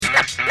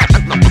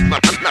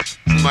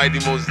mighty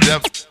Mos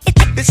Def.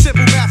 It's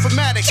simple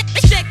mathematics.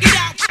 Check it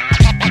out.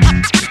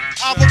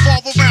 I'll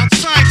revolve around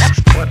science.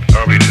 What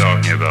are we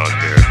talking about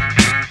here?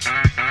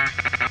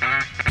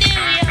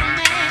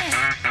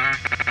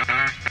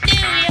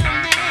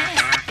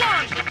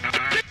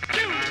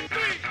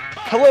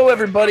 Hello,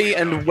 everybody,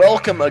 and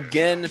welcome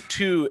again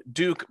to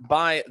Duke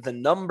by the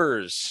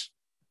Numbers.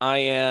 I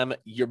am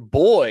your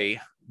boy,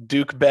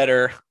 Duke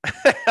Better,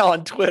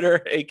 on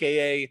Twitter,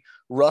 a.k.a.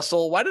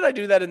 Russell. Why did I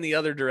do that in the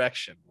other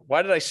direction?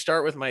 Why did I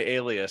start with my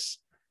alias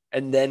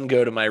and then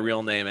go to my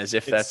real name as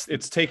if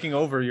it's taking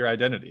over your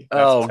identity?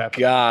 Oh,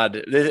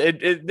 God.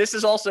 This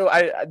is also,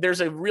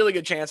 there's a really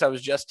good chance I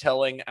was just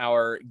telling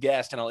our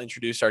guest, and I'll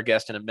introduce our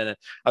guest in a minute.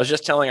 I was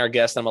just telling our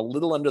guest I'm a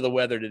little under the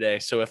weather today.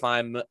 So if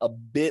I'm a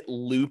bit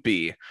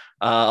loopy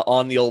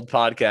on the old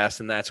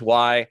podcast, and that's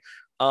why.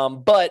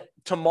 But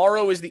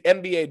tomorrow is the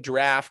NBA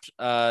draft.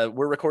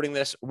 We're recording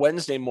this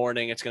Wednesday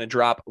morning. It's going to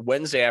drop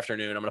Wednesday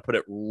afternoon. I'm going to put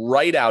it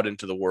right out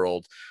into the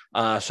world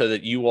so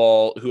that you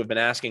all who have been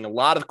asking a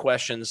lot of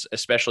questions,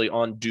 especially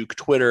on Duke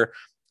Twitter,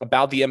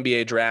 about the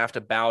NBA draft,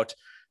 about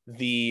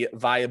the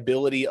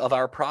viability of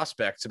our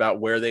prospects,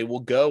 about where they will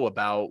go,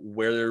 about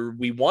where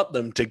we want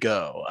them to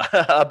go,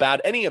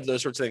 about any of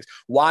those sorts of things.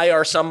 Why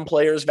are some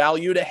players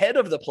valued ahead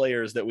of the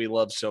players that we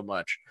love so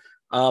much?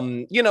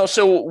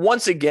 So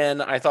once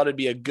again, I thought it'd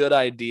be a good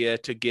idea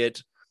to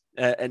get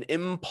an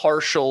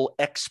impartial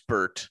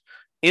expert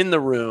in the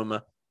room.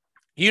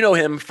 You know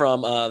him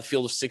from the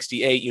Field of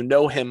 68. You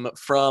know him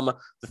from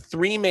the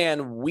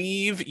Three-Man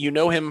Weave. You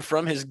know him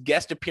from his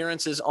guest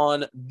appearances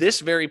on this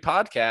very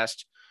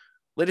podcast.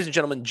 Ladies and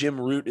gentlemen, Jim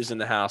Root is in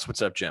the house.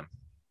 What's up, Jim?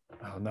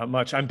 Oh, not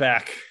much. I'm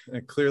back.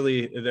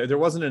 Clearly, there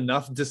wasn't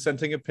enough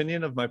dissenting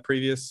opinion of my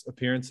previous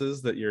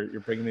appearances that you're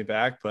bringing me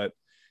back, but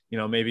you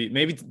know,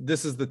 maybe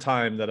this is the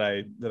time that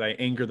I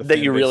anger the fan that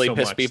you base really so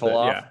piss much people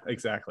off. Yeah,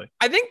 exactly.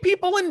 I think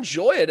people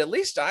enjoy it. At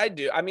least I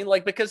do. I mean,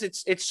 because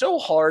it's so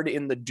hard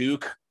in the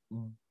Duke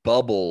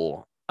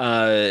bubble.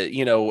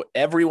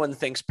 Everyone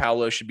thinks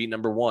Paolo should be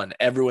number one.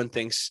 Everyone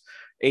thinks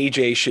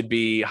AJ should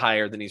be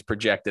higher than he's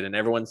projected, and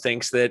everyone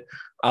thinks that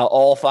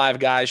all five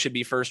guys should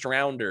be first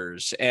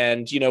rounders.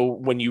 And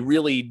when you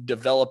really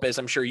develop, as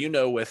I'm sure you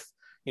know, with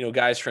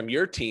guys from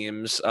your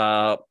teams,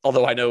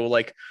 although I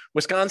know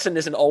Wisconsin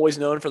isn't always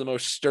known for the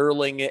most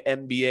sterling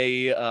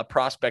NBA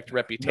prospect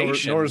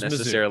reputation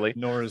necessarily.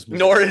 Nor is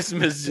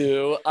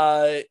Mizzou.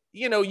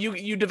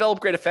 You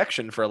develop great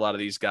affection for a lot of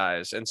these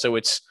guys. And so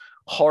it's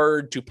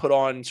hard to put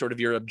on sort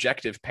of your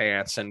objective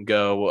pants and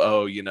go,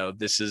 oh,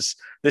 this is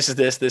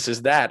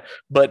that.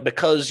 But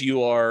because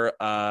you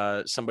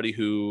are somebody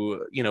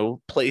who,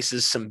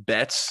 places some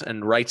bets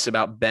and writes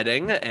about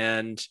betting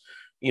and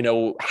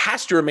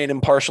has to remain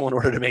impartial in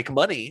order to make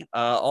money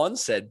on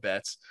said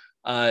bets.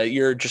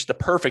 You're just the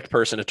perfect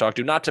person to talk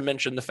to, not to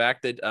mention the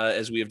fact that,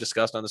 as we have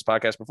discussed on this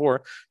podcast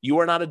before, you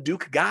are not a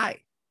Duke guy.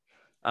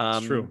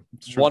 It's true.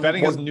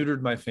 Betting has neutered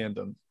my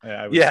fandom.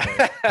 I would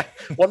say.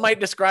 One might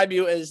describe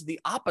you as the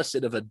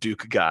opposite of a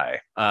Duke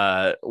guy,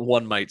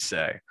 one might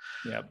say.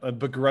 Yeah, a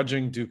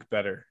begrudging Duke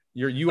better.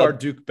 You are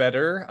Duke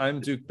better.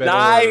 I'm Duke better.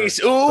 Nice.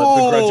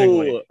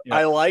 Ooh, yeah.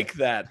 I like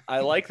that.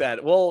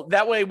 Well,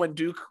 that way when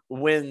Duke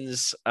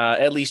wins,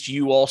 at least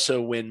you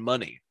also win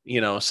money,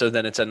 so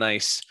then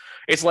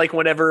it's like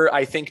whenever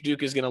I think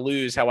Duke is going to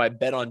lose, how I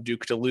bet on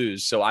Duke to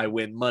lose. So I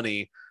win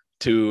money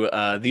to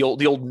the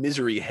old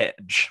misery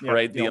hedge,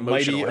 right? The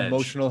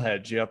emotional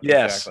hedge. Yep.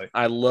 Yes. Exactly.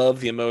 I love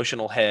the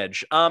emotional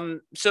hedge.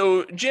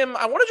 So Jim,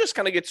 I want to just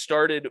kind of get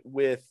started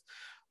with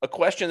a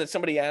question that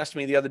somebody asked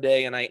me the other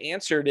day, and I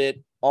answered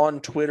it on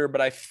Twitter, but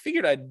I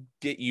figured I'd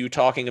get you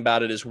talking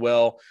about it as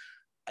well.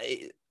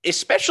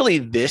 Especially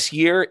this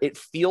year, it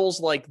feels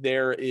like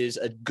there is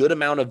a good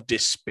amount of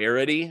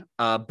disparity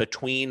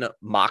between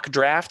mock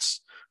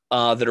drafts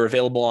that are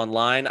available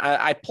online.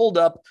 I pulled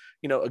up,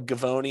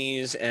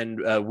 Gavoni's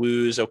and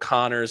Woo's,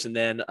 O'Connor's, and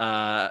then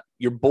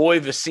your boy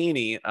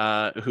Vicini,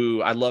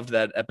 who I loved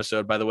that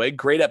episode, by the way.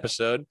 Great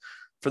episode.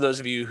 For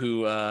those of you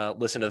who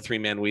listen to the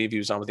Three-Man Weave, he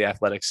was on with the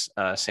Athletics,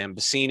 Sam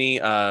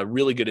Vicini.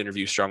 Really good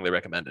interview, strongly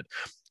recommended.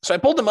 So I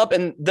pulled them up,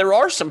 and there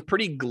are some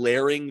pretty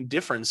glaring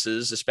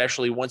differences,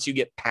 especially once you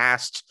get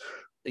past,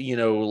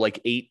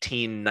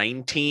 18,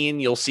 19.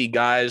 You'll see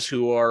guys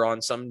who are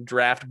on some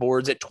draft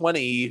boards at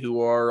 20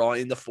 who are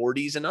in the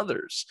 40s and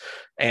others,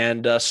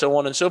 and so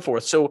on and so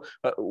forth. So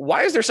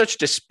why is there such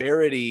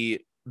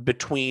disparity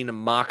between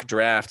mock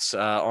drafts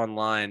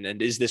online?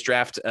 And is this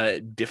draft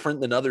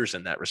different than others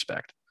in that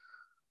respect?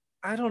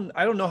 I don't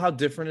know how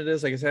different it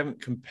is. I guess I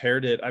haven't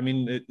compared it. I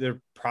mean,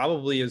 there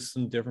probably is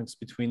some difference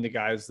between the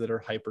guys that are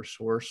hyper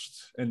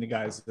sourced and the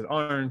guys that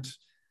aren't.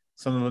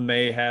 Some of them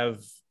may have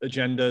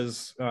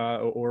agendas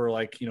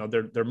or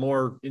they're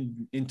more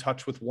in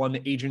touch with one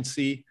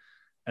agency.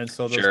 And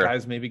so those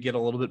guys maybe get a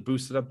little bit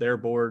boosted up their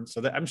board.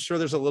 So I'm sure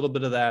there's a little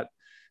bit of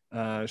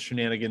that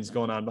shenanigans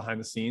going on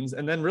behind the scenes.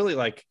 And then really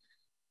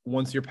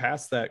once you're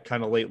past that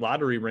kind of late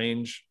lottery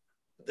range,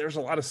 there's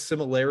a lot of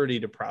similarity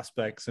to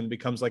prospects and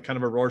becomes like kind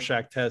of a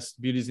Rorschach test.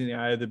 Beauty's in the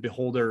eye of the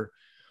beholder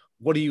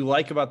what do you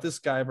like about this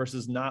guy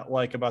versus not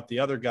like about the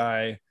other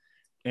guy?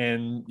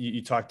 And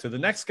you talk to the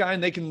next guy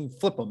and they can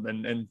flip them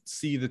and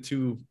see the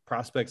two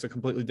prospects a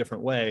completely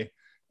different way.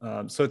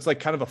 So it's like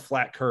kind of a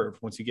flat curve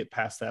once you get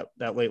past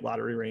that late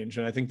lottery range.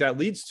 And I think that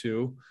leads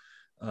to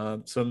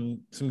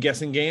some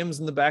guessing games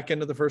in the back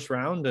end of the first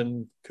round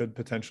and could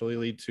potentially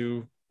lead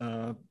to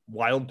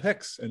wild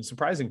picks and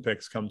surprising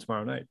picks come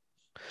tomorrow night.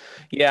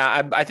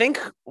 Yeah, I think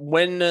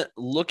when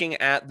looking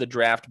at the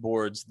draft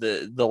boards,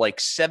 the like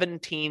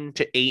 17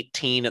 to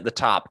 18 at the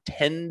top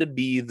tend to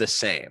be the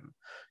same.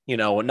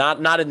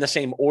 Not in the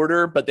same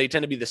order, but they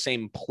tend to be the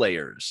same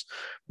players.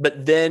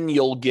 But then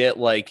you'll get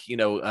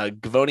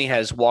Gavoni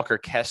has Walker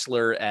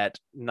Kessler at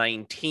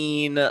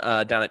 19,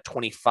 down at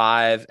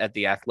 25 at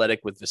the Athletic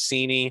with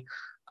Vicini.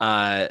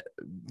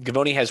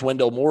 Gavoni has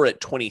Wendell Moore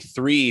at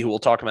 23, who we'll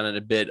talk about in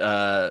a bit.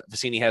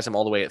 Vicini has him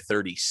all the way at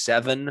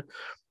 37.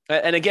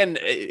 And again,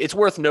 it's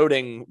worth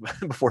noting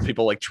before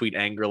people tweet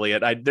angrily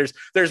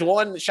there's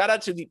one shout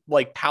out to the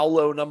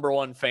Paolo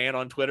 #1 fan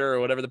on Twitter or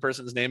whatever the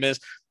person's name is.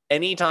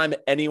 Anytime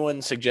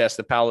anyone suggests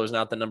that Paolo is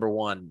not the number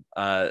one,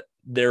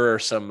 there are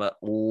some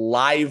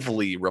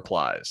lively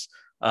replies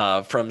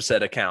from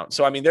said account.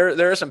 So, I mean,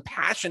 there are some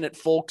passionate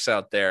folks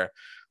out there.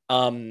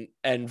 And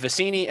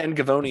Vicini and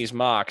Gavoni's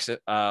mocks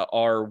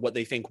are what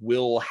they think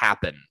will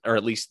happen, or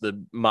at least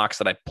the mocks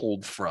that I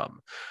pulled from.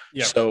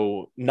 Yep.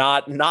 So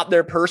not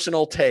their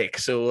personal take.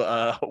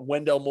 So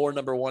Wendell Moore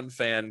 #1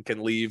 fan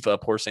can leave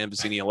poor Sam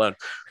Vicini alone.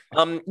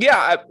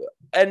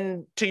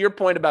 And to your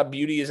point about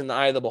beauty is in the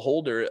eye of the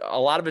beholder, a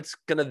lot of it's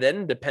going to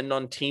then depend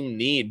on team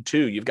need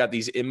too. You've got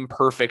these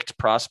imperfect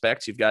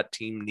prospects. You've got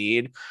team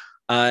need.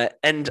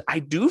 And I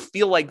do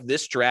feel like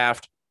this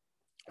draft,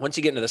 once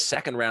you get into the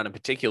second round in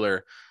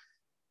particular,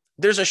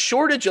 there's a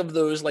shortage of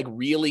those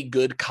really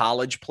good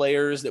college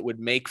players that would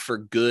make for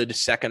good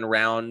second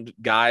round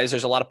guys.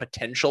 There's a lot of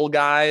potential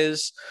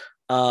guys.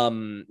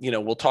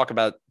 We'll talk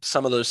about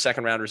some of those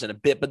second rounders in a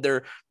bit, but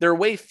there are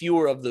way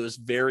fewer of those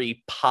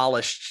very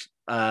polished,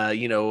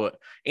 Andrew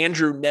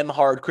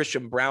Nemhard,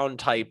 Christian Brown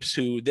types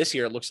who this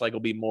year it looks like will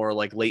be more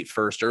late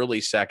first,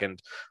 early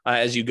second.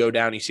 As you go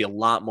down, you see a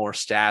lot more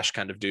stash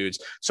kind of dudes.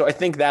 So I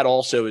think that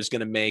also is going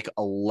to make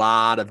a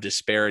lot of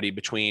disparity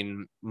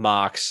between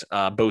mocks,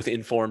 both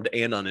informed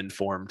and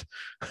uninformed,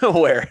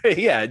 where,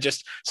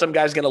 just some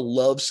guy's going to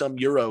love some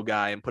Euro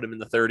guy and put him in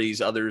the 30s.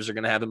 Others are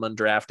going to have him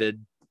undrafted.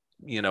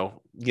 You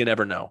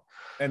never know.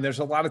 And there's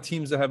a lot of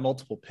teams that have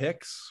multiple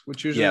picks,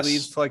 which usually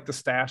leads to the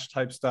stash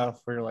type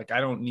stuff where you're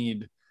I don't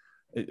need,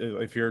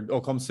 if you're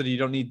Oklahoma City, you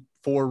don't need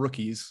 4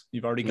 rookies.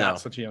 You've already got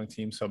such a young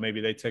team. So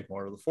maybe they take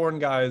more of the foreign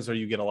guys, or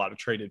you get a lot of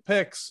traded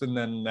picks, and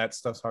then that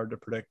stuff's hard to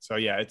predict. So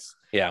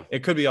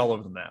it could be all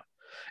over the map.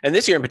 And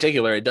this year in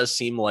particular, it does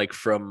seem like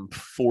from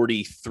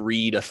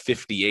 43 to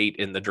 58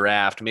 in the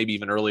draft, maybe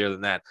even earlier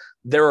than that,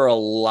 there are a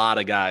lot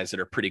of guys that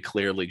are pretty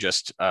clearly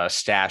just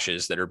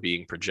stashes that are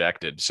being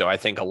projected. So I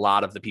think a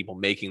lot of the people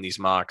making these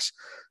mocks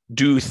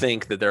do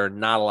think that there are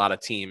not a lot of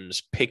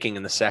teams picking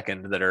in the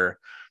second that are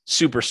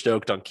super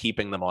stoked on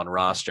keeping them on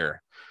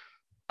roster.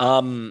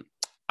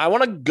 I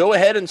want to go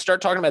ahead and start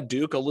talking about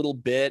Duke a little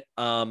bit,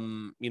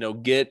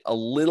 get a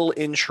little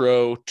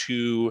intro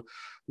to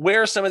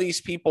where some of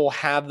these people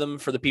have them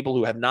for the people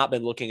who have not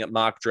been looking at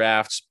mock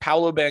drafts.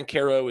 Paolo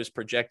Banchero is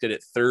projected at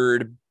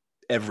 3rd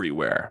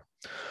everywhere.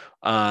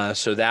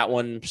 So that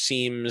one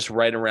seems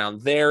right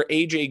around there.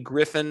 AJ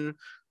Griffin,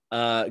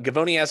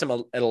 Gavoni has him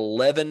at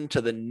 11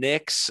 to the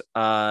Knicks.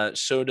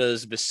 So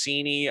does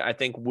Vicini. I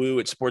think Wu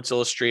at Sports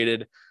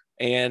Illustrated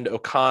and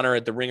O'Connor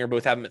at The Ringer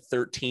both have him at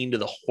 13 to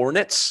the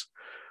Hornets.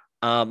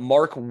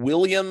 Mark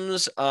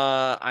Williams,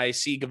 I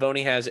see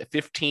Gavoni has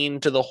 15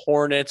 to the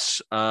Hornets.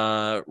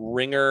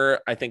 Ringer,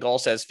 I think,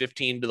 also has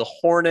 15 to the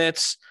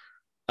Hornets.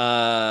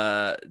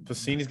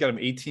 Vicini's got him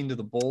 18 to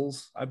the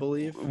Bulls, I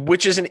believe,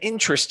 which is an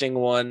interesting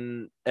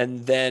one.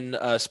 And then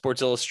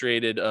Sports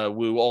Illustrated,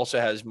 Wu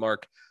also has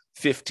Mark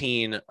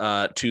 15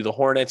 to the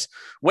Hornets.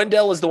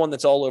 Wendell is the one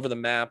that's all over the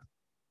map.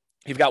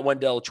 You've got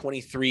Wendell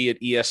 23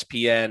 at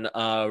ESPN.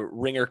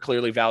 Ringer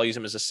clearly values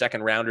him as a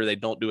second rounder. They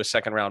don't do a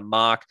second round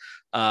mock.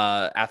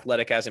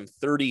 Athletic has him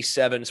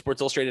 37.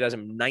 Sports Illustrated has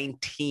him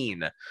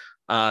 19.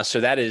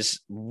 So that is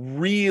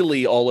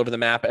really all over the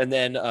map. And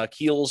then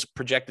Keel's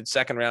projected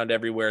second round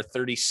everywhere,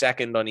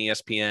 32nd on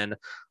ESPN,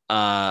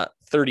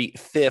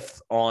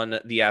 35th on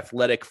the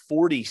Athletic,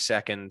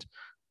 42nd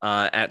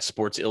at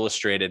Sports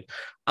Illustrated.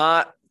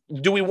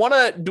 Do we want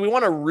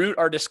to root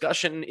our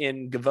discussion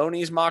in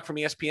Gavoni's mock from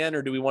ESPN,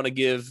 or do we want to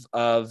give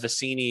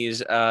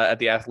Vicini's at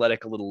the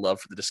Athletic a little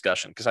love for the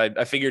discussion? Because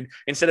I figured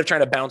instead of trying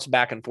to bounce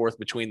back and forth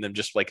between them,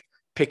 just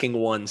picking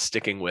one,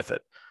 sticking with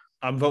it.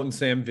 I'm voting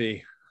Sam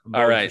V.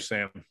 All right,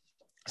 Sam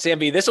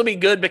V. This will be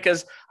good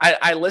because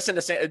I listen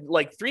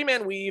to Three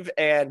Man Weave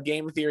and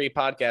Game Theory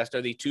podcast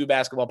are the 2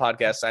 basketball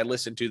podcasts I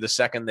listen to the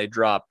second they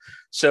drop.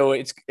 So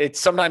it's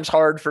sometimes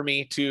hard for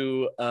me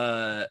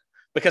to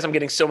because I'm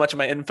getting so much of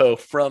my info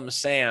from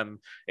Sam,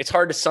 it's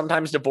hard to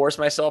sometimes divorce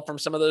myself from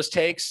some of those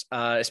takes,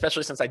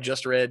 especially since I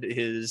just read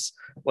his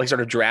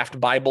sort of draft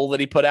Bible that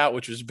he put out,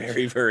 which was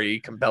very, very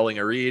compelling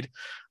a read.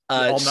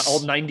 All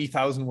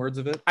 90,000 words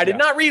of it. I did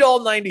not read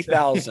all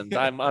 90,000.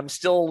 I'm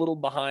still a little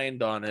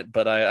behind on it,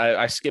 but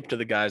I skipped to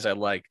the guys I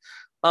like.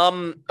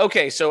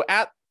 Okay, so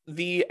at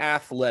The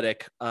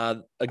Athletic,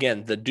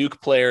 again, the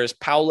Duke players: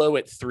 Paolo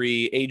at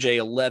 3, AJ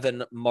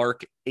 11,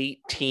 Mark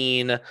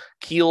 18,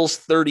 Keels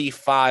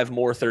 35,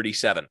 Moore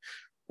 37.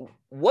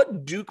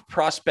 What Duke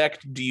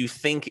prospect do you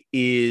think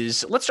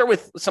is? Let's start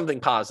with something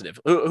positive.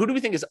 Who do we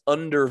think is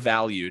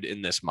undervalued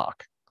in this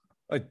mock?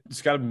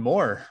 It's got to be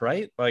Moore,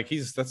 right? Like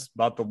that's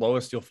about the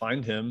lowest you'll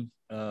find him.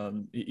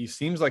 He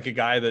seems like a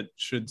guy that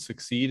should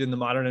succeed in the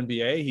modern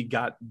NBA. He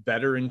got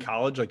better in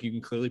college. Like you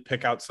can clearly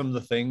pick out some of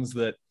the things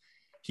that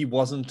he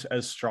wasn't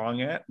as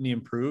strong at, and he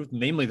improved,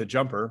 namely the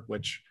jumper,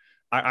 which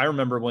I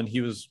remember when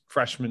he was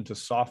freshman to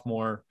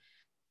sophomore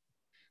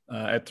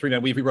at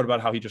 3-9. We wrote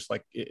about how he just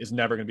like is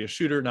never going to be a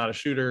shooter, not a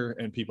shooter,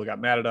 and people got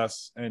mad at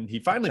us. And he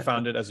finally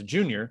found it as a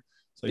junior.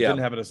 So he didn't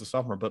have it as a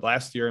sophomore, but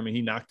last year, I mean,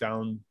 he knocked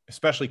down,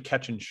 especially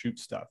catch and shoot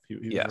stuff. He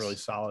was really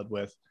solid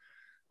with.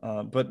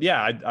 But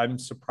yeah, I'm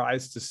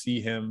surprised to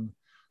see him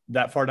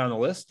that far down the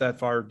list, that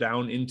far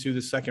down into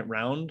the second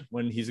round,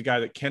 when he's a guy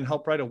that can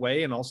help right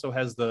away and also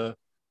has the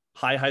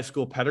high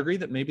school pedigree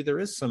that maybe there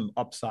is some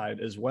upside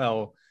as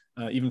well,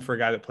 even for a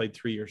guy that played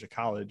 3 years of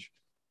college.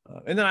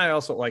 And then I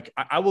also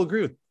I will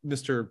agree with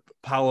Mr.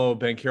 Paolo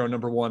Banchero,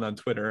 number 1 on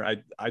Twitter.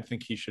 I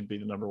think he should be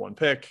the number 1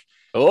 pick.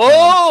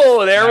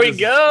 Oh, there we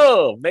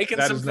go.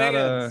 Making some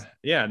fans.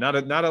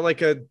 Not a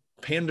like a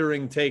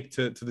pandering take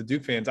to the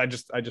Duke fans. I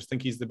just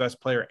think he's the best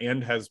player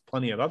and has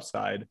plenty of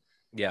upside.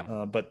 Yeah.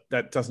 But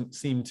that doesn't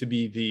seem to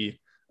be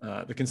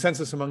the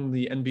consensus among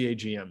the NBA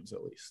GMs,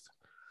 at least.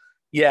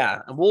 Yeah,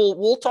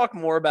 we'll talk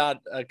more about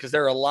because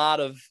there are a lot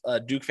of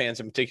Duke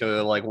fans in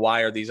particular. Like,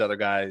 why are these other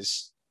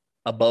guys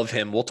above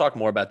him? We'll talk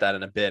more about that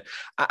in a bit.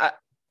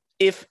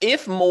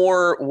 If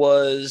Moore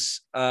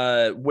was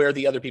where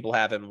the other people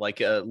have him,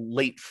 like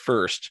late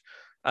first,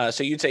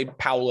 so you'd say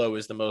Paolo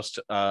is the most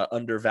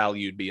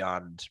undervalued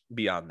beyond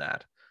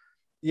that.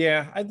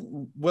 Yeah,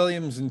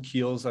 Williams and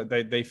Keels,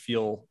 they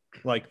feel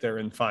like they're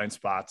in fine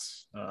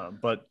spots,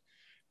 but.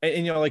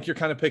 And, like you're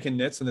kind of picking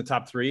nits in the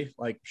top 3.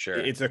 Like, sure,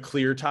 it's a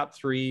clear top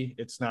 3.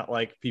 It's not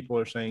like people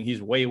are saying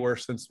he's way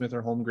worse than Smith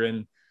or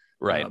Holmgren.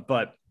 Right.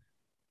 But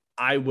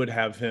I would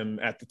have him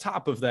at the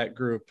top of that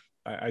group.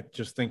 I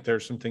just think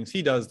there's some things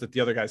he does that the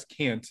other guys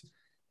can't.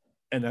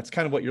 And that's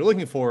kind of what you're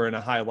looking for in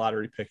a high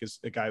lottery pick, is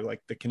a guy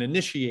like that can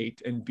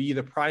initiate and be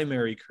the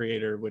primary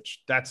creator,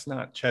 which that's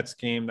not Chet's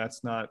game.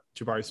 That's not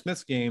Jabari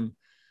Smith's game.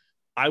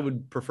 I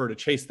would prefer to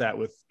chase that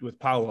with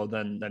Paolo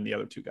than the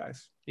other 2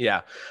 guys.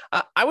 Yeah.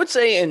 I would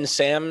say in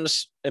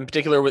Sam's in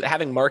particular, with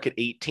having Mark at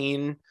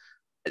 18,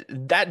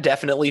 that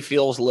definitely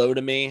feels low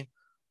to me.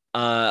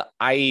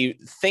 I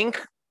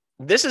think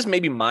this is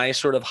maybe my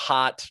sort of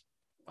hot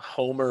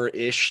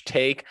homer-ish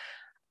take.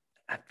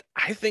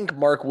 I think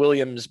Mark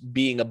Williams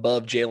being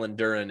above Jalen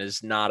Duren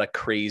is not a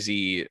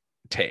crazy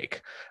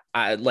take.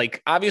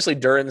 Obviously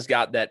Duren's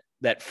got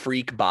that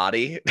freak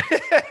body.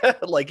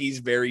 Like, he's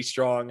very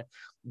strong,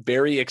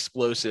 very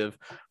explosive,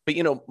 but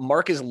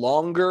Mark is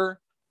longer.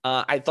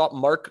 I thought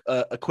Mark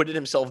acquitted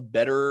himself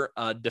better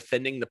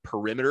defending the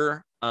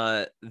perimeter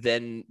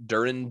than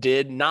Duren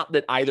did. Not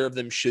that either of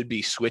them should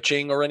be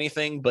switching or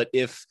anything, but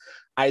if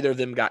either of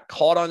them got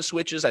caught on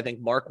switches, I think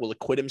Mark will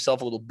acquit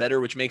himself a little better,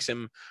 which makes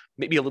him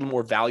maybe a little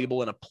more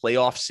valuable in a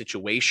playoff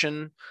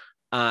situation.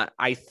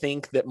 I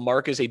think that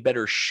Mark is a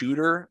better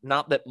shooter.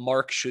 Not that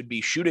Mark should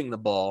be shooting the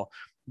ball,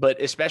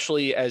 but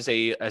especially as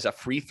a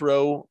free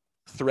throw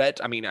threat.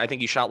 I mean, I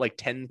think he shot like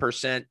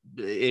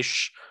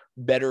 10%-ish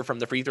better from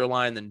the free throw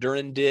line than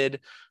Duren did.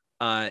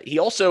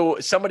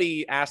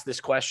 Somebody asked this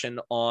question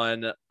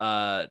on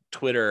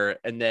Twitter,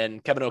 and then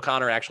Kevin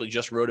O'Connor actually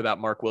just wrote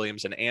about Mark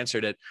Williams and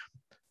answered it.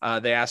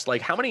 They asked,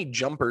 like, how many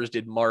jumpers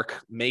did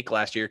Mark make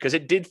last year? Because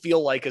it did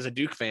feel like, as a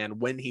Duke fan,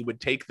 when he would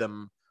take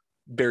them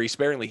very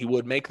sparingly, he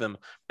would make them.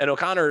 And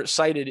O'Connor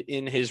cited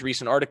in his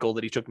recent article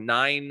that he took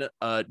 9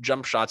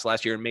 jump shots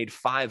last year and made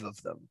 5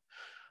 of them.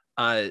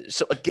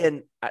 So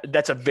again,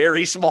 that's a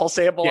very small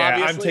sample. Yeah,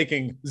 obviously. I'm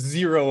taking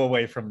 0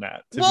 away from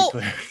that, to be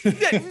clear.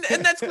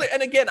 And that's clear.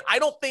 And again, I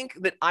don't think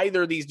that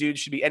either of these dudes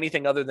should be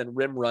anything other than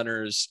rim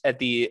runners at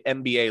the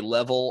NBA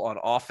level on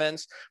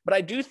offense. But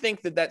I do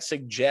think that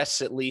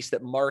suggests at least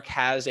that Mark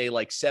has a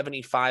like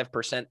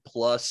 75%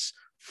 plus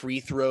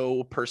free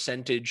throw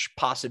percentage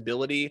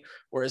possibility.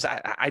 Whereas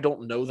I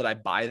don't know that I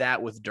buy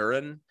that with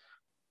Duren.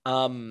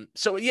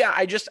 So yeah,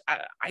 I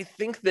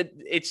think that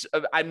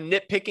I'm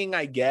nitpicking,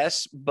 I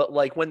guess, but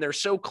like when they're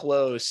so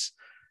close,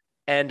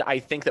 and I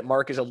think that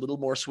Mark is a little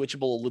more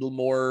switchable, a little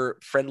more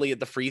friendly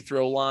at the free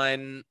throw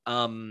line.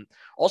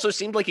 Also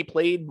seemed like he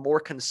played more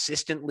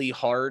consistently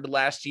hard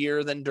last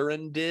year than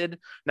Duren did.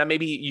 Now,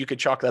 maybe you could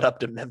chalk that up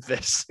to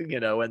Memphis,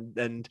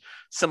 and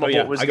some of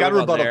what was going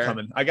on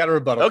there. I got a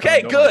rebuttal coming.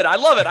 Okay, good. I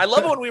love it. I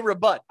love it when we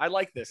rebut. I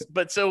like this.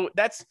 But so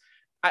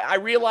I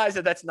realize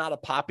that that's not a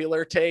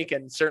popular take,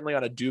 and certainly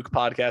on a Duke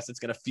podcast, it's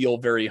going to feel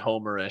very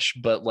homerish,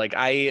 but like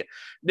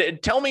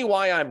tell me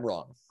why I'm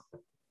wrong.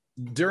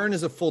 Duren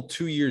is a full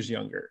 2 years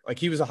younger. Like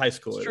he was a high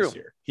schooler this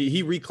year.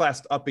 He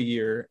reclassed up a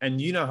year, and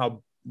you know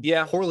how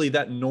poorly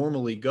that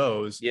normally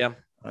goes. Yeah.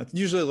 It's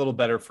usually a little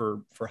better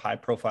for high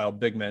profile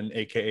big men,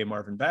 AKA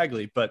Marvin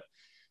Bagley. But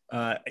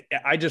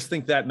I just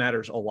think that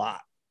matters a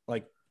lot.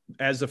 Like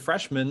as a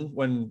freshman,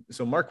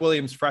 Mark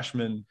Williams,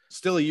 freshman,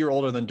 still a year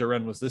older than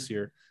Duren was this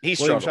year. He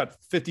shot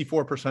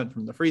 54%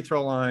 from the free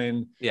throw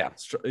line. Yeah.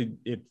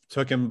 It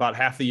took him about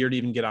half the year to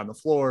even get on the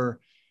floor.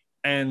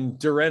 And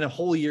Duren, a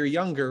whole year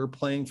younger,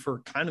 playing for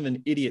kind of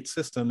an idiot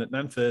system at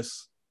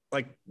Memphis,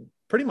 like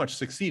pretty much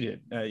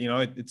succeeded.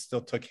 It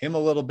still took him a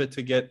little bit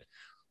to get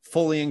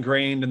fully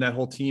ingrained, and that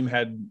whole team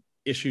had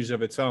issues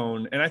of its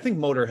own. And I think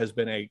Motor has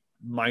been a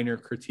minor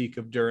critique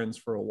of Duren's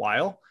for a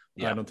while.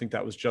 Yeah. I don't think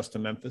that was just a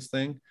Memphis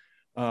thing.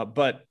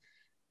 But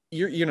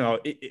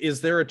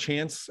is there a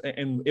chance?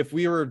 And if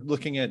we were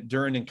looking at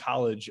Duren in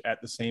college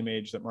at the same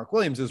age that Mark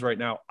Williams is right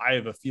now, I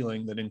have a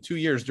feeling that in 2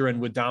 years, Duren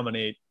would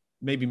dominate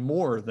maybe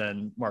more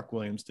than Mark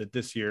Williams did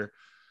this year.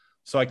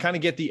 So I kind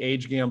of get the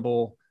age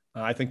gamble.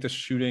 I think the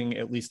shooting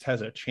at least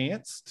has a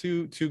chance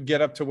to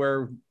get up to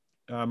where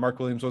Mark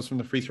Williams was from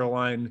the free throw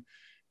line.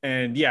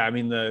 And yeah, I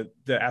mean, the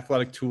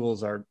athletic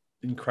tools are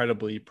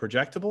incredibly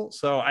projectable.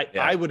 So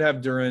I would have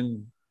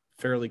Duren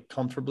fairly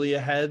comfortably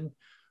ahead,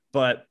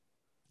 but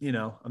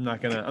I'm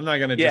not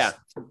gonna just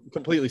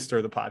completely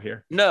stir the pot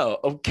here.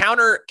 No,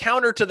 counter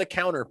to the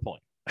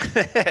counterpoint.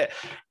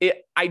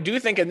 I do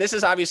think, and this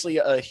is obviously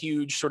a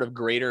huge sort of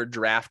greater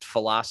draft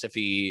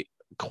philosophy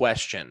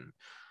question.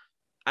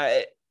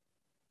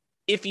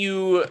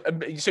 You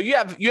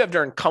have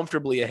Duren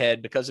comfortably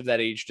ahead because of that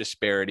age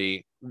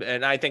disparity,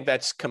 and I think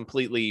that's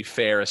completely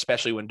fair,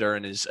 especially when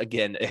Duren is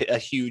again a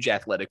huge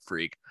athletic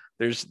freak.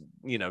 There's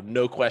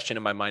no question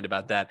in my mind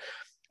about that.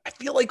 I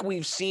feel like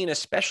we've seen,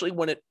 especially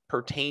when it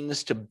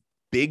pertains to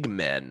big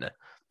men,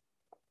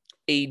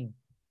 a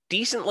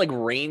decent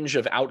range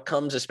of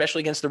outcomes,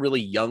 especially against the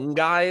really young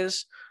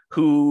guys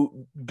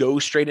who go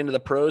straight into the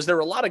pros. There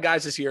were a lot of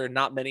guys this year,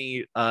 not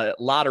many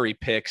lottery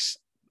picks,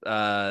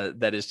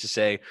 that is to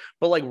say,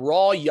 but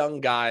raw young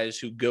guys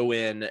who go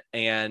in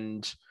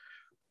and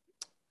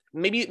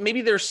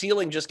maybe their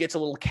ceiling just gets a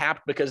little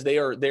capped because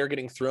they're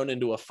getting thrown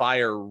into a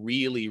fire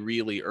really,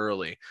 really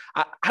early.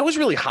 I was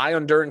really high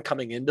on Duren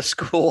coming into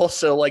school.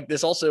 So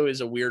this also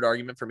is a weird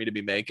argument for me to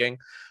be making.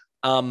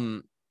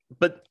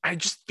 But I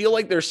just feel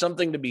like there's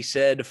something to be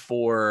said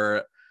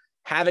for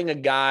having a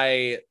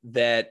guy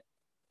that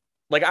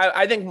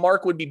I think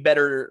Mark would be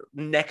better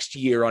next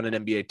year on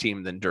an NBA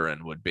team than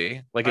Duren would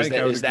be.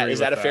 Is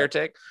that a fair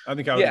take? I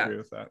think I would agree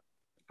with that.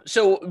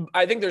 So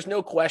I think there's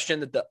no question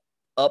that the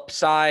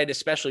upside,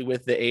 especially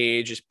with the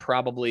age, is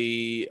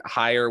probably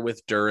higher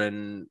with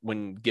Duren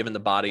when given the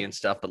body and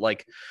stuff. But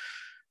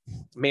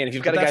man, if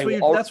you've got a guy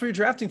that's what you're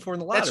drafting for in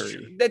the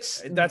lottery.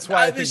 That's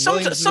why I think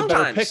Williams is a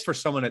better pick for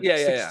someone at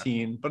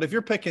 16. But if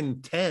you're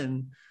picking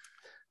 10,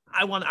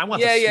 I want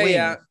the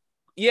swing.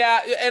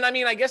 Yeah, and I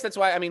mean, I guess that's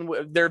why. I mean,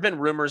 there have been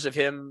rumors of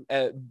him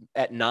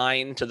at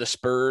 9 to the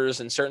Spurs,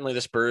 and certainly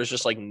the Spurs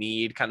just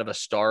need kind of a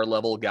star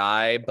level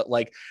guy. But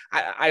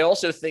I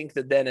also think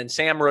that then, and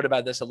Sam wrote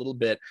about this a little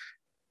bit,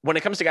 when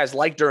it comes to guys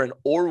like Duren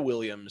or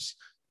Williams,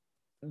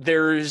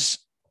 there's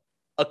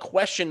a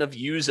question of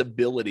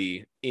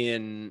usability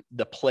in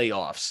the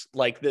playoffs.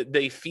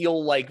 They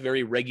feel like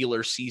very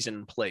regular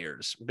season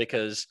players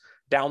because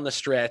down the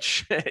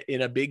stretch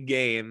in a big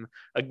game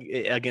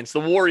against the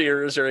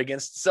Warriors or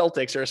against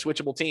Celtics or a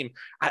switchable team,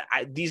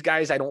 these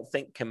guys I don't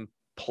think can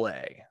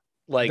play.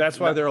 That's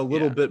why they're a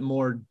little bit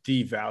more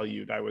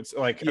devalued, I would say.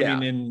 I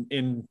mean,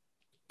 in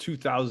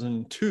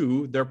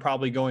 2002, they're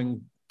probably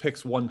going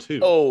picks 1, 2.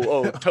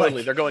 Oh,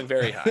 totally. They're going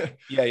very high.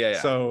 Yeah.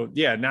 So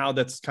now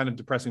that's kind of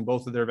depressing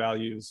both of their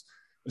values.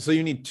 So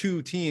you need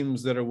 2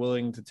 teams that are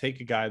willing to take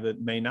a guy that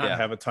may not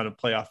have a ton of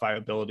playoff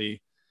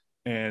viability.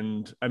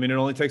 And I mean, it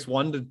only takes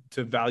one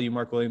to value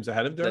Mark Williams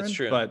ahead of Duren. That's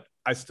true. But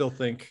I still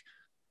think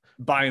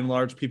by and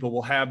large, people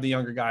will have the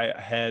younger guy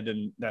ahead,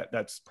 and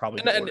that's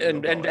probably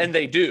and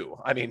they do.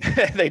 I mean,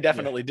 they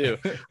definitely do.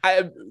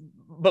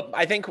 But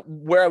I think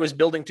where I was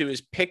building to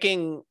is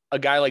picking a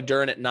guy like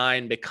Duren at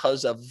 9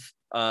 because of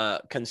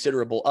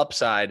considerable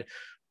upside,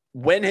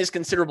 when his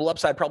considerable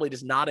upside probably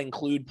does not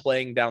include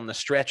playing down the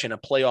stretch in a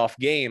playoff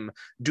game.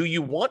 Do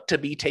you want to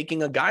be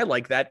taking a guy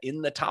like that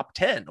in the top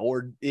 10,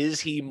 or is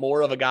he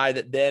more of a guy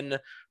that then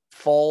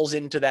falls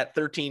into that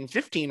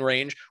 13-15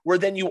 range where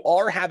then you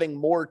are having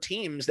more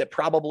teams that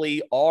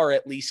probably are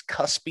at least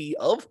cuspy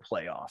of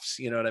playoffs?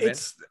 You know what I mean?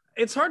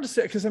 It's hard to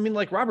say, because I mean,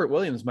 Robert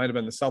Williams might have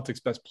been the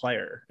Celtics' best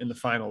player in the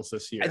finals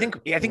this year. I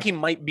think he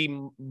might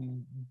be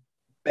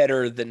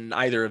better than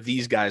either of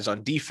these guys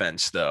on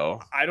defense,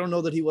 though. I don't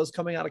know that he was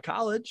coming out of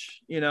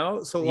college,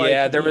 So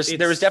there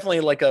was definitely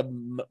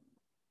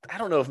I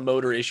don't know if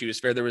motor issue is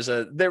fair. There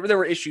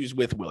were issues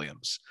with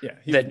Williams. Yeah,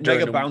 he was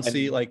mega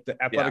bouncy.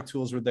 The athletic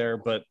tools were there,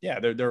 but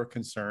there were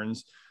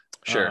concerns.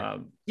 Sure. I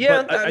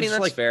mean,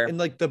 that's fair. And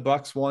the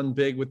Bucks won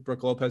big with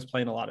Brook Lopez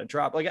playing a lot of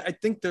drop. I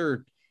think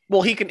they're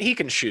he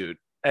can shoot,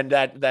 and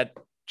that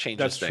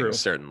changes things. True.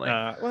 Certainly.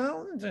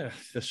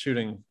 The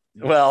shooting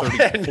Well,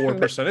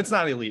 34%. It's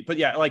not elite, but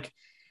yeah, like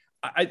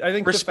I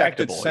think the fact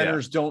that Respectable,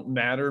 centers don't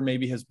matter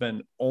maybe has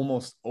been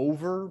almost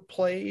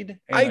overplayed.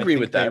 And I agree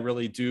think with they that.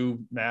 really do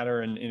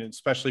matter. And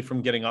especially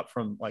from getting up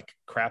from like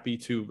crappy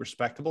to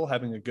respectable,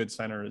 having a good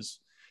center is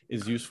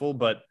useful.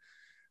 But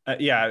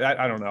yeah,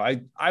 I don't know.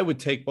 I would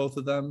take both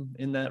of them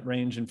in that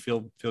range and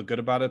feel good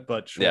about it.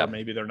 But sure, Yeah.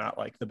 maybe they're not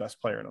like the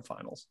best player in the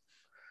finals.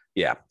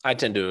 Yeah, I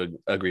tend to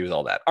agree with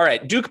all that. All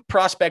right, Duke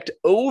prospect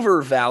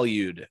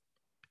overvalued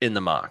in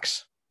the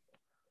mocks.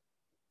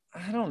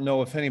 I don't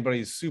know if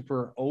anybody's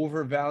super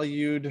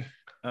overvalued.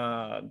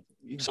 So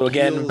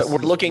again, but we're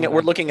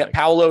looking at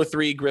Paolo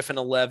 3, Griffin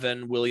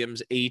 11,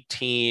 Williams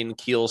 18,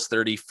 Keels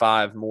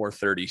 35, Moore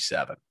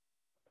 37.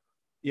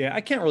 Yeah,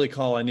 I can't really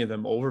call any of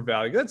them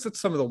overvalued. That's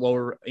some of the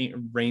lower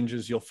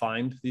ranges you'll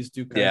find these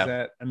Duke guys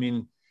at. I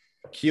mean,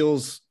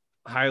 Keels,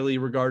 highly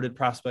regarded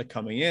prospect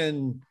coming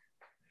in,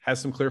 has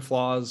some clear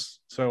flaws.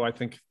 So I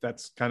think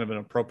that's kind of an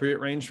appropriate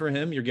range for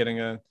him. You're getting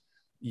a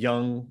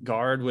young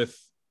guard with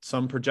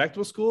some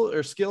projectable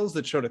skills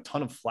that showed a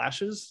ton of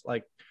flashes.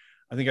 Like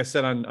I think I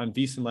said on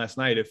VSiN last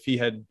night, if he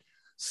had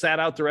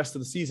sat out the rest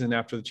of the season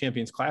after the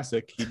Champions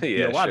Classic, he'd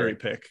be a lottery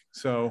pick.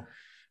 So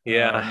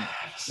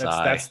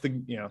that's the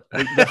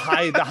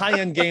the high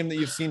end game that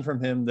you've seen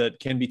from him that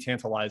can be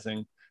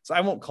tantalizing. So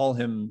I won't call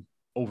him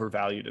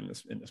overvalued in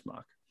this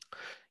mock.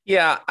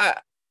 Yeah,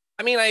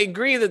 I mean, I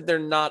agree that they're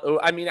not.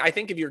 I mean, I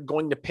think if you're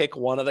going to pick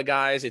one of the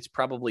guys, it's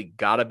probably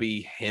got to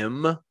be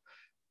him.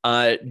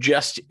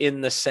 Just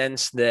in the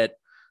sense that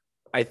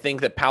I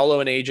think that Paolo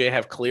and AJ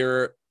have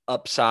clear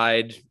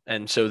upside,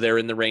 and so they're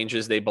in the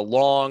ranges they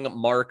belong.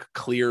 Mark,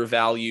 clear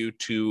value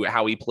to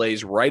how he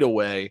plays right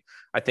away.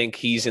 I think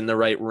he's in the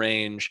right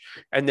range.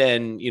 And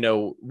then,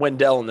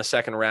 Wendell in the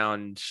second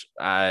round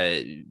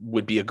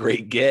would be a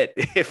great get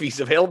if he's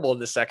available in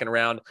the second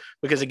round,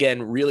 because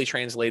again, really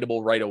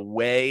translatable right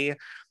away.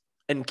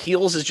 And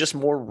Keels is just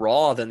more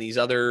raw than these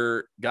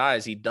other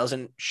guys. He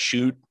doesn't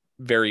shoot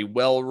very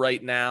well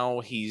right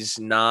now. He's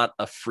not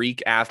a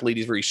freak athlete.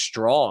 He's very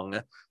strong.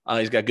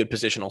 He's got good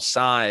positional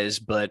size,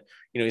 but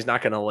he's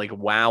not going to like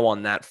wow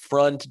on that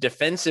front.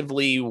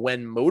 Defensively,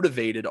 when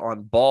motivated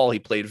on ball, he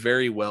played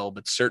very well,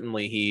 but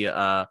certainly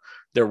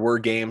there were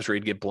games where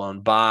he'd get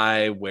blown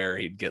by, where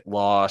he'd get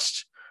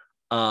lost.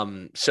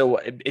 So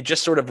it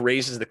just sort of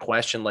raises the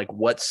question, like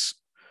what's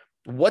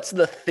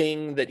the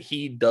thing that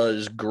he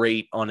does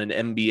great on an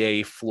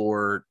NBA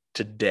floor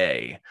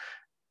today?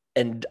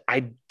 And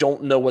I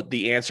don't know what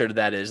the answer to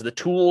that is. The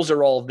tools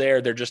are all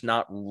there. They're just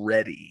not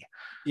ready.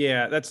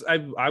 Yeah,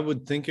 I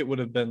would think it would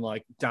have been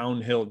like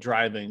downhill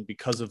driving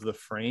because of the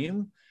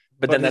frame.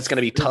 But then that's going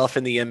to be tough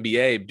in the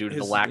NBA due to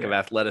the lack of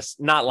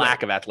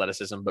lack of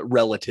athleticism, but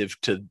relative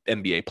to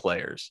NBA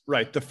players.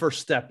 Right. The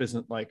first step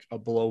isn't like a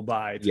blow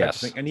by type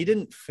thing. And he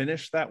didn't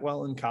finish that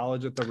well in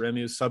college at the rim.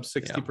 He was sub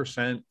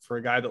 60% for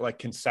a guy that like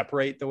can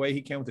separate the way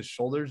he can with his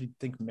shoulders. You'd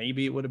think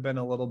maybe it would have been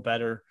a little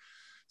better.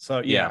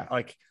 So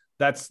like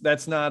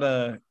that's not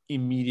a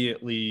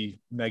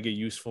immediately mega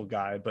useful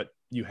guy, but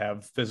you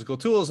have physical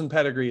tools and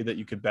pedigree that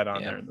you could bet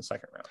on there in the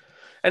second round.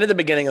 And at the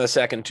beginning of the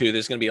second too,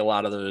 there's going to be a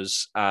lot of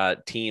those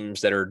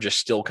teams that are just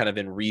still kind of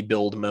in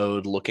rebuild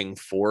mode looking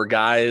for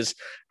guys.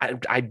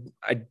 I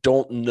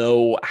don't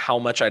know how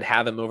much I'd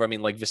have him over. I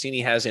mean, like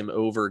Vicini has him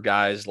over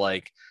guys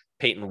like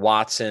Peyton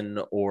Watson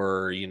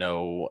or,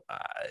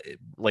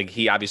 like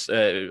he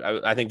obviously,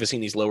 I think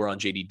Vicini's lower on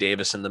JD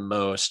Davison the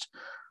most.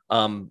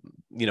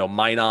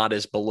 Minot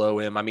is below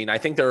him. I mean, I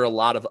think there are a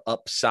lot of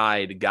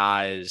upside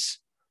guys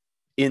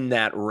in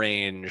that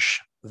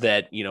range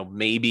that,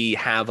 maybe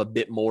have a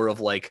bit more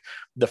of like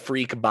the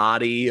freak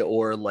body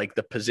or like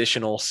the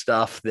positional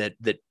stuff that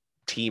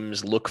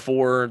teams look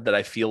for, that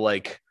I feel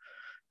like,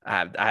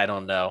 I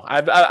don't know.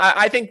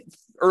 I think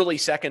early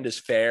second is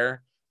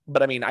fair,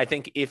 but I mean, I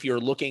think if you're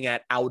looking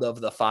at out of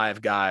the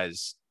five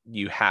guys,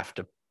 you have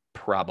to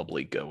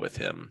probably go with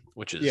him,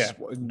 which is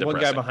depressing. One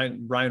guy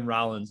behind Ryan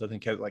Rollins, I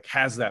think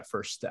has that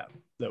first step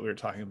that we were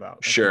talking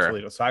about.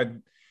 Sure. So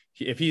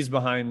if he's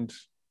behind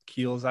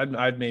Keels,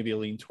 I'd maybe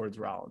lean towards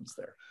Rollins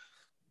there.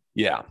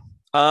 Yeah.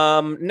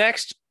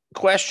 Next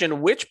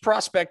question: which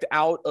prospect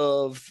out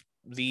of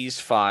these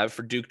five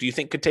for Duke do you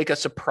think could take a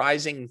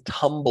surprising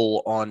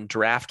tumble on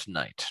draft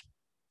night?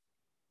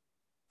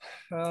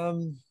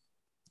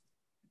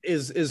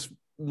 Is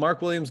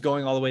Mark Williams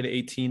going all the way to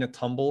 18 a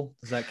tumble?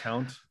 Does that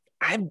count?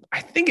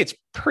 I think it's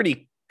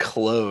pretty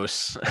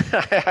close.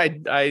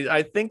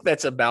 I think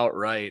that's about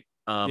right.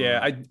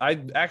 I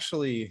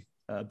actually.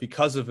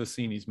 Because of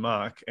Vicini's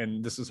mock,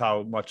 and this is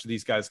how much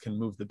these guys can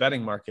move the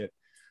betting market.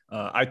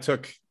 I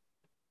took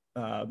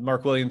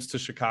Mark Williams to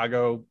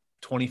Chicago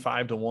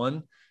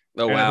 25-1.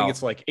 Oh, wow. I think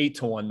it's like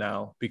 8-1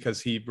 now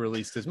because he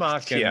released his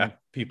mock, and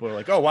people are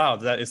like, "Oh, wow,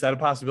 is that a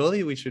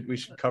possibility? We should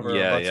cover."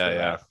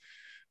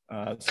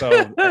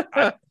 So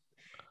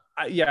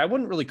I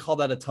wouldn't really call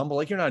that a tumble.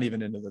 Like you're not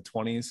even into the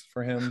 20s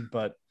for him,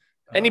 but.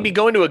 And he'd be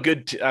going to a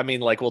good. I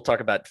mean, like we'll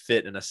talk about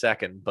fit in a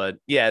second, but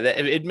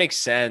it makes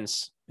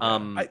sense.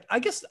 I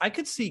guess I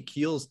could see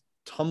Keels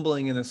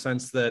tumbling in the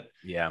sense that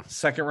Yeah.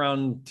 second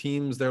round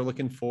teams, they're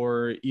looking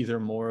for either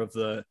more of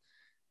the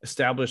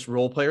established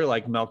role player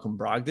like Malcolm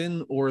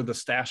Brogdon or the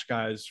stash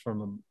guys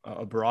from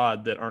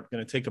abroad that aren't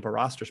going to take up a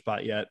roster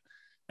spot yet.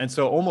 And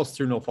so almost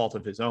through no fault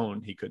of his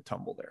own, he could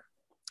tumble there.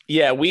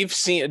 Yeah, we've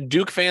seen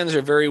Duke fans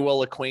are very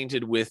well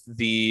acquainted with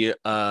the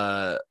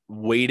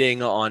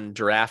waiting on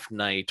draft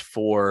night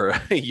for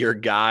your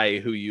guy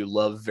who you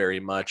love very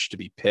much to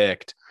be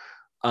picked.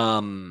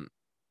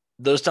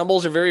 Those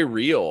tumbles are very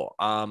real.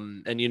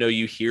 And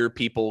you hear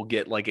people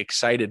get like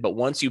excited, but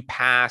once you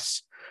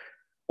pass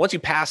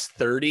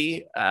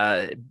 30,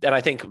 and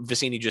I think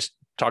Vicini just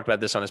talked about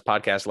this on his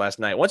podcast last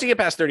night. Once you get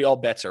past 30, all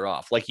bets are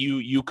off. Like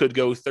you could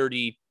go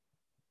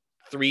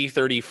 33,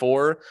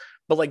 34,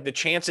 but like the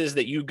chances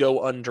that you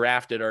go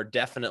undrafted are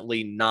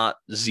definitely not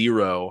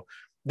zero.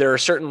 There are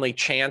certainly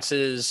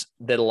chances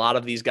that a lot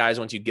of these guys,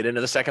 once you get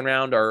into the second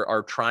round,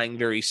 are trying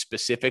very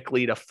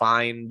specifically to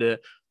find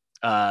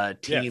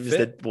teams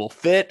that will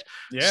fit.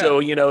 Yeah.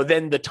 So,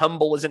 then the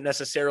tumble isn't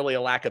necessarily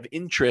a lack of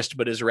interest,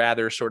 but is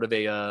rather sort of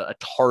a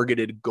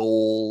targeted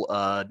goal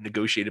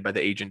negotiated by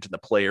the agent and the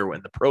player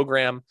and the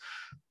program.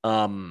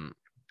 But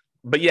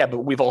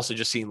we've also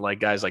just seen like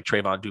guys like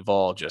Trayvon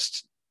Duval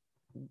just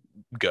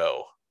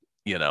go.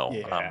 We've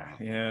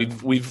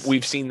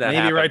seen that maybe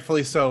happen.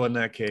 Rightfully so in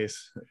that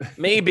case.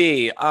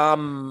 Maybe.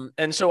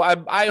 And so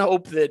I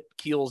hope that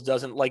Keels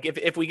doesn't like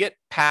if we get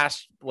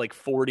past like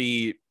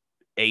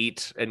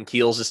 48 and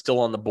Keels is still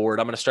on the board,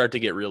 I'm going to start to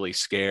get really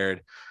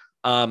scared.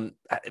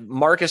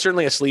 Mark is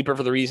certainly a sleeper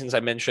for the reasons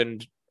I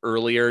mentioned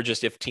earlier.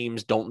 Just if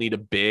teams don't need a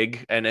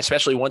big, and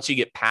especially once you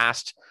get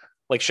past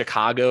like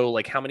Chicago,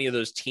 like how many of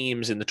those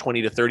teams in the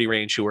 20 to 30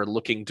 range who are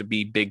looking to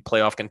be big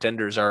playoff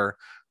contenders are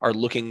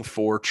looking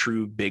for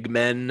true big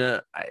men.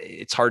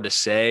 It's hard to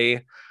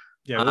say.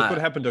 Yeah, look what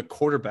happened to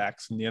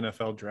quarterbacks in the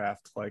NFL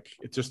draft. Like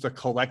it's just a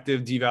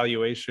collective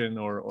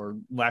devaluation or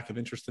lack of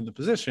interest in the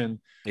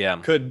position. Yeah,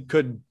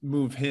 could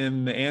move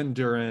him and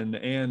Duren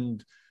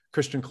and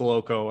Christian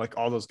Koloko. Like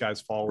all those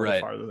guys fall a little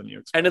farther than you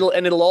expect.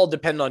 And it'll all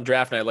depend on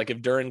draft night. Like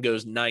if Duren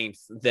goes 9th,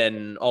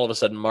 then all of a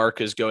sudden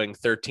Mark is going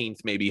 13th,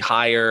 maybe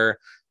higher.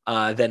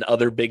 Then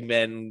other big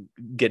men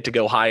get to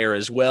go higher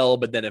as well.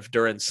 But then if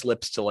Duren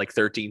slips to like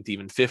 13th,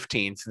 even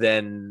 15th,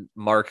 then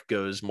Mark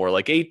goes more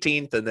like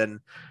 18th. And then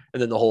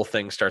the whole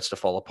thing starts to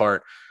fall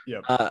apart.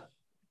 Yeah.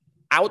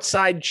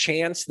 Outside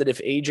chance that if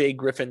AJ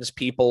Griffin's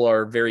people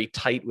are very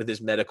tight with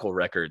his medical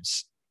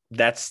records,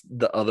 that's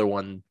the other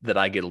one that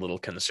I get a little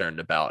concerned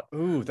about.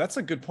 Ooh, that's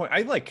a good point.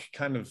 I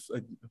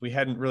we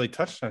hadn't really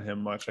touched on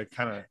him much. I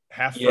kind of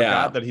half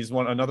forgot that he's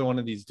another one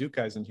of these Duke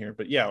guys in here.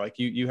 But yeah, like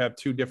you have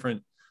two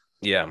different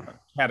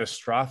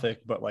catastrophic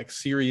but like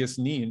serious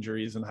knee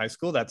injuries in high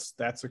school. That's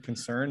a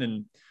concern.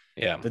 And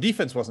the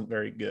defense wasn't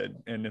very good.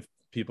 And if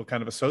people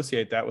kind of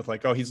associate that with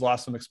like, oh, he's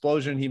lost some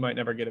explosion, he might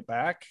never get it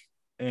back,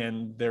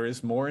 and there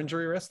is more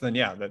injury risk, then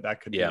that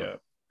could be a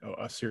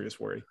serious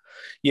worry.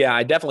 Yeah,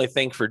 I definitely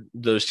think for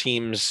those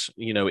teams,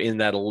 in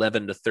that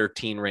 11 to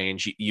 13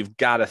 range, you've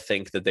got to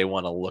think that they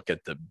want to look at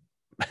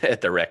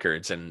the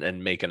records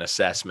and make an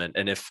assessment.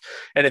 And if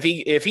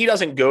he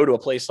doesn't go to a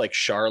place like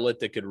Charlotte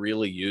that could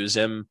really use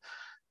him,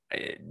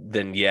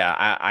 then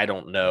I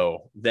don't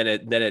know. Then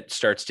it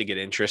starts to get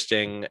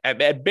interesting.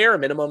 At bare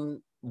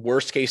minimum,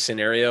 worst case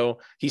scenario,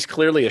 he's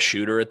clearly a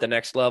shooter at the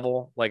next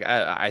level. Like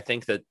I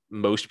think that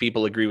most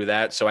people agree with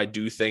that. So I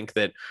do think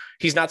that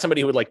he's not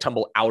somebody who would like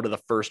tumble out of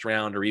the first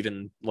round or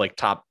even like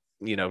top,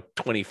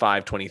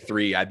 25,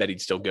 23. I bet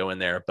he'd still go in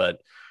there. But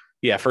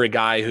yeah, for a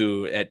guy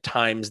who at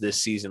times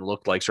this season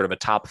looked like sort of a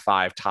top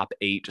 5, top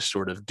 8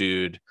 sort of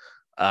dude.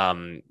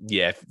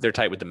 If they're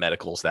tight with the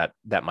medicals, that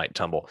might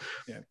tumble.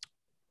 Yeah.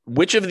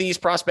 Which of these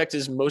prospects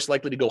is most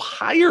likely to go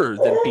higher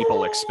than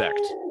people expect?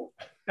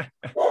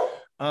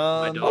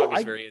 My dog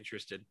is very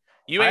interested.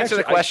 You answer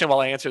the question while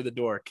I answer the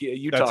door.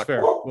 You that's talk.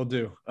 Fair. We'll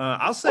do.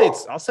 I'll say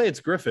it's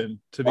Griffin,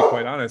 to be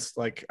quite honest.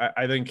 Like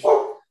I think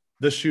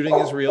the shooting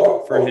is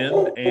real for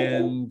him,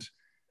 and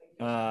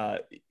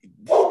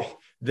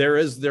there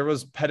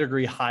was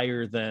pedigree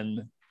higher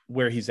than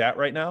where he's at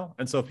right now.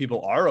 And so if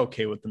people are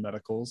okay with the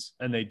medicals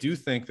and they do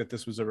think that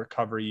this was a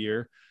recovery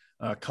year,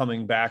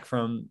 coming back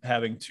from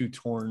having 2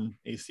 torn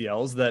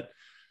ACLs, that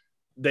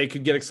they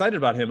could get excited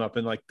about him up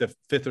in like the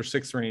 5th or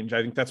 6th range.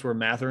 I think that's where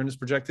Mathurin is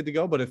projected to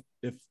go. But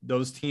if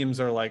those teams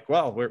are like,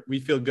 well, we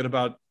feel good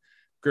about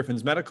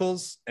Griffin's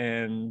medicals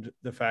and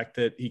the fact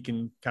that he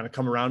can kind of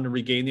come around and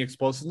regain the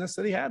explosiveness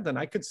that he had, then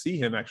I could see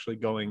him actually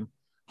going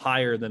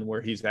higher than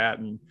where he's at.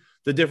 And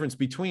the difference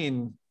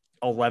between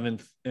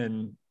 11th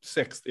and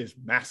 6th is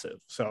massive.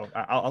 So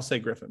I'll say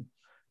Griffin.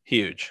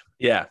 Huge.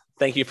 Yeah.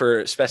 Thank you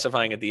for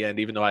specifying at the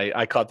end, even though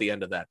I caught the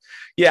end of that.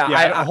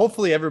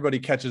 Hopefully everybody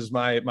catches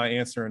my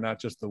answer and not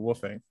just the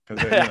woofing.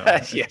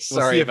 Because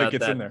sorry we'll about see if it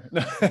gets that.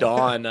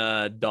 in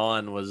there.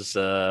 Dawn was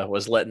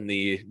letting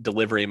the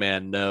delivery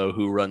man know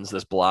who runs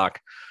this block.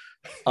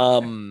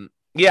 I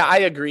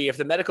agree. If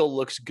the medical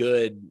looks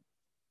good,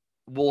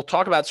 we'll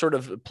talk about sort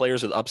of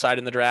players with upside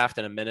in the draft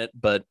in a minute,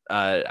 but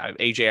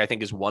AJ, I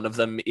think, is one of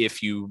them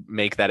if you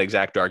make that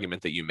exact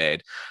argument that you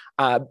made.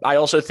 I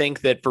also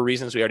think that for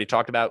reasons we already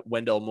talked about,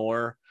 Wendell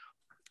Moore,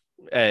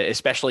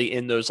 especially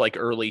in those like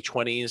early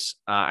 20s,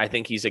 I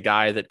think he's a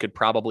guy that could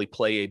probably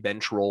play a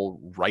bench role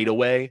right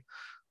away.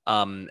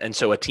 And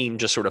so a team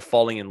just sort of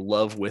falling in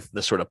love with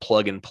the sort of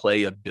plug and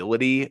play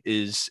ability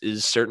is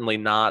certainly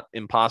not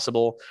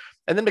impossible.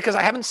 And then because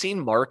I haven't seen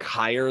Mark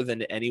higher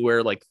than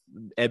anywhere, like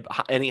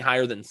any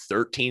higher than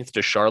 13th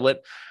to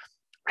Charlotte,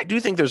 I do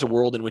think there's a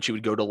world in which he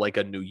would go to like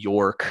a New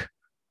York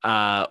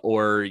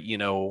or, you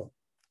know,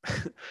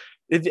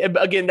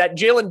 again, that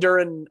Jalen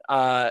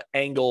Duren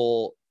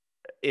angle,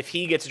 if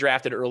he gets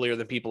drafted earlier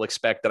than people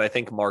expect, then I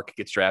think Mark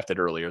gets drafted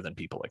earlier than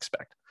people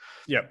expect.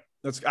 Yeah.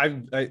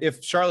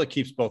 If Charlotte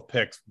keeps both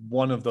picks,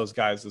 one of those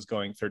guys is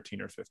going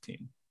 13 or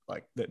 15.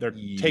 Like they're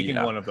taking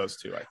one of those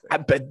two, I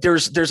think. But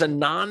there's a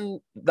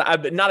not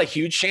a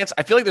huge chance.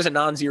 I feel like there's a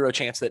non-zero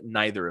chance that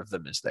neither of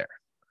them is there.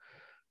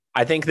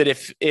 I think that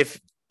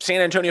if San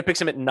Antonio picks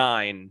him at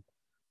 9,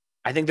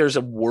 I think there's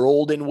a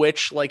world in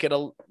which like at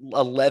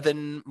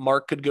 11,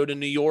 Mark could go to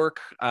New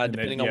York,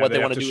 depending on what they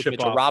want to do with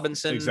Mitchell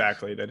Robinson.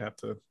 Exactly. They'd have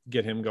to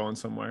get him going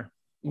somewhere.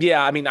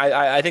 Yeah, I mean,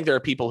 I think there are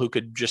people who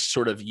could just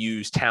sort of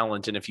use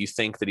talent, and if you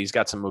think that he's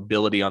got some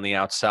mobility on the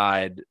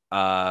outside,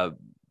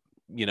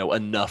 you know,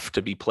 enough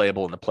to be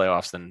playable in the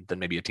playoffs, then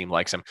maybe a team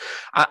likes him.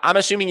 I'm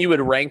assuming you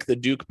would rank the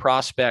Duke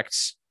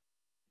prospects: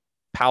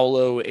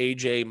 Paolo,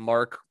 AJ,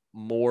 Mark,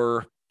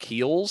 Moore,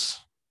 Keels.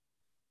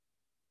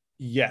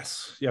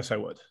 Yes, I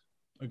would.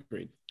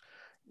 Agreed.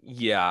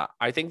 Yeah,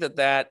 I think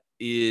that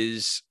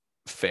is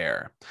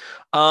fair.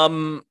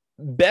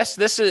 Best,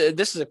 this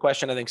is a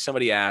question I think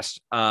somebody asked.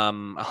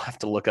 I'll have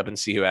to look up and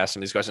see who asked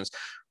some of these questions.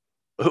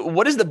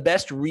 What is the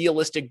best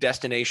realistic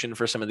destination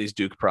for some of these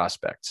Duke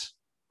prospects?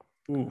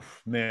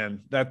 Oof,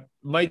 man, that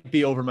might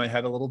be over my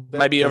head a little bit.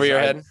 Might be over your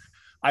head.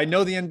 I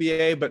know the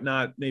NBA, but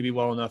not maybe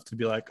well enough to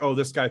be like, oh,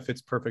 this guy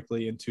fits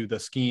perfectly into the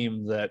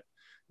scheme that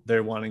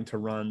they're wanting to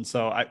run.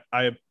 So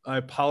I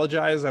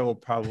apologize. I will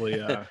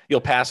probably you'll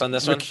pass on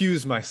this one.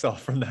 Recuse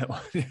myself from that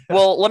one. Yeah.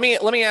 Well, let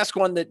me ask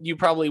one that you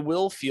probably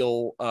will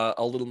feel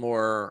a little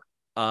more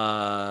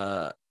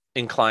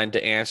inclined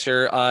to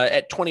answer.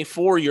 At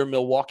 24, your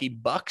Milwaukee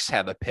Bucks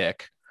have a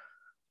pick.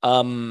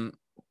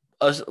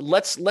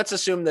 Let's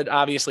assume that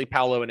obviously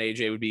Paolo and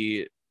AJ would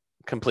be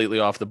completely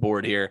off the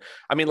board here.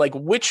 I mean, like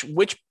which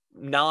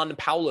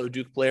non-Paolo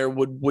Duke player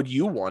would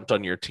you want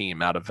on your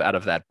team out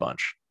of that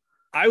bunch?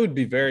 I would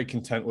be very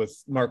content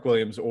with Mark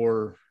Williams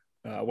or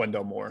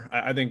Wendell Moore.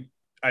 I think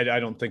I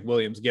don't think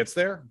Williams gets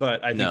there,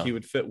 but I think he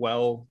would fit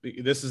well.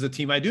 This is a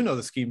team I do know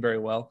the scheme very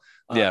well.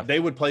 They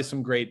would play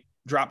some great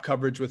drop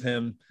coverage with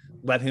him,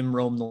 let him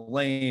roam the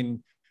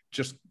lane.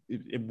 Just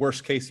in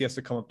worst case, he has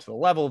to come up to the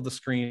level of the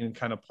screen and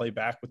kind of play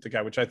back with the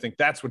guy, which I think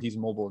that's what he's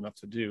mobile enough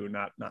to do,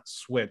 not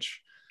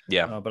switch.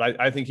 Yeah. But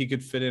I think he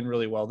could fit in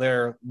really well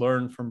there.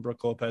 Learn from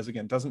Brook Lopez.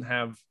 Again, doesn't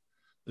have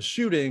the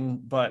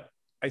shooting, but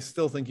I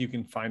still think you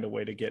can find a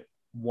way to get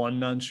one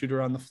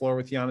non-shooter on the floor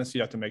with Giannis.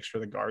 You have to make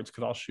sure the guards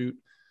could all shoot.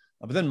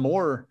 But then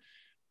Moore,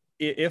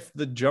 if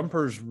the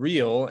jumper's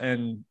real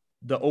and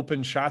the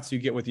open shots you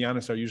get with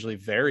Giannis are usually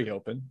very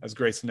open, as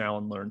Grayson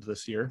Allen learned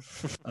this year.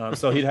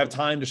 So he'd have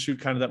time to shoot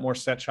kind of that more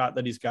set shot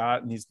that he's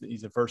got. And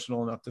he's a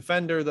versatile enough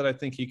defender that I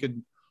think he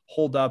could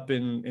hold up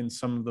in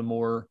some of the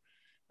more,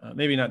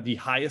 maybe not the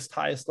highest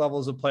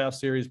levels of playoff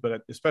series,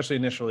 but especially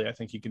initially, I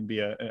think he can be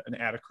an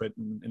adequate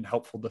and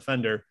helpful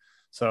defender.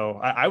 So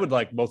I would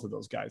like both of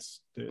those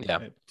guys to be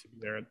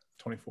there at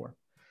 24.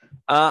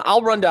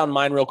 I'll run down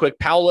mine real quick.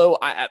 Paolo,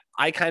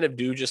 I kind of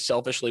do just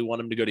selfishly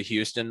want him to go to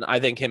Houston. I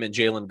think him and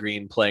Jalen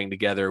Green playing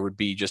together would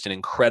be just an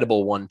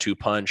incredible 1-2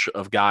 punch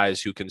of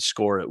guys who can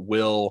score at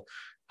will,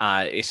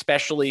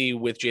 especially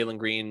with Jalen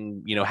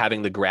Green, you know,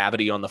 having the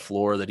gravity on the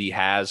floor that he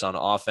has on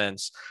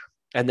offense.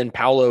 And then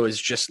Paolo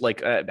is just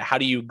like, how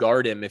do you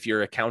guard him if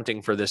you're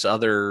accounting for this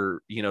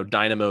other, you know,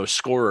 dynamo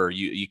scorer?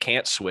 You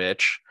can't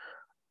switch.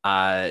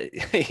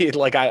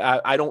 Like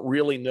I don't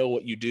really know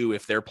what you do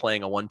if they're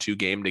playing a 1-2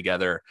 game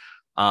together.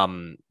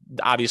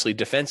 Obviously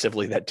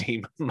defensively that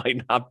team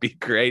might not be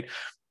great,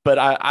 but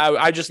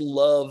I just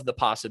love the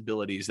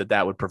possibilities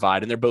that would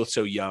provide. And they're both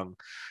so young.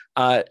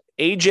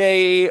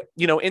 AJ,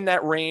 you know, in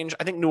that range,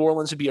 I think New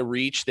Orleans would be a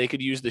reach. They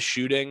could use the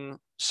shooting.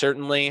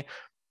 Certainly.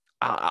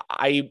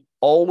 I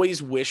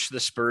always wish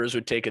the Spurs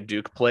would take a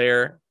Duke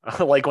player.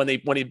 Like when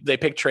they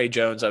picked Trey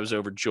Jones, I was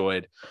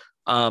overjoyed.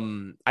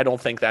 I don't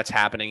think that's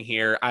happening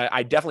here.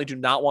 I definitely do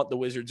not want the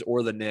Wizards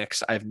or the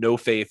Knicks. I have no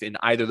faith in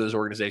either of those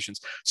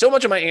organizations. So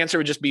much of my answer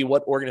would just be,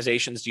 what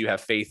organizations do you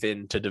have faith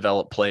in to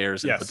develop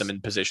players and put them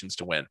in positions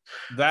to win?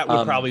 That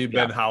would probably have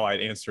been how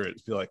I'd answer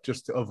it. Feel like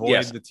just to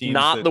avoid the teams.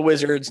 Not the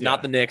Wizards,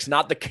 not the Knicks,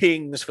 not the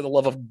Kings, for the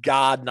love of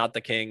God, not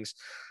the Kings.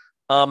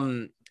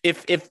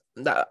 If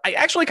I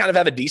actually kind of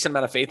have a decent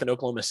amount of faith in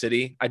Oklahoma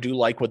City. I do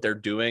like what they're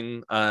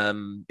doing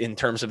in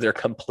terms of their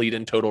complete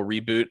and total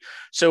reboot.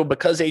 So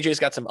because AJ's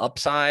got some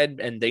upside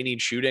and they need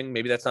shooting,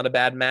 maybe that's not a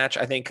bad match.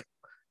 I think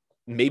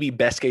maybe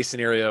best case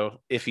scenario,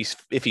 if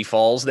he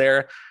falls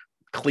there,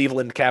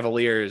 Cleveland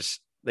Cavaliers,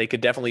 they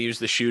could definitely use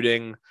the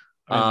shooting.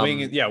 I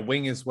mean,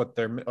 wing is what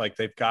they're like.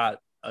 They've got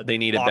they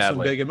need it awesome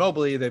badly. Big and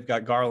Mobley. They've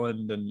got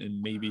Garland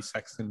and maybe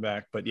Sexton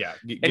back, but yeah,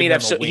 and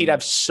he'd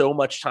have so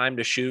much time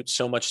to shoot,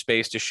 so much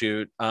space to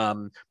shoot.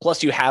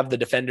 Plus, you have the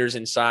defenders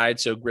inside,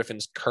 so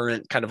Griffin's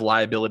current kind of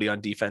liability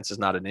on defense is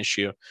not an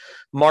issue.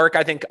 Mark,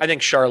 I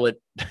think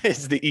Charlotte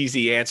is the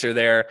easy answer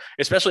there,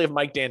 especially if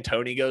Mike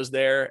D'Antoni goes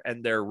there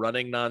and they're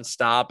running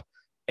nonstop.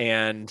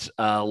 And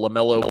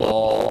LaMelo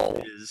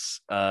Ball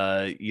is,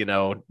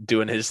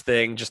 doing his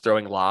thing, just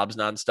throwing lobs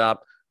nonstop.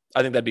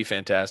 I think that'd be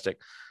fantastic.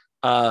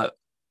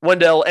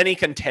 Wendell, any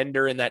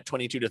contender in that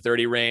 22 to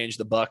 30 range?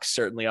 The Bucks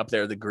certainly up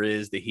there, the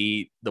Grizz, the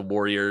Heat, the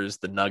Warriors,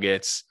 the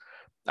Nuggets.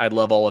 I'd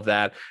love all of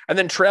that. And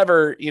then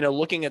Trevor,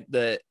 looking at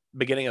the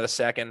beginning of the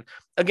second,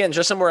 again,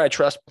 just somewhere I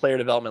trust player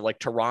development, like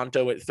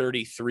Toronto at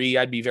 33,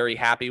 I'd be very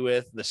happy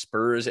with. The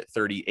Spurs at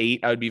 38,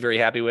 I would be very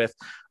happy with.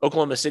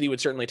 Oklahoma City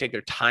would certainly take their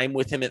time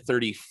with him at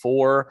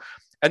 34.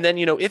 And then,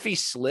 if he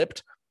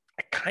slipped,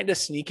 I kind of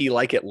sneaky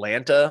like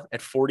Atlanta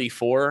at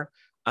 44.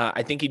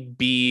 I think he'd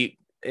be,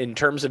 in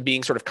terms of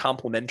being sort of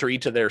complementary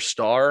to their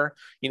star,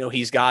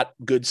 he's got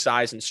good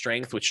size and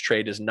strength, which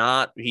Trey does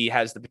not. He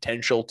has the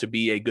potential to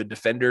be a good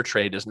defender.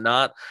 Trey does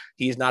not.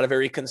 He's not a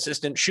very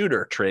consistent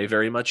shooter. Trey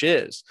very much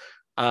is.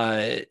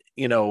 I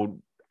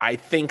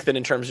think that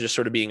in terms of just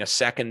sort of being a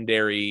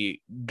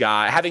secondary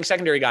guy, having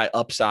secondary guy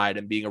upside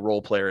and being a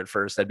role player at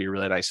first, that'd be a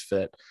really nice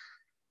fit.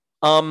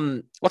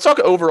 Let's talk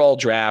overall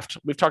draft.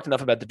 We've talked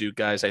enough about the Duke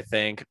guys, I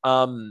think.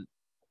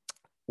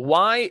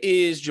 Why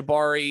is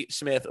Jabari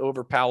Smith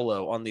over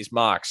Paolo on these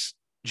mocks,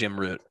 Jim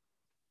Root?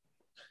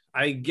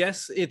 I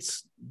guess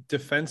it's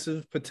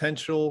defensive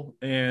potential,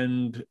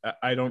 and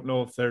I don't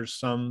know if there's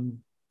some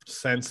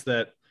sense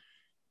that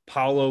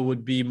Paolo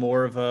would be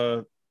more of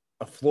a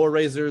floor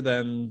raiser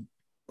than,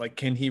 like,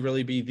 can he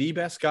really be the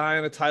best guy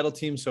on a title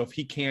team? So if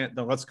he can't,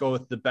 then let's go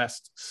with the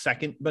best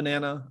second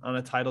banana on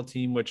a title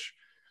team, which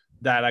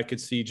that I could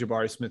see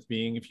Jabari Smith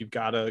being. If you've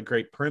got a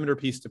great perimeter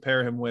piece to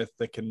pair him with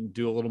that can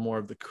do a little more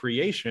of the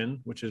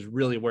creation, which is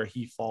really where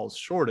he falls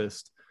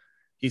shortest.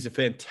 He's a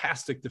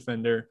fantastic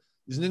defender.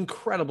 He's an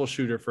incredible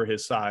shooter for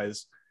his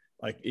size.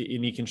 And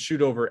he can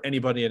shoot over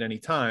anybody at any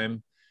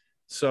time.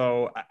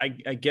 So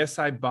I guess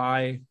I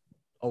buy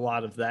a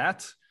lot of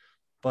that,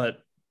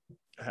 but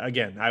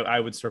again, I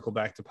would circle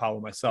back to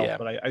Paolo myself,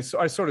 but I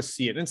sort of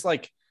see it. And it's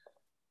like,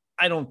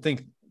 I don't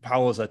think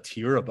Paolo's a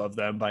tier above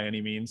them by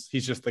any means.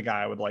 He's just the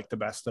guy I would like the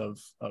best of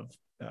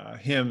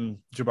him,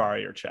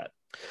 Jabari, or Chet.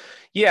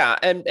 Yeah.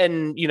 And,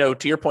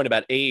 to your point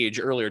about age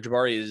earlier,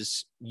 Jabari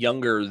is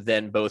younger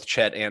than both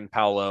Chet and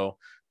Paolo.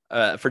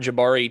 For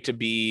Jabari to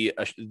be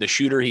the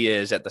shooter he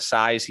is at the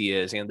size he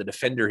is and the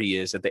defender he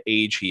is at the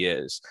age he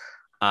is,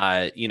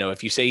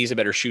 if you say he's a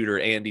better shooter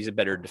and he's a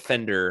better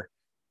defender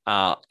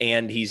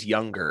and he's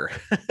younger,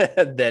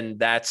 then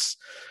that's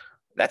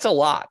a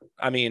lot.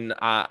 I mean,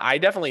 I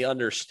definitely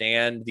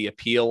understand the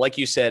appeal. Like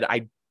you said,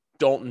 I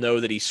don't know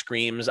that he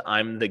screams,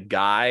 I'm the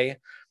guy,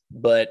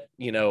 but,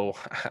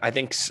 I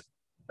think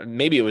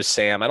maybe it was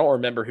Sam. I don't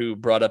remember who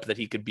brought up that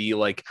he could be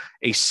like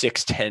a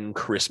 6'10"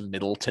 Chris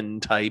Middleton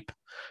type,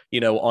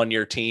 on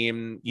your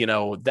team.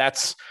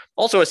 That's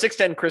also a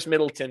 6'10" Chris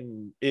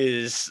Middleton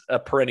is a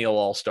perennial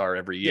all-star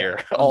every year.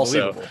 Yeah,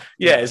 also,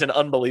 is an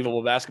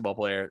unbelievable basketball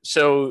player.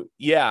 So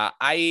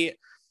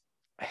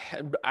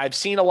I've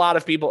seen a lot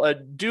of people,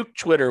 Duke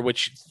Twitter,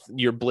 which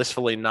you're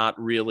blissfully not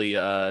really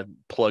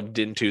plugged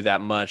into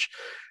that much.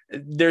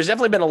 There's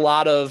definitely been a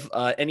lot of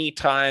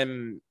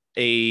anytime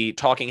a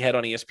talking head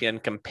on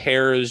ESPN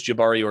compares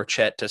Jabari or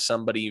Chet to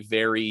somebody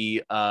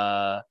very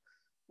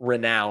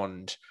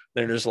renowned,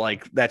 they're just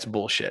like, that's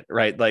bullshit,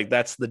 right? Like,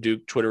 that's the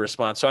Duke Twitter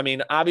response. So, I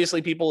mean,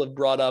 obviously people have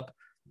brought up,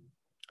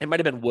 it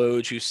might've been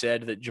Woj who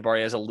said that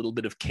Jabari has a little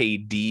bit of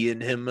KD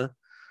in him.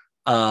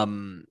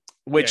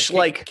 Which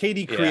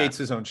KD creates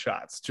his own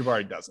shots.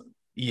 Jabari doesn't.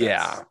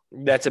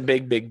 That's a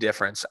big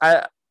difference.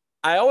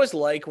 I always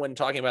like when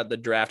talking about the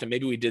draft, and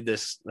maybe we did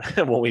this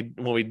when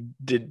we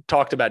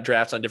talked about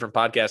drafts on different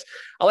podcasts.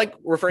 I like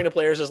referring to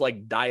players as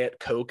like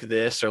Diet Coke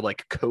this, or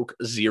like Coke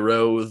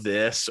Zero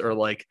this, or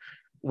like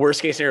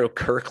worst case scenario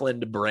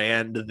Kirkland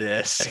brand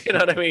this. You know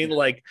what I mean?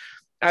 Like,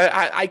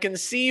 I can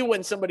see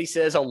when somebody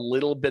says a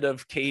little bit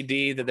of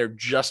KD that they're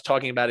just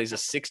talking about he's a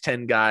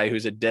 6'10" guy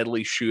who's a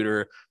deadly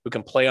shooter who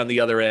can play on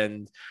the other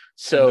end.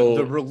 So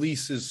the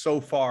release is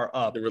so far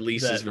up. The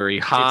release is very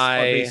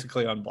high. It's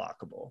basically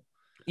unblockable.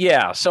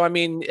 Yeah. So, I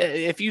mean,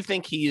 if you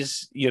think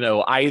he's,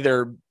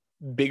 either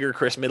bigger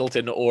Chris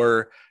Middleton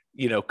or,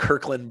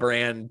 Kirkland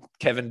brand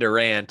Kevin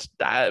Durant,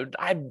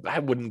 I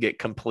wouldn't get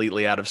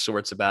completely out of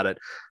sorts about it.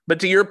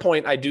 But to your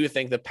point, I do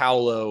think that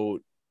Paolo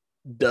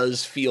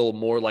does feel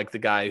more like the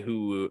guy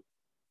who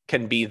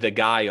can be the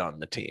guy on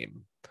the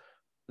team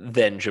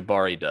than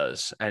Jabari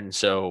does. And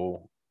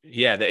so,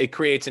 it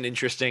creates an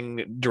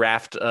interesting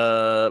draft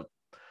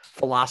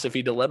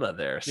philosophy dilemma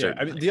there. Yeah,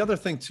 I mean, the other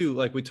thing too,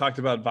 like we talked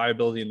about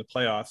viability in the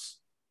playoffs,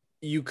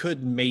 you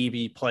could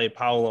maybe play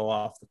Paolo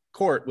off the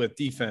court with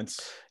defense.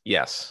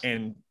 Yes.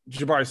 And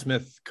Jabari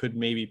Smith could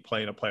maybe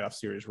play in a playoff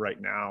series right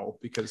now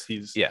because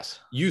he's Yes.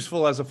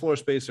 useful as a floor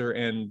spacer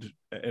and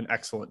an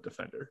excellent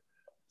defender.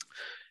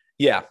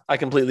 Yeah, I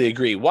completely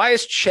agree. Why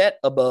is Chet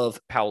above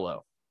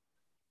Paolo?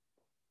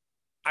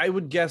 I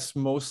would guess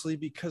mostly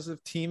because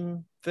of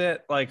team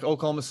fit, like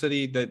Oklahoma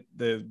City, that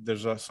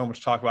there's so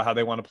much talk about how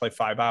they want to play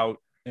 5 out,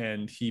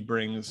 and he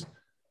brings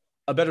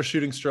a better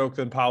shooting stroke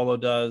than Paolo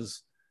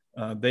does.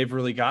 They've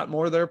really got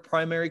more of their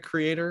primary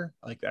creator.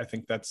 Like, I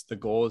think that's the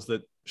goal, is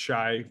that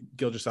Shai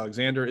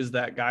Gilgeous-Alexander is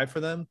that guy for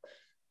them.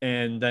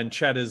 And then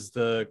Chet is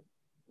the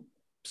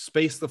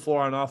space the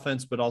floor on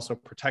offense, but also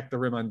protect the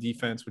rim on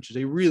defense, which is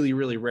a really,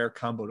 really rare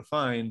combo to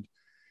find.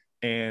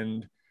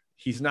 And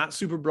he's not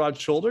super broad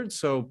shouldered,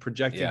 so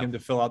projecting him to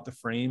fill out the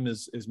frame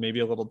is maybe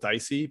a little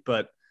dicey,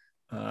 but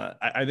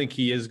I think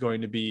he is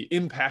going to be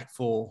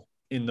impactful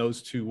in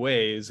those two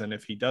ways. And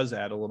if he does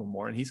add a little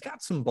more, and he's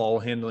got some ball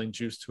handling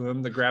juice to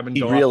him, the grab and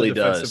go really off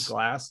the defensive does.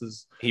 glass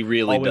is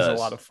always a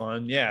lot of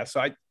fun. Yeah.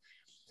 So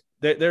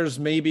there's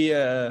maybe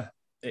a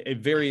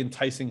very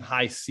enticing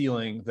high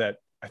ceiling that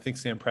I think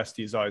Sam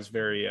Presti is always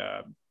very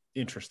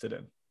interested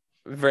in.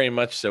 Very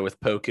much so with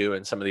Poku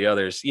and some of the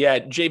others. Yeah,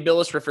 Jay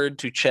Billis referred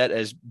to Chet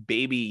as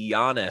baby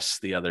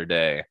Giannis the other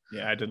day.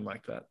 Yeah, I didn't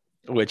like that.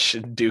 Which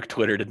Duke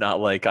Twitter did not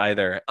like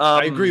either.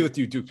 I agree with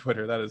you, Duke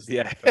Twitter. That's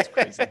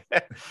crazy.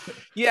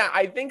 Yeah,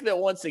 I think that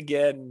once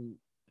again,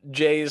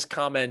 Jay's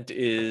comment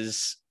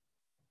is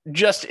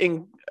just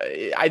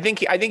I think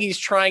he's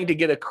trying to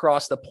get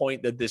across the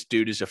point that this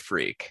dude is a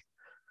freak.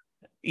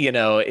 You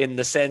know, in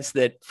the sense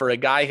that for a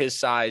guy his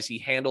size, he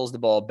handles the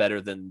ball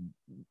better than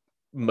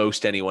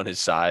most anyone his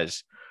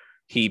size.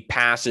 He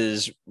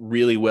passes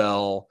really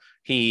well.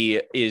 He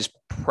is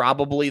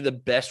probably the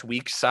best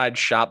weak side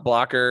shot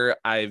blocker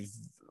I've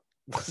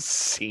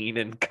seen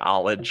in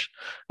college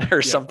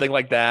or something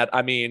like that.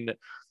 I mean,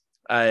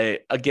 I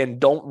again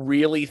don't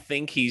really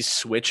think he's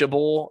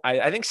switchable.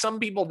 I think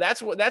some people,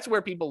 that's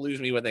where people lose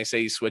me when they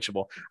say he's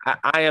switchable.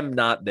 I am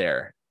not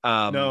there.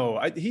 No,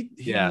 he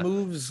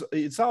moves.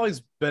 It's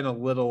always been a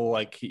little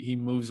like he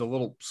moves a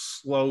little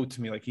slow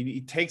to me. Like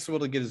he takes a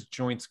little to get his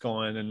joints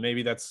going, and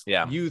maybe that's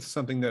youth,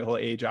 something that he'll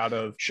age out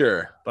of.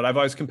 Sure. But I've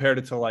always compared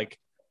it to like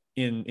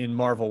in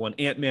Marvel, when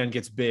Ant-Man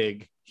gets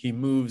big, he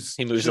moves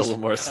a little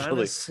more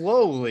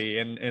slowly.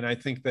 And I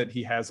think that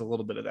he has a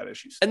little bit of that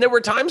issue. And there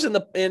were times in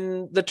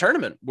the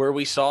tournament where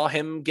we saw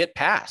him get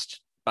passed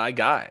by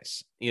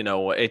guys. You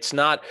know, it's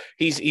not,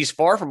 he's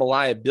far from a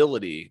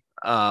liability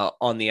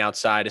on the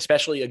outside,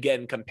 especially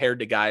again compared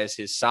to guys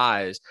his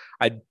size.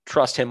 I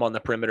trust him on the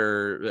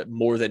perimeter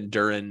more than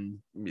Duren,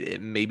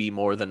 maybe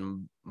more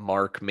than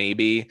Mark,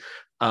 maybe.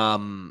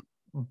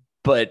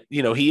 But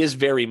you know, he is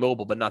very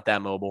mobile, but not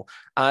that mobile.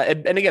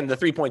 And again, the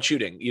 3-point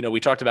shooting, you know, we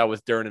talked about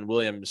with Duren and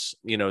Williams,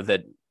 you know,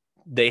 that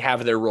they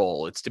have their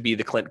role. It's to be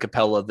the Clint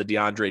Capella, the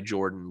DeAndre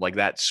Jordan, like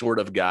that sort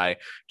of guy.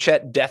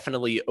 Chet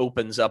definitely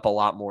opens up a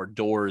lot more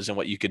doors in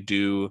what you could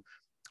do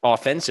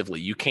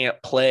offensively. You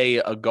can't play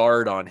a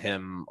guard on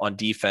him on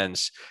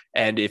defense.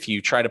 And if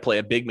you try to play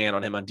a big man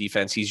on him on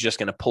defense, he's just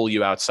going to pull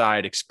you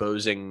outside,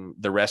 exposing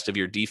the rest of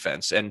your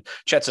defense. And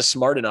Chet's a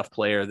smart enough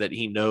player that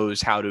he knows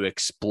how to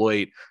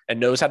exploit and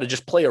knows how to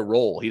just play a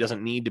role. He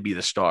doesn't need to be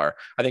the star.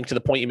 I think to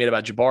the point you made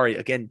about Jabari,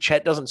 again,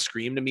 Chet doesn't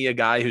scream to me a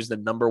guy who's the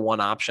number one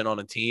option on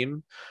a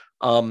team.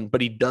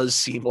 But he does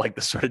seem like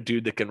the sort of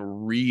dude that can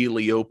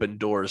really open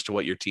doors to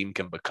what your team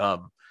can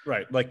become.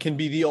 Right. Like can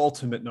be the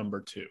ultimate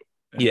number 2.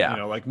 And, yeah. You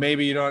know, like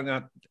maybe you're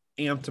not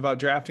amped about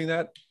drafting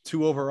that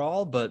 2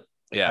 overall, but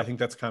yeah, I think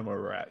that's kind of where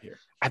we're at here.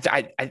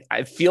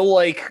 I feel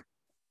like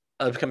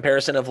a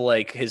comparison of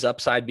like his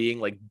upside being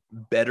like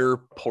better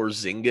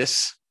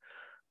Porzingis,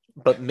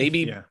 but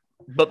maybe,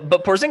 but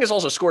Porzingis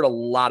also scored a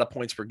lot of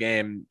points per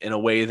game in a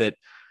way that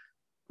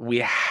we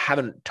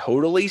haven't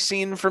totally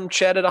seen from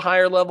Chet at a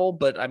higher level.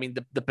 But I mean,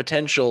 the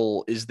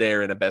potential is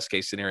there in a best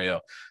case scenario,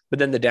 but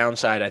then the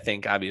downside, I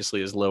think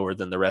obviously is lower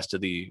than the rest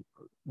of than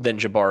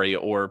Jabari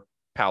or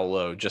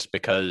Paolo, just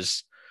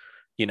because,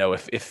 you know,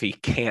 if he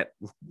can't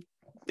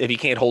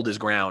hold his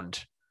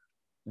ground,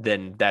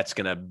 then that's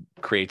going to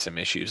create some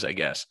issues, I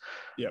guess.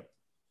 Yep.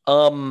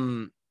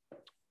 So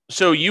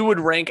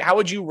how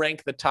would you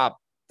rank the top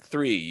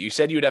 3? You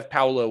said you would have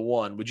Paolo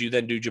 1. Would you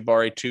then do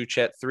Jabari 2,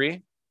 Chet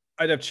 3?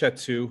 I'd have Chet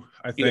 2.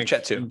 I think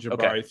Chet 2. And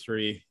Jabari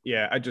 3.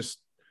 Yeah.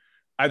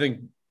 I think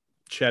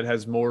Chet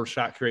has more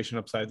shot creation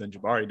upside than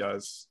Jabari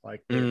does.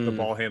 Like the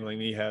ball handling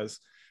he has,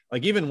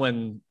 like even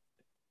when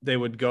they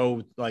would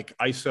go like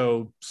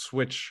ISO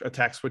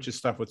attack switches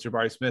stuff with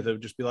Jabari Smith, it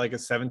would just be like a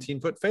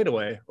 17-foot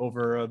fadeaway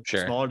over a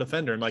smaller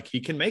defender. And like, he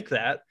can make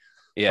that,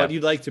 but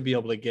you'd like to be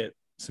able to get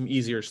some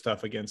easier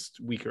stuff against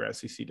weaker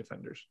SEC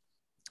defenders.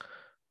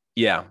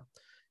 Yeah.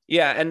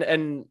 Yeah.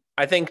 And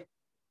I think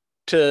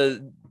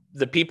to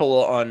the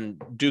people on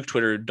Duke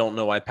Twitter don't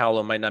know why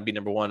Paolo might not be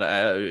number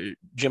 1.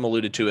 Jim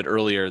alluded to it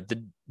earlier.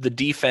 The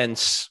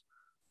defense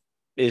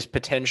is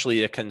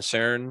potentially a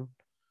concern.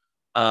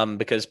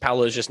 Because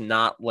Paolo is just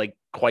not like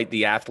quite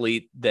the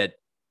athlete that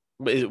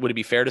Would it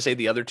be fair to say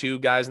the other two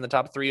guys in the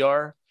top three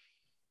are?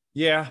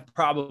 Yeah,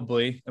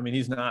 probably. I mean,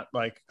 he's not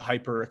like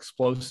hyper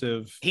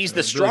explosive. He's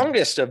the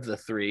strongest of the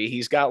three.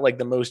 He's got like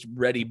the most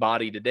ready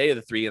body today of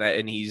the three,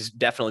 and he's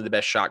definitely the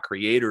best shot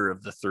creator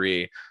of the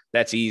three.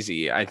 That's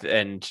easy.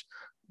 And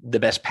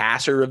the best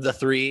passer of the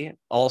three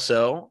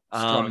also.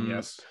 Strong,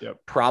 yes. Yep.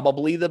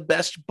 Probably the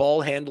best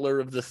ball handler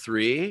of the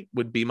three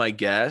would be my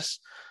guess.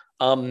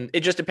 It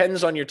just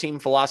depends on your team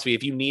philosophy.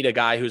 If you need a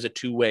guy who's a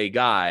two-way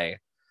guy,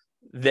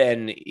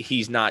 then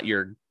he's not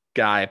your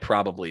guy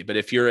probably. But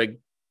if you're a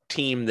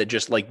team that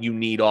just like you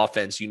need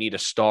offense, you need a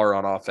star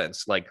on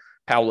offense, like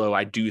Paolo,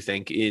 I do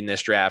think in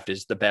this draft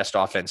is the best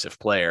offensive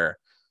player.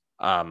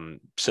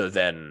 So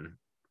then,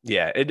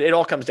 yeah, it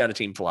all comes down to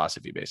team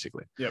philosophy,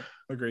 basically. Yep,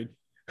 agreed.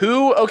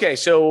 Okay,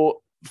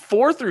 so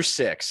 4 through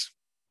 6,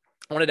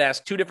 I wanted to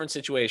ask two different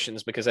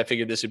situations because I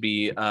figured this would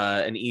be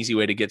an easy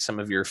way to get some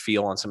of your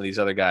feel on some of these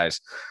other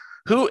guys.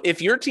 Who,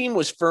 if your team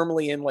was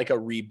firmly in like a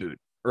reboot,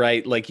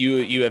 right? Like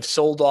you have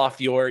sold off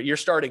you're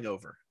starting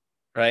over,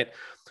 right?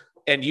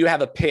 And you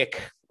have a pick.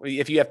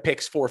 If you have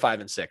picks 4, 5,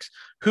 and 6,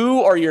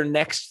 who are your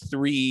next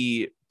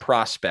 3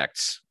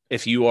 prospects?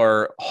 If you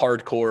are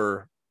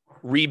hardcore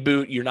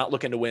reboot, you're not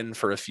looking to win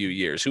for a few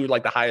years. Who would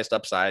like the highest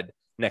upside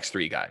next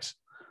 3 guys?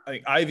 I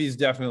think Ivy's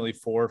definitely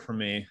 4 for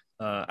me.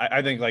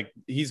 I think like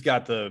he's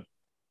got the.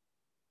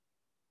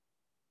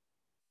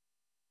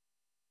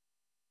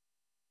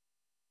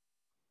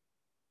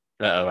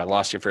 Uh-oh, I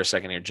lost you for a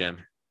second here, Jim.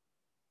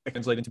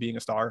 Translate into being a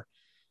star.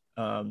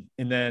 And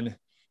then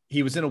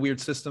he was in a weird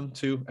system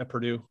too at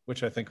Purdue,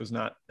 which I think was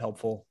not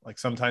helpful. Like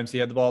sometimes he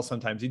had the ball,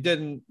 sometimes he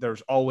didn't.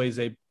 There's always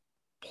a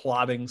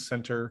plotting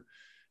center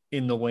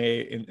in the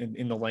way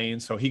in the lane.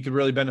 So he could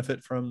really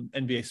benefit from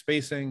NBA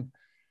spacing.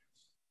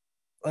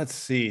 Let's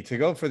see, to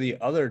go for the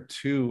other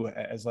 2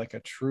 as like a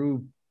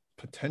true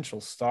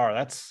potential star.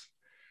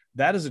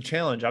 That is a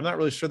challenge. I'm not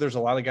really sure there's a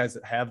lot of guys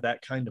that have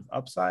that kind of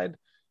upside.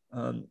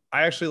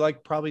 I actually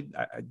like probably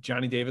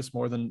Johnny Davis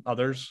more than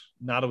others.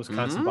 Not a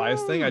Wisconsin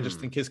bias thing. I just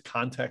think his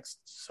context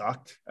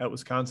sucked at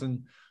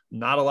Wisconsin.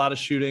 Not a lot of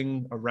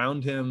shooting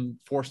around him,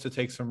 forced to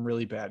take some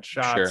really bad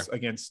shots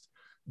against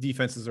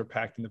defenses that are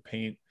packed in the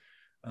paint.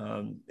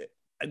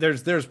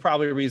 There's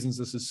probably reasons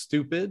this is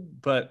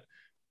stupid, but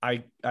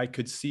I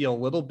could see a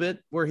little bit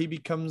where he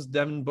becomes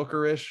Devin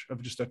Booker-ish,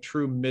 of just a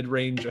true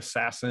mid-range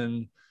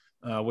assassin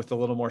with a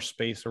little more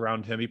space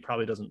around him. He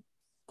probably doesn't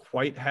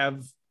quite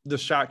have the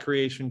shot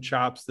creation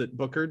chops that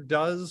Booker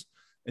does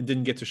and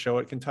didn't get to show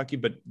at Kentucky,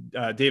 but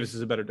Davis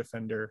is a better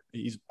defender.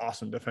 He's an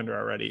awesome defender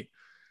already.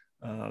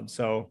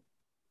 So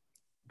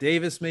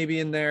Davis may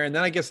be in there. And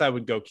then I guess I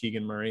would go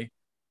Keegan Murray,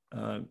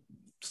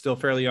 still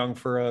fairly young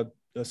for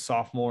a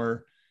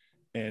sophomore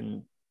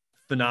and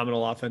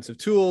phenomenal offensive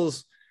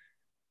tools.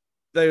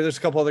 There's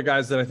a couple other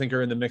guys that I think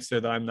are in the mix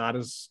there that I'm not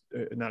as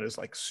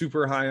like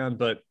super high on,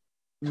 but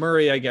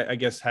Murray, I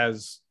guess,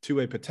 has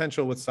two-way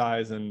potential with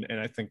size, and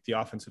I think the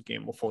offensive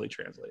game will fully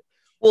translate.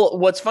 Well,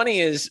 what's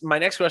funny is my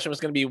next question was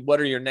going to be, what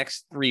are your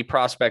next 3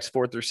 prospects,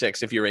 4 through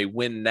 6, if you're a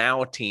win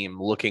now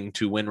team looking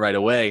to win right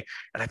away?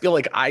 And I feel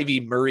like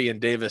Ivy, Murray,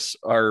 and Davis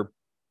are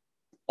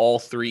all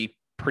 3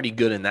 pretty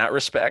good in that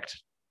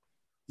respect.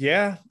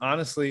 Yeah,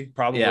 honestly,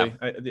 probably. Yeah.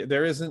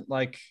 There isn't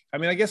like, I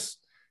mean, I guess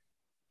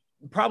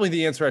probably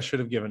the answer I should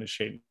have given is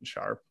Shaedon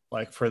Sharpe,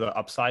 like for the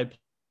upside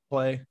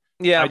play.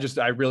 Yeah.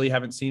 I really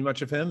haven't seen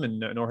much of him, and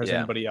nor has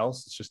anybody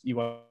else. It's just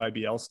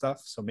EYBL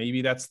stuff. So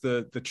maybe that's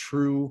the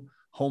true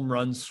home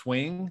run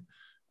swing.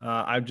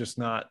 I'm just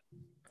not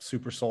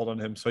super sold on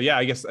him. So yeah,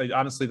 I guess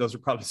honestly, those are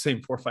probably the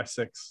same 4, 5,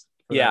 6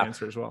 for that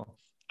answer as well.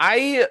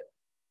 I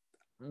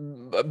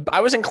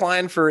was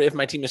inclined for, if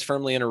my team is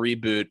firmly in a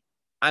reboot,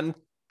 I'm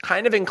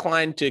kind of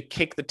inclined to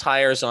kick the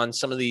tires on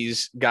some of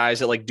these guys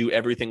that like do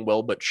everything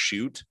well but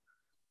shoot,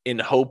 in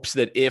hopes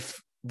that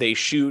if they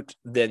shoot,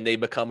 then they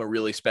become a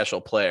really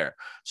special player.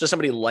 So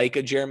somebody like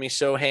a Jeremy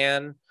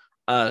Sohan,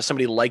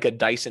 somebody like a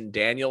Dyson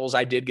Daniels.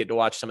 I did get to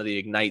watch some of the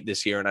Ignite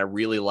this year, and I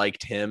really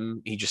liked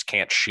him. He just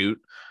can't shoot.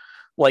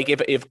 Like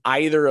if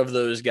either of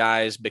those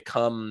guys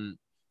become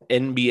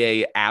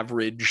NBA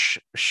average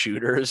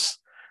shooters,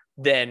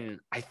 then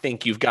I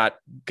think you've got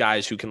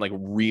guys who can like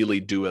really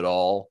do it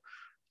all.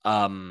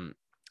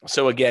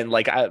 So again,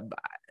 like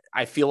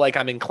I feel like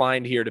I'm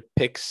inclined here to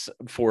pick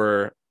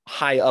for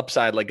high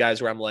upside, like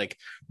guys where I'm like,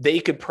 they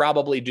could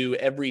probably do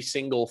every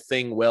single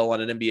thing well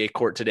on an NBA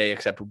court today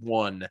except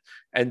one,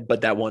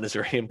 but that one is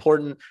very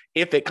important.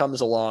 If it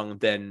comes along,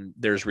 then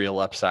there's real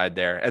upside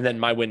there. And then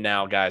my win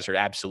now guys are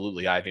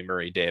absolutely Ivy,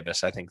 Murray,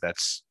 Davis. I think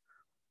that's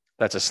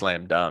a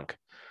slam dunk.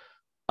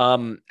 How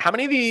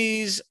many of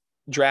these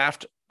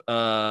draft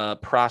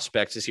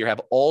prospects this year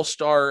have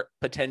all-star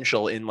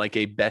potential in like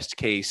a best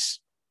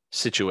case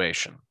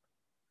situation?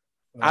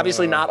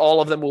 Obviously, not all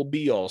of them will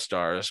be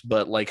all-stars,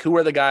 but like, who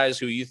are the guys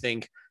who you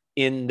think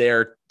in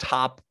their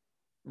top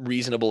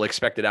reasonable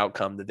expected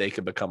outcome that they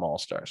could become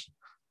all-stars?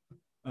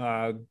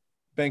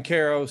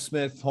 Banchero,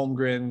 Smith,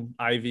 Holmgren,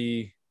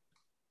 Ivy.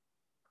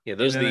 Yeah,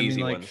 those are the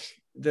easy ones.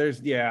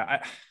 There's,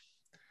 I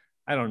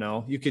don't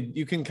know. You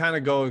can kind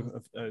of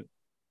go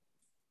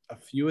a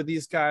few of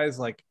these guys.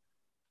 Like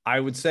I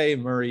would say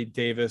Murray,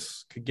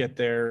 Davis could get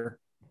there.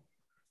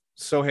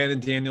 Sohan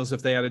and Daniels,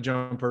 if they had a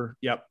jumper.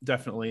 Yep,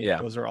 definitely. Yeah.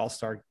 Those are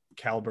all-star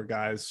caliber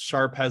guys.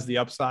 Sharp has the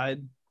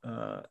upside.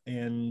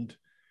 And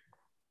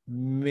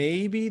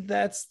maybe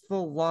that's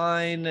the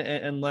line,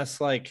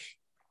 unless like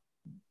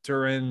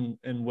Duren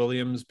and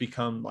Williams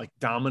become like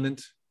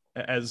dominant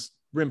as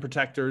rim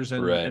protectors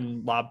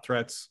and lob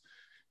threats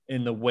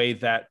in the way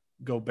that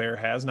Gobert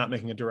has. Not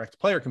making a direct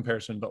player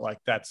comparison, but like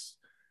that's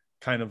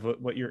kind of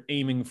what you're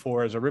aiming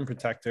for as a rim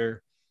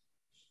protector.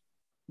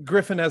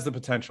 Griffin has the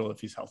potential if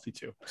he's healthy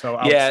too. So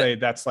I would say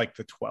that's like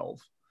the 12.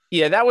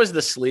 Yeah, that was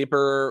the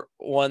sleeper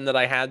one that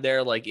I had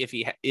there. Like if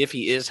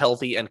he is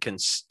healthy and can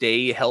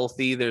stay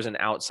healthy, there's an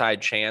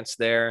outside chance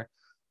there.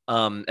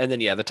 And then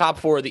the top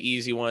 4 are the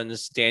easy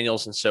ones: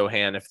 Daniels and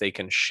Sohan. If they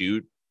can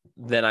shoot,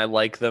 then I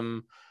like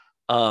them.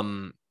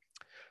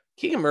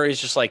 Keegan Murray is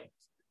just like,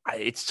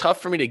 it's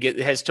tough for me to get.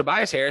 Has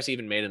Tobias Harris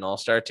even made an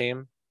all-star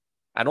team?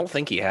 I don't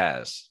think he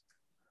has.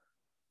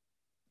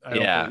 I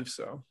don't believe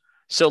so.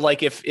 So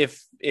like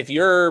if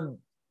your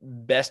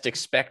best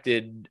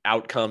expected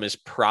outcome is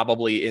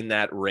probably in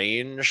that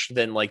range,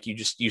 then like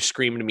you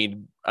scream to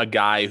me a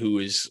guy who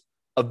is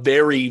a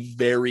very,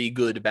 very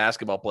good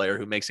basketball player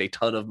who makes a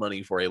ton of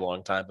money for a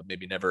long time, but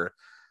maybe never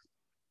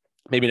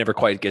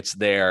quite gets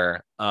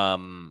there.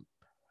 Man,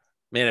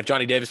 if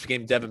Johnny Davis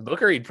became Devin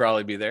Booker, he'd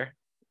probably be there.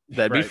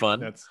 That'd be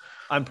fun.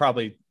 I'm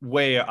probably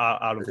way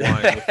out of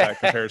line with that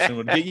comparison.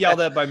 Would get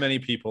yelled at by many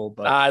people,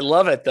 but I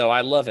love it though.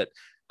 I love it.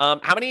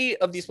 How many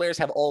of these players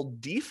have all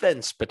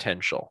defense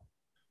potential?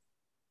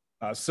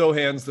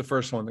 Sohan's the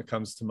first one that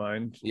comes to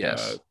mind.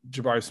 Yes.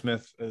 Jabari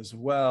Smith as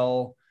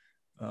well.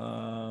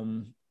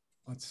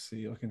 Let's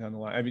see, looking down the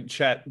line. I mean,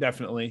 Chet,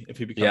 definitely, if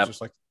he becomes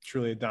just like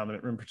truly a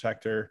dominant rim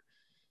protector.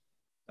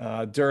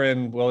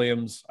 Duren,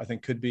 Williams, I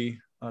think could be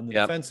on the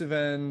defensive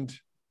end.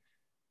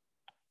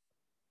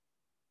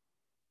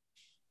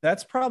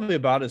 That's probably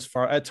about as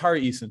far.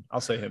 Tari Eason,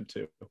 I'll say him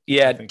too.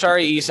 Yeah,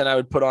 Tari Eason, I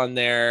would put on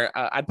there.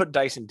 I'd put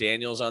Dyson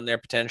Daniels on there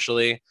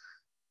potentially.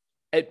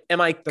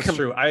 That's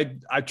true.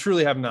 I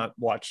truly have not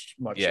watched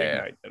much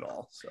Ignite at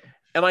all. So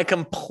am I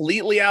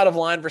completely out of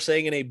line for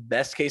saying in a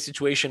best case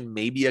situation,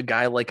 maybe a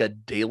guy like a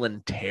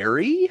Dalen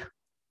Terry?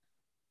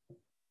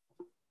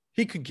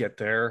 He could get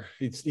there.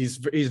 He's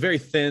very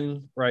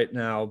thin right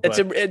now. But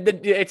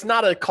it's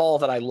not a call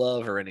that I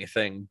love or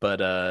anything, but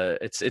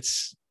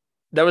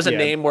that was a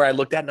name where I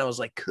looked at and I was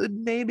like, could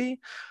maybe.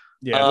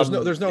 Yeah,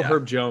 there's no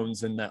Herb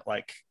Jones in that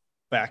like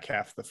back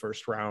half of the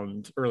first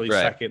round, early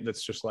second.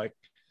 That's just like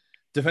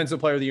defensive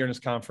player of the year in his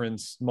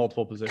conference,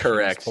 multiple positions.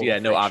 Correct. Yeah,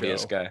 no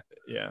obvious guy.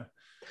 Yeah.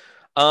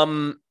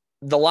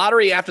 The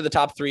lottery after the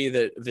top 3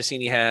 that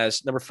Vicini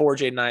has: number 4,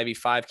 Jaden Ivey;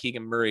 5,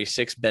 Keegan Murray;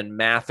 6, Ben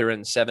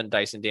Mathurin; 7,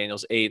 Dyson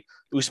Daniels; 8,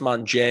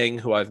 Ousmane Dieng,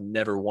 who I've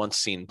never once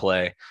seen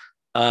play;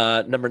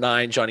 number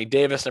 9, Johnny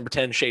Davis; number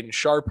 10, Shaden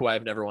Sharp, who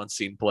I've never once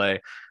seen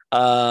play;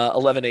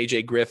 11,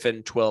 AJ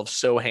Griffin; 12,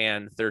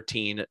 Sohan;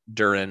 13,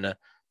 Duren;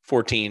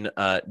 14,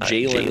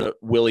 Jalen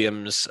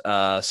Williams,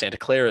 Santa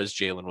Clara's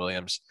Jalen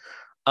Williams.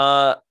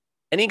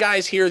 Any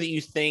guys here that you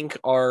think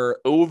are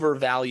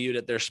overvalued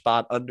at their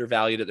spot,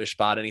 undervalued at their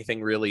spot?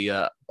 Anything really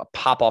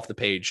pop off the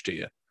page to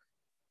you?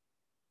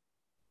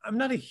 I'm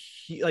not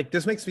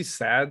this makes me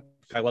sad.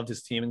 I loved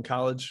his team in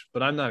college,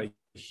 but I'm not a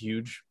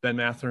huge Ben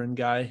Mathurin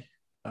guy.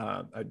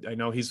 I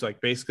know he's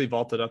like basically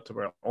vaulted up to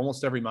where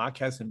almost every mock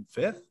has him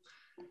 5th.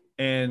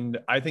 And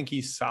I think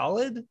he's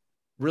solid,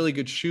 really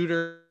good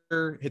shooter,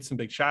 hit some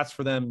big shots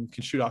for them,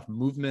 can shoot off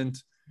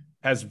movement,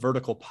 has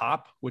vertical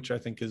pop, which I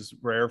think is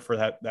rare for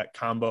that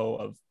combo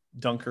of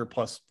dunker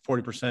plus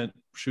 40%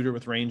 shooter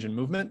with range and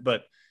movement.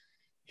 But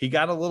he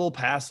got a little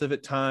passive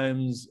at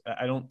times.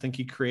 I don't think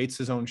he creates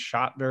his own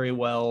shot very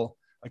well,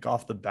 like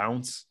off the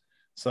bounce.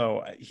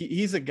 So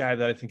he's a guy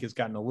that I think has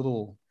gotten a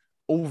little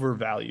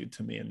overvalued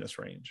to me in this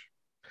range.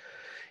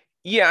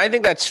 Yeah, I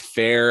think that's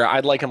fair.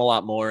 I'd like him a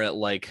lot more at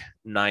like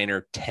 9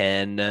 or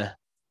 10,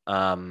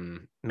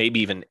 maybe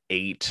even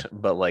 8.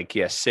 But like,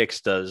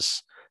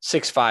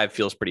 6'5"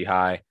 feels pretty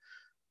high.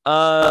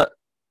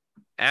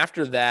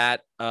 After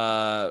that,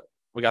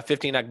 we got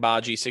 15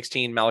 Agbaji,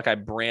 16 Malachi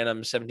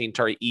Branham, 17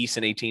 Tari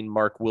Eason, 18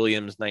 Mark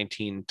Williams,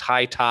 19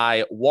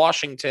 Ty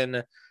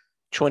Washington,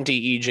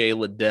 20 EJ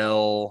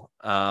Liddell.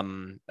 I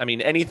mean,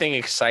 anything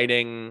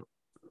exciting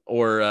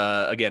or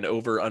again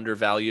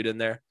undervalued in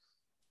there?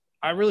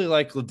 I really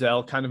like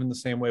Liddell, kind of in the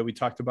same way we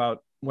talked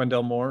about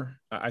Wendell Moore.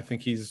 I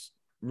think he's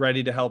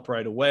ready to help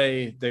right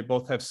away. They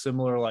both have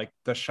similar, like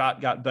the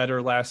shot got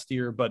better last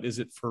year, but is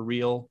it for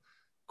real?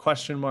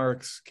 Question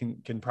marks.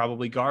 Can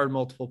probably guard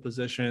multiple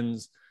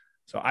positions.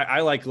 So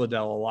I like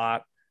Liddell a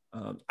lot.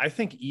 I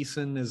think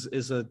Eason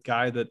is a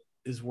guy that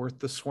is worth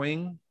the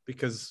swing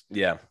because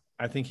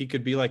I think he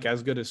could be like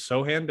as good as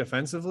Sohan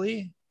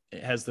defensively.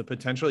 It has the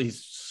potential.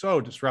 He's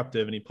so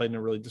disruptive, and he played in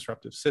a really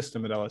disruptive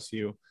system at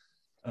LSU.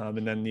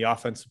 And then the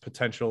offensive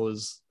potential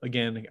is,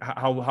 again,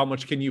 how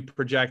much can you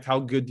project? How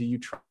good do you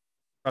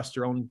trust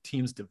your own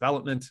team's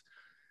development?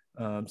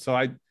 So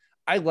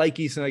I I like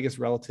Eason, I guess,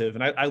 relative.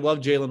 And I love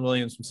Jalen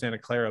Williams from Santa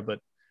Clara, but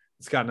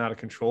it's gotten out of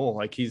control.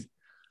 Like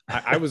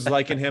I was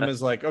liking him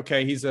as like,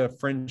 okay, he's a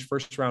fringe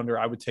first rounder.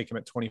 I would take him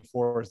at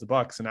 24 as the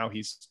Bucks. And now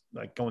he's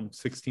like going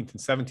 16th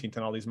and 17th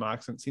in all these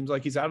mocks. And it seems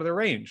like he's out of their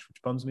range,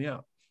 which bums me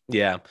out.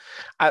 Yeah.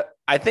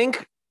 I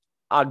think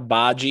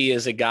Agbaji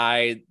is a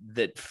guy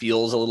that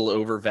feels a little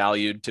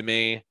overvalued to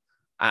me.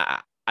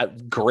 A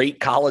great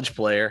college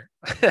player.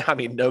 I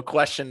mean, no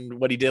question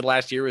what he did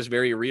last year was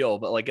very real,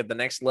 but like at the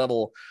next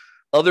level,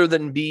 other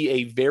than be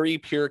a very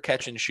pure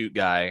catch and shoot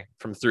guy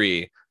from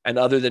three, and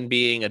other than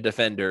being a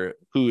defender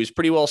who is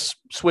pretty well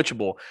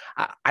switchable,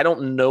 I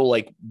don't know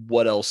like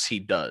what else he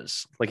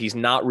does. Like he's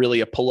not really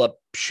a pull-up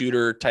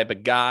shooter type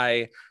of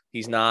guy.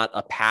 He's not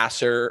a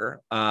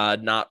passer,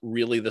 not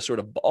really the sort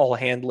of ball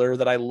handler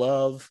that I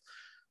love.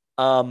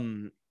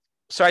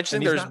 So I just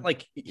think he's there's not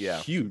like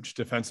huge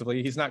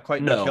defensively. He's not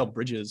quite Mikal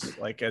Bridges,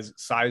 like as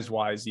size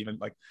wise, even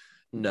like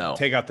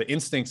take out the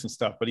instincts and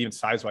stuff, but even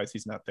size wise,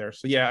 he's not there.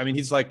 So yeah, I mean,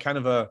 he's like kind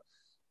of a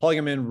plug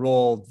him in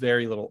role,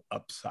 very little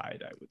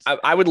upside. I would say.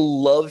 I would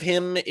love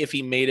him if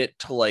he made it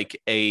to like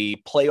a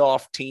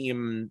playoff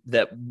team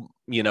that,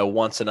 you know,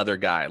 wants another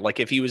guy.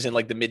 Like if he was in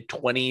like the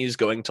mid-20s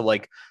going to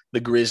like the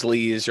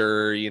Grizzlies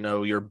or, you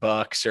know, your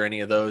Bucks or any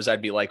of those,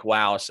 I'd be like,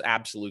 wow, it's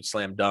absolute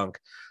slam dunk.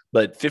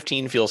 But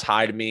 15 feels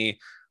high to me.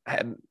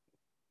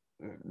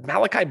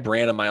 Malachi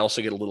Branham, I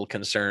also get a little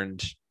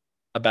concerned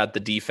about the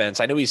defense.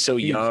 I know he's so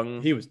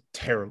young. He was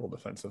terrible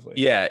defensively.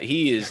 Yeah,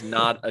 he is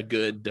not a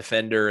good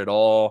defender at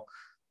all.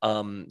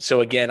 So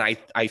again,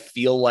 I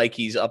feel like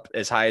he's up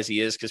as high as he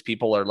is because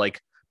people are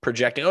like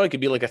projecting, oh, he could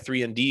be like a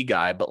 3-and-D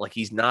guy, but like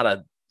he's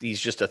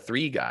just a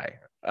 3 guy.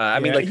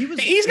 I mean, like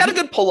he's got a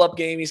good pull-up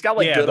game. He's got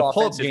like good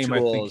offensive game,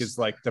 tools. I think is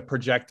like the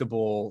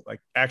projectable, like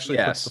actually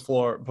puts the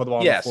ball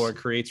on the floor,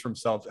 creates for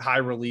himself, high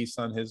release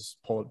on his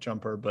pull-up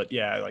jumper. But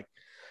yeah, like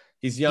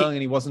he's young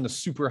and he wasn't a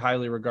super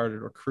highly regarded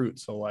recruit.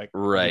 So like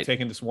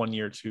taking this 1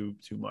 year too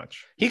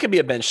much. He could be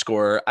a bench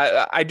scorer.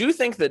 I do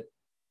think that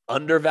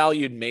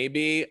undervalued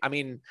maybe. I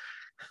mean,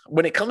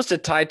 when it comes to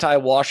Ty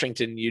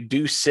Washington, you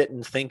do sit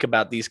and think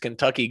about these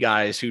Kentucky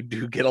guys who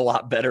do get a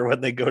lot better when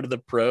they go to the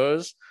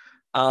pros.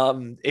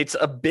 It's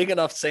a big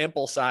enough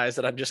sample size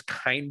that I'm just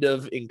kind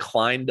of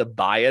inclined to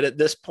buy it at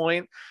this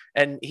point.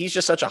 And he's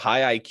just such a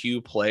high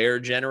IQ player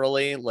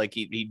generally. Like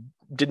he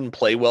didn't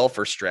play well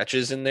for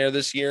stretches in there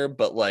this year,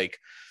 but like,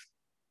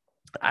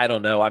 I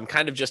don't know. I'm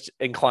kind of just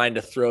inclined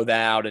to throw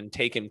that out and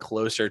take him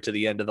closer to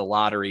the end of the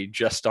lottery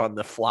just on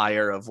the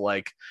flyer of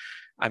like,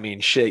 I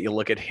mean, shit, you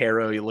look at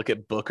Harrow, you look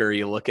at Booker,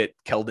 you look at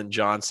Keldon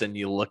Johnson,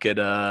 you look at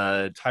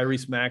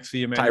Tyrese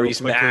Maxey,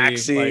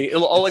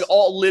 like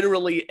all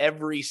literally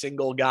every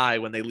single guy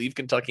when they leave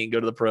Kentucky and go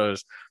to the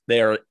pros,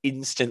 they are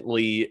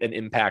instantly an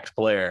impact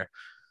player.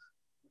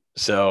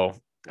 So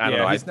I don't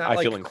know. He's not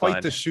I feel like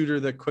quite the shooter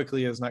that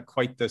Quickly is, not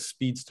quite the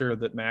speedster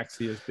that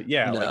Maxey is, but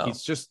like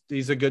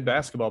he's a good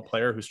basketball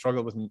player who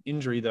struggled with an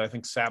injury that I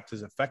think sapped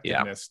his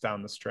effectiveness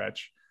down the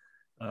stretch.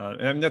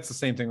 And that's the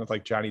same thing with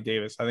like Johnny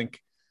Davis. I think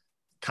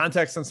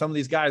context on some of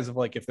these guys of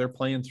like, if they're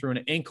playing through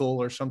an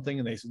ankle or something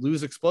and they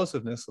lose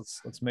explosiveness,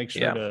 let's make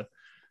sure to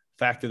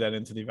factor that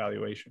into the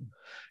evaluation.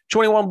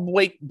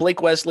 21,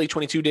 Blake Wesley,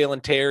 22,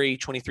 Dalen Terry,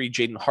 23,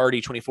 Jaden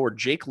Hardy, 24,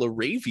 Jake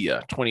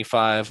LaRavia,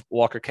 25,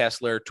 Walker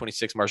Kessler,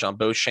 26, Marjon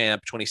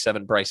Beauchamp,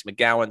 27, Bryce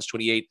McGowens,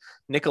 28,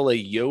 Nikola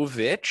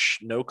Jovic,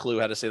 no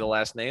clue how to say the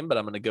last name, but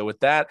I'm going to go with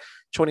that.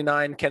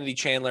 29, Kennedy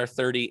Chandler,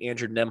 30,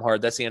 Andrew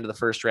Nemhard. That's the end of the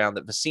first round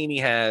that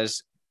Vicini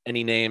has.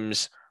 Any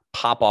names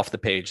pop off the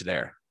page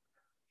there?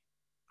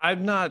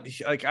 I'm not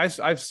like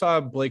I've saw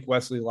Blake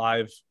Wesley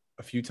live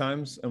a few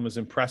times and was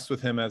impressed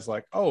with him as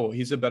like, oh,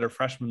 he's a better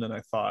freshman than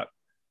I thought,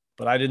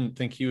 but I didn't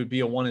think he would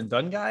be a one and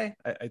done guy.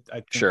 I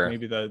think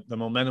maybe the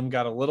momentum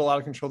got a little out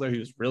of control there. He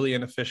was really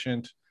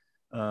inefficient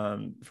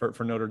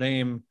for Notre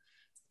Dame.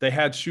 They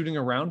had shooting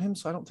around him,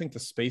 so I don't think the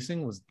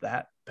spacing was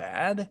that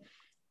bad.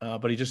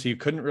 But he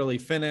couldn't really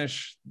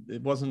finish.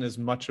 It wasn't as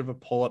much of a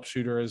pull-up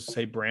shooter as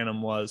say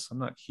Branham was. I'm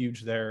not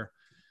huge there.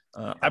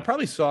 I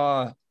probably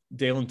saw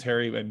Dalen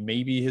Terry and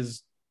maybe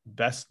his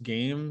best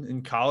game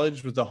in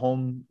college was the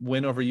home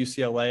win over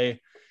UCLA.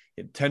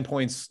 He had 10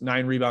 points,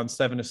 9 rebounds,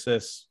 7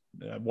 assists,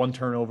 1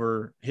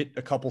 turnover, hit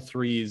a couple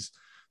threes.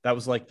 That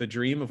was like the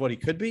dream of what he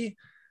could be.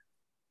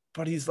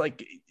 But he's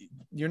like,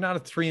 you're not a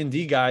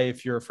 3-and-D guy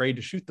if you're afraid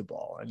to shoot the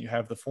ball and you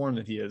have the form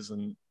that he is.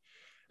 And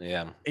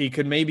he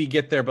could maybe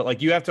get there, but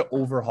like you have to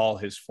overhaul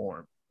his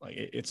form. Like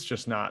it's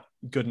just not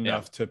good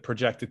enough to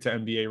project it to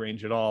NBA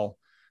range at all.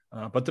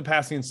 But the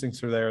passing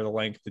instincts are there, the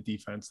length, the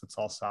defense, that's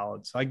all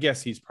solid. So I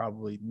guess he's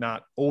probably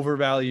not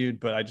overvalued,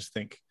 but I just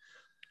think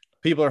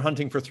people are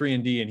hunting for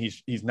 3-and-D and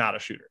he's not a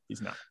shooter.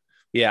 He's not.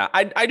 Yeah,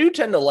 I do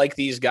tend to like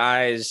these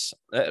guys,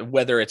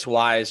 whether it's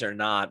wise or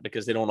not,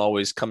 because they don't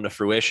always come to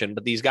fruition.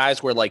 But these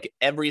guys were like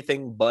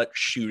everything but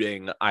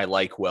shooting, I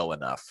like well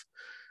enough.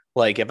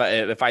 Like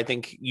if I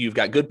think you've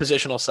got good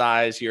positional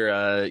size, you're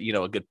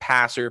a good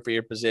passer for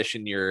your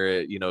position, you're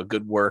a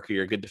good worker,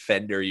 you're a good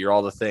defender, you're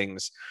all the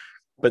things.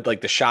 But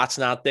like the shot's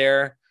not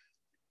there,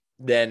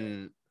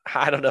 then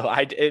I don't know.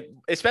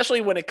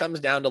 Especially when it comes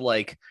down to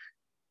like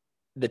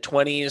the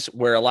 20s,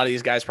 where a lot of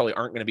these guys probably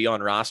aren't going to be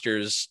on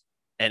rosters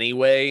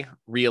anyway.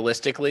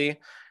 Realistically,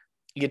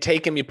 you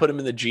take him, you put him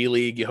in the G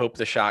League, you hope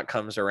the shot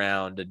comes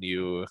around, and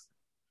you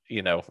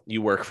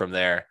work from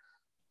there.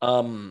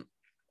 The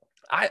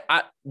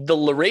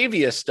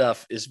Laravia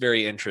stuff is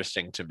very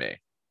interesting to me.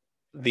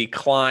 The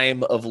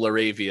climb of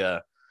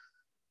Laravia.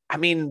 I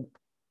mean,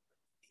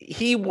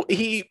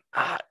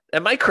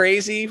 am I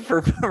crazy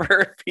for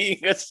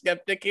being a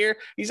skeptic here?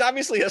 He's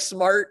obviously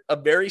a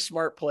very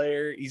smart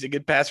player. He's a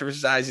good passer for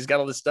his size. He's got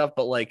all this stuff,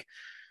 but like,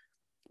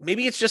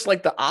 maybe it's just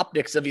like the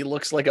optics of he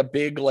looks like a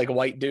big like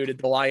white dude at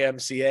the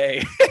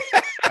YMCA.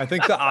 I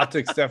think the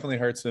optics definitely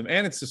hurts him.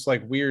 And it's just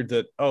like weird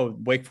that,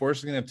 Wake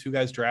Forest is going to have 2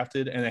 guys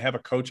drafted and they have a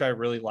coach I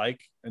really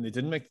like and they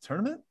didn't make the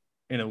tournament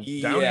down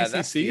ACC.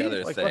 That's the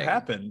other like thing. What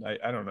happened?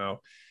 I don't know.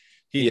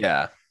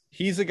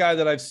 He's a guy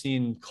that I've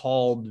seen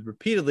called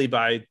repeatedly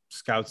by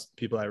scouts,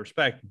 people I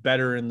respect,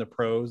 better in the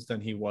pros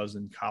than he was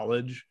in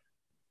college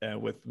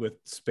with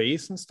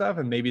space and stuff.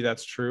 And maybe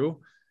that's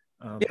true.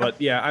 But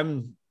yeah,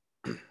 I'm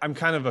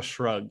kind of a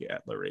shrug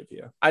at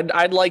Laravia.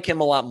 I'd like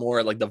him a lot more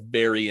at like the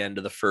very end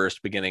of the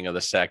first, beginning of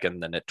the second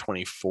than at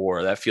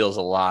 24. That feels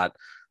a lot.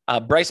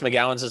 Bryce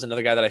McGowan's is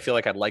another guy that I feel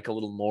like I'd like a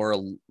little more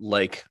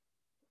like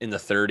in the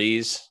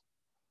 30s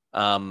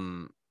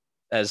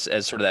as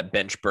sort of that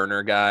bench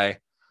burner guy.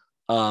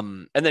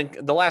 And then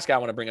the last guy I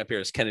want to bring up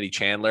here is Kennedy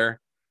Chandler.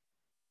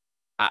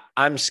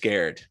 I'm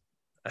scared.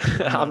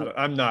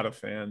 I'm not a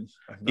fan.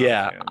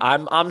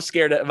 I'm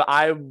scared of.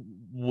 I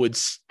would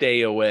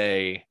stay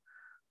away.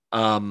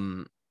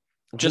 Who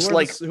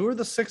are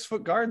the 6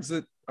 foot guards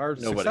that are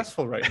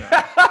successful right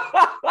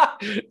now?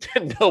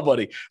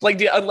 Nobody.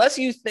 Like, unless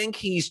you think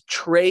he's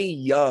Trae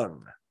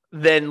Young,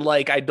 then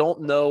like I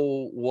don't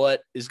know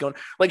what is going.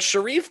 Like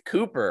Sharif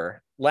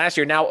Cooper last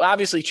year. Now,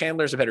 obviously,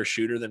 Chandler's a better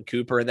shooter than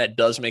Cooper, and that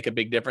does make a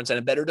big difference, and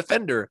a better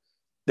defender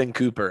than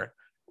Cooper,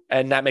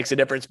 and that makes a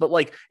difference. But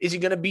like, is he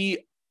going to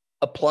be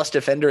a plus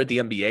defender at the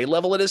NBA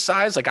level at his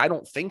size? Like, I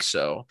don't think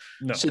so.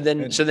 No. So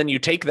then you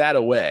take that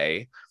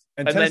away.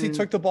 And Tennessee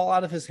took the ball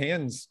out of his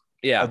hands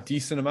a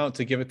decent amount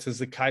to give it to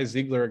Zakai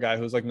Ziegler, a guy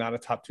who's like not a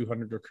top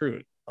 200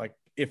 recruit. Like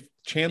if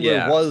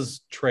Chandler was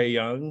Trae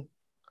Young,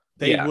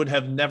 they would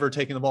have never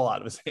taken the ball out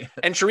of his hands.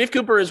 And Sharif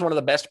Cooper is one of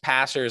the best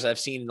passers I've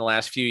seen in the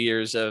last few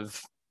years of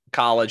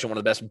college and one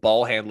of the best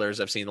ball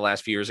handlers I've seen in the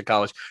last few years of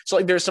college. So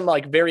like there's some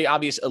like very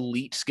obvious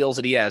elite skills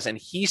that he has, and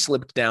he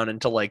slipped down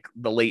into like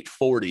the late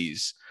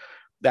 40s.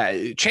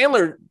 That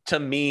Chandler to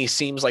me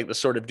seems like the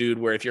sort of dude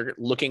where if you're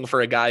looking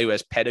for a guy who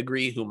has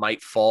pedigree who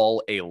might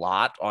fall a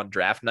lot on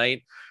draft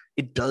night,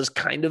 it does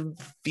kind of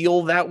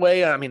feel that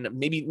way. I mean,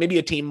 maybe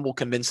a team will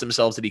convince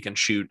themselves that he can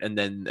shoot and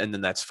then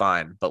that's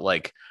fine. But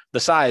like the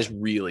size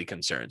really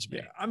concerns me.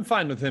 Yeah, I'm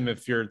fine with him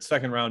if you're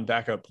second round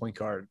backup point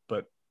guard,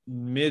 but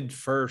mid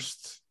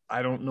first,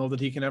 I don't know that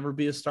he can ever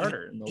be a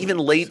starter. Even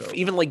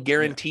like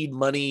guaranteed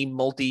money,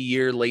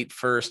 multi-year late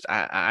first.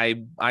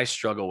 I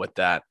struggle with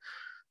that.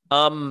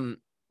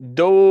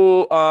 What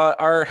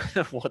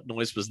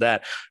noise was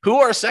that? Who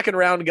are second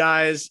round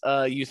guys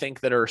you think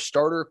that are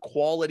starter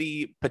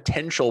quality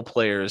potential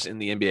players in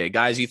the NBA?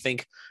 Guys you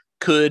think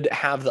could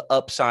have the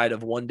upside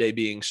of one day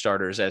being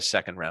starters as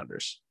second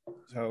rounders?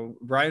 So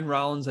Ryan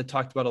Rollins, I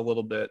talked about a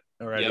little bit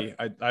already.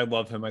 Yep. I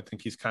love him. I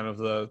think he's kind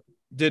of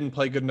didn't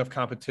play good enough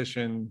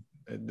competition,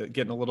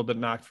 getting a little bit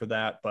knocked for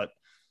that, but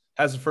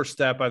as a first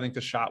step, I think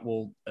the shot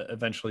will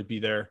eventually be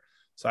there.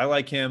 So I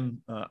like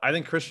him. I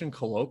think Christian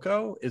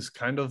Koloko is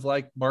kind of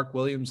like Mark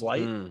Williams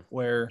light,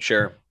 where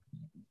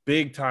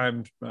big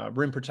time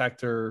rim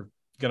protector,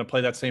 going to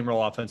play that same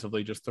role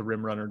offensively, just the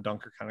rim runner,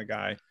 dunker kind of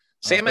guy.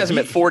 Sam has him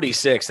at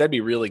 46. That'd be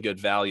really good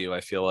value,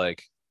 I feel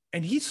like.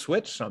 And he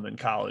switched some in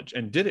college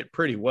and did it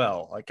pretty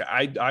well. Like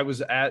I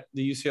was at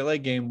the UCLA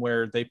game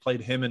where they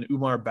played him and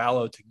Umar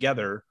Ballo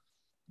together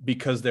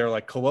because they're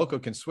like,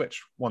 Koloko can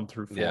switch 1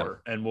 through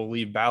 4 and we'll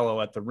leave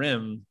Ballo at the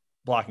rim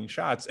blocking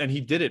shots. And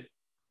he did it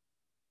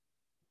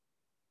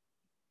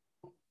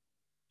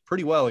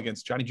pretty well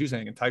against Johnny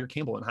Juzang and Tiger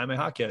Campbell and Jaime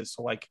Jaquez.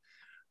 So like,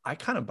 I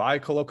kind of buy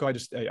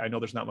Koloko. I know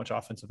there's not much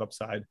offensive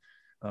upside,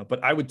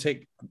 but I'd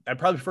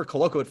probably prefer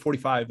Koloko at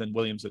 45 than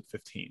Williams at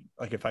 15.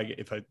 Like if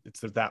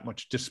there's that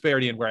much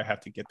disparity in where I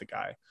have to get the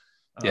guy.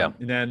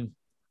 And then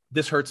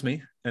this hurts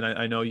me. And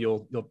I know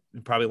you'll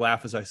probably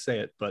laugh as I say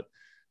it, but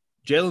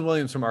Jalen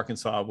Williams from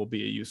Arkansas will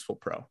be a useful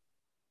pro.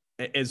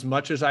 As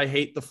much as I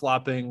hate the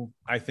flopping,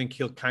 I think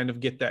he'll kind of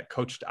get that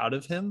coached out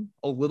of him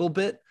a little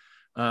bit.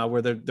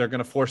 Where they're going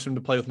to force him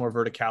to play with more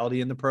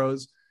verticality in the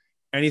pros.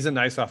 And he's a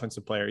nice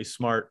offensive player. He's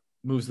smart,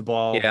 moves the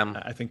ball.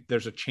 Yeah. I think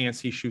there's a chance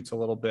he shoots a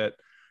little bit.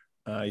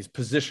 He's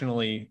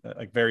positionally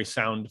like very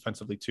sound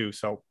defensively too.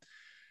 So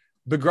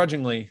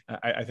begrudgingly,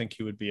 I think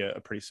he would be a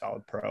pretty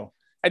solid pro.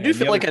 I do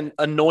feel like an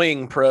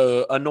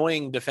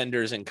annoying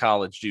defenders in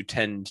college do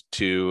tend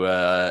to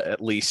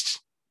at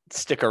least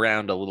stick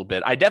around a little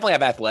bit. I definitely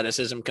have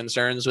athleticism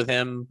concerns with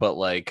him, but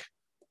like,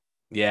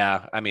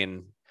 yeah, I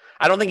mean,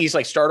 I don't think he's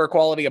like starter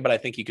quality, but I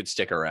think he could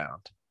stick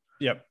around.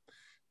 Yep.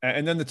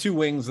 And then the two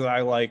wings that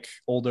I like,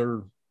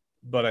 older,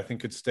 but I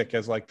think could stick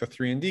as like the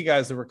 3-and-D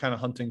guys that we're kind of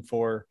hunting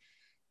for.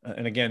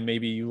 And again,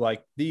 maybe you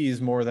like these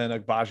more than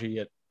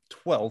Agbaji at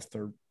 12th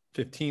or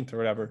 15th or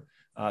whatever.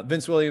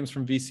 Vince Williams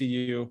from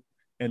VCU,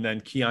 and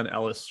then Keon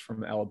Ellis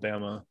from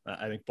Alabama.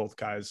 I think both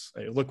guys,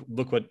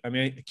 look what, I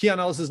mean, Keon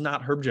Ellis is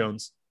not Herb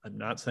Jones. I'm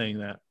not saying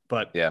that,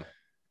 but Yeah.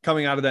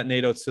 coming out of that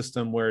NATO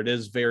system where it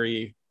is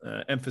very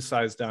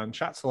emphasized on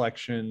shot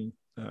selection,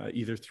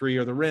 either three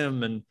or the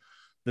rim, and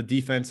the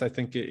defense, I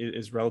think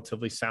is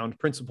relatively sound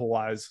principle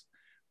wise.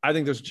 I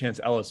think there's a chance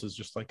Ellis is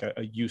just like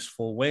a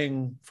useful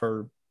wing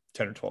for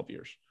 10 or 12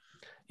 years.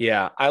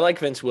 Yeah. I like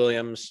Vince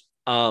Williams.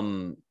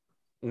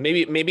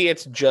 Maybe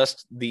it's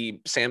just the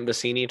Sam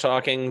Vecini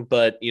talking,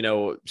 but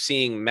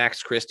seeing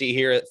Max Christie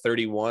here at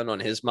 31 on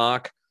his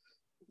mock,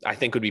 I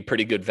think would be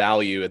pretty good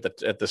value at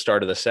the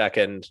start of the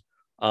second.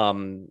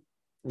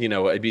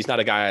 He's not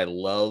a guy I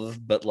love,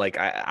 but like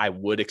I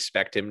would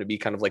expect him to be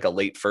kind of like a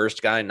late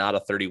first guy, not a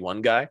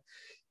 31 guy.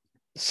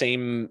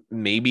 Same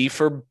maybe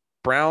for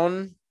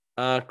Brown,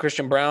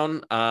 Christian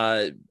Brown,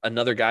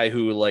 another guy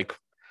who like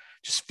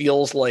just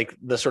feels like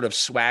the sort of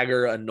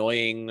swagger,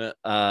 annoying,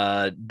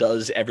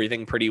 does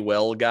everything pretty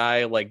well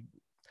guy. Like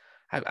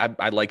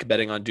I like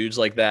betting on dudes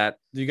like that.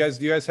 Do you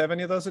guys have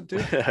any of those at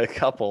Duke? A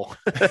couple.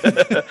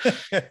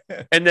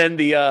 And then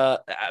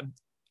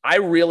I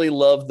really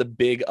love the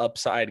big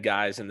upside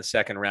guys in the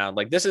second round.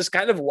 Like this is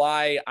kind of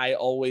why I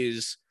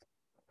always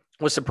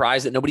was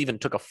surprised that nobody even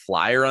took a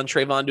flyer on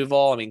Trayvon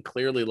Duval. I mean,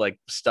 clearly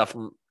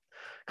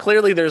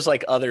there's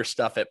like other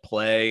stuff at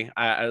play.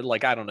 I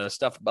don't know,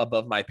 stuff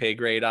above my pay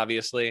grade,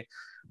 obviously,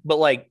 but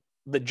like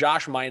the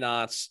Josh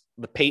Minots,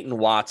 the Peyton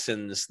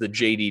Watsons, the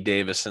JD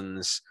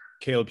Davisons,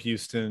 Caleb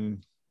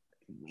Houston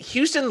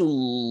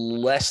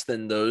less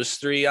than those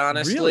three,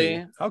 honestly.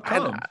 Really? How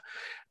come?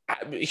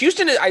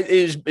 Houston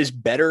is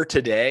better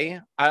today.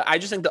 I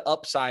just think the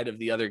upside of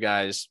the other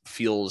guys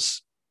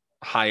feels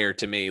higher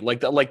to me.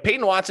 Like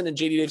Peyton Watson and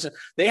JD Davison,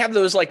 they have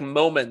those like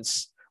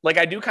moments. Like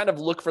I do kind of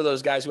look for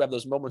those guys who have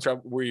those moments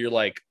where you're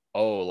like,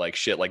 oh, like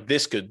shit, like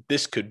this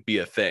could be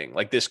a thing.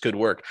 Like this could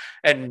work.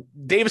 And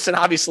Davison,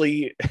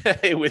 obviously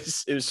it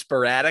was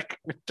sporadic,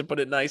 to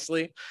put it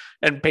nicely.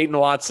 And Peyton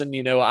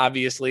Watson,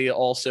 obviously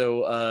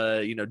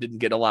also, didn't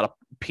get a lot of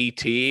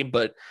PT,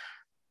 but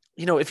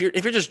if you're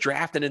just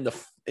drafting in the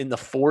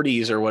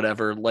 40s or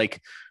whatever,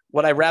 like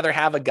would I rather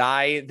have a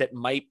guy that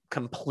might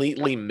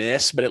completely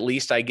miss, but at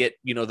least I get,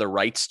 the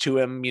rights to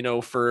him,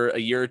 for a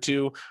year or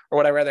two, or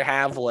would I rather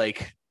have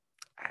like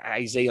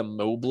Isaiah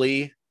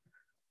Mobley?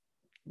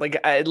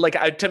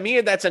 To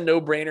me, that's a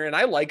no-brainer. And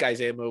I like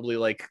Isaiah Mobley,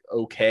 like,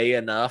 okay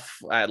enough.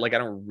 I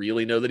don't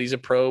really know that he's a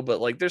pro,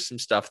 but like, there's some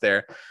stuff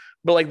there.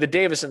 But like the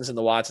Davisons and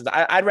the Watsons,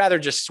 I'd rather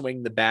just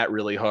swing the bat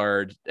really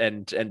hard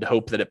and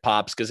hope that it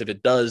pops. Because if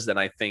it does, then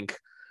I think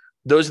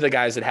those are the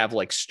guys that have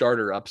like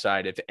starter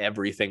upside if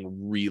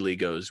everything really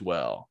goes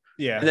well.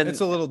 Yeah, and then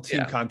it's a little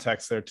team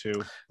context there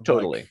too.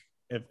 Totally.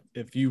 Like,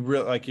 if you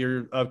really like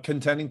you're a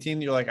contending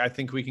team, you're like, I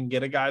think we can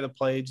get a guy that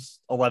plays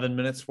 11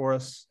 minutes for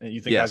us, and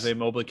you think Isaiah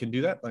Mobley can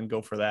do that, then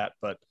go for that.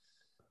 But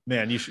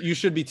man, you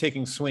should be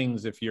taking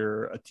swings if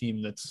you're a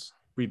team that's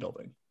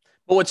rebuilding.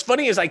 But what's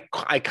funny is I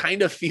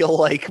kind of feel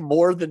like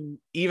more than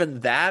even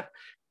that,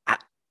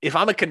 if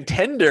I'm a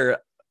contender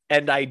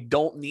and I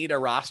don't need a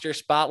roster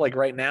spot like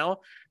right now,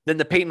 then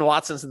the Peyton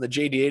Watsons and the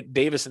J.D.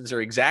 Davisons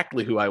are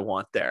exactly who I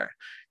want there.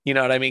 You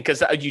know what I mean?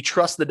 Because you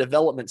trust the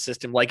development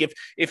system. Like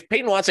if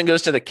Peyton Watson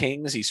goes to the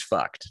Kings, he's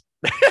fucked.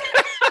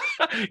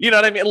 You know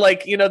what I mean?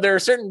 Like, there are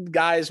certain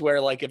guys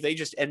where like if they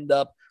just end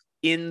up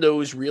in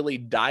those really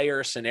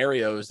dire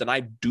scenarios, then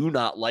I do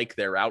not like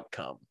their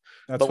outcome.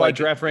 That's why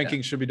draft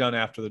rankings should be done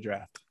after the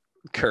draft.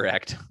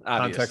 Correct.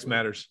 Obviously. Context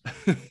matters.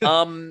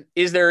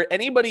 Is there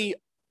anybody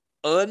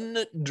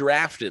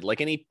undrafted,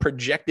 like any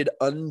projected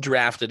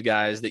undrafted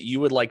guys that you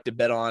would like to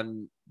bet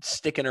on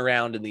sticking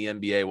around in the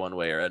NBA one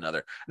way or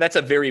another? That's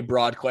a very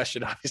broad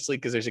question, obviously,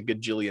 because there's a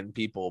gajillion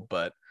people,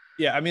 but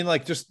yeah, I mean,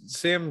 like just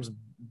Sam's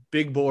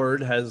big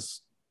board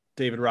has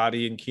David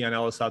Roddy and Keon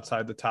Ellis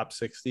outside the top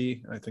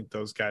 60. I think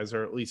those guys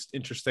are at least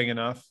interesting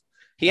enough.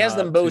 He has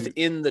them both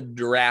in the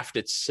draft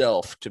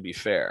itself, to be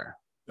fair,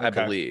 I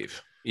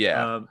believe.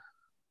 Yeah.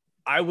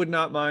 I would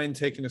not mind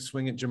taking a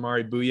swing at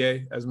Jamari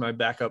Bouye as my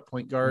backup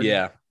point guard.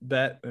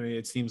 Bet. I mean,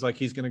 it seems like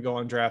he's going to go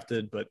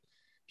undrafted, but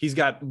he's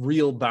got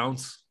real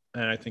bounce,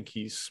 and I think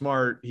he's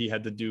smart. He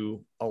had to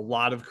do a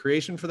lot of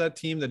creation for that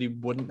team that he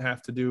wouldn't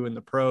have to do in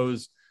the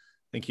pros.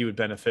 I think he would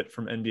benefit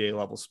from NBA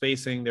level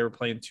spacing. They were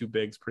playing two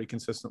bigs pretty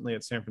consistently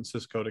at San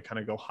Francisco to kind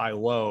of go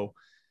high-low.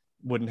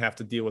 Wouldn't have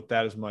to deal with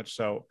that as much.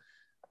 So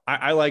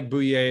I like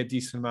Bouye a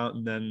decent amount,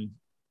 and then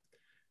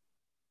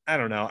I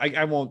don't know.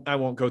 I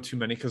won't go too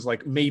many because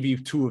like maybe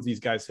two of these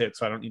guys hit,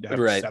 so I don't need to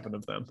have 7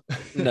 of them.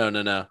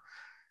 No.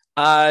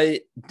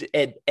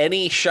 At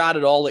any shot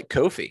at all at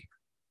Kofi?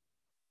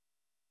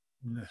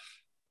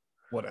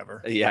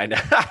 Whatever. Yeah, I know.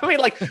 I mean,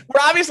 like we're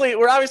obviously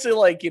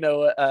like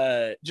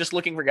just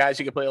looking for guys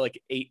who could play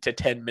like 8 to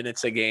 10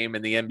 minutes a game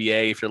in the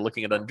NBA if you're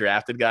looking at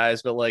undrafted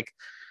guys. But like,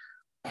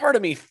 part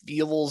of me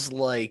feels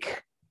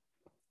like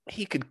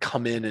he could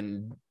come in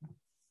and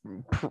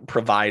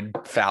provide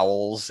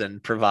fouls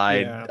and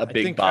provide a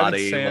big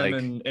body. I think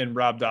Sam and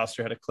Rob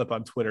Doster had a clip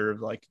on Twitter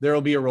of like,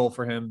 there'll be a role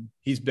for him.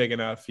 He's big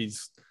enough.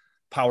 He's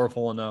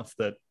powerful enough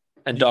that.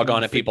 And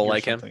doggone it, people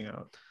like him.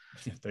 Out.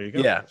 Yeah, there you go.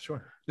 Yeah,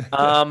 sure.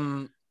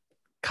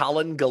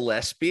 Colin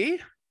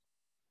Gillespie.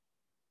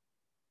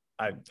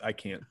 I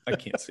can't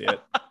see it.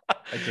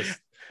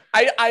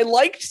 I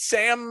liked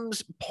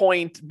Sam's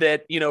point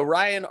that,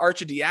 Ryan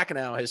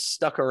Arcidiacono has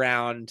stuck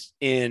around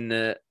in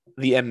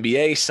the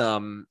NBA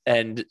some,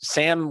 and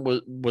Sam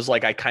was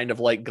like, I kind of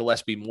like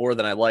Gillespie more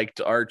than I liked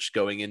Arch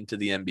going into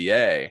the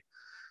NBA.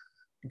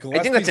 Gillespie's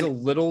I think that's a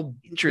little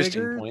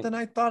bigger point than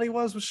I thought he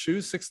was with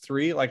shoes,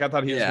 6'3". Like I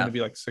thought he was going to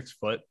be like 6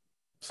 foot.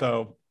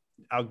 So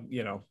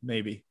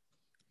maybe.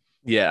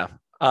 Yeah.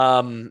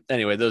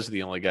 Anyway, those are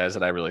the only guys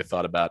that I really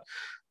thought about.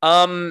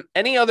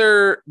 Any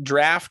other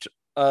draft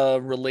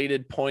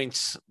related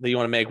points that you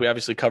want to make? We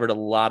obviously covered a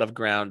lot of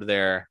ground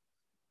there.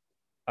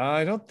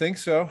 I don't think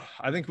so.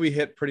 I think we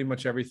hit pretty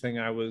much everything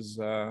I was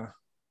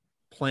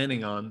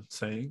planning on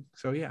saying.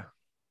 So yeah.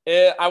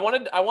 I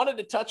wanted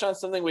to touch on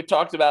something we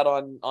talked about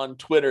on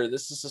Twitter.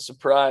 This is a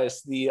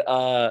surprise.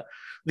 The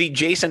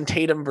Jason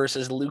Tatum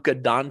versus Luka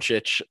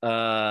Doncic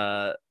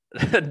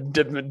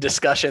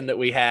discussion that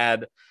we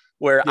had,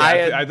 where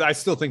I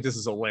still think this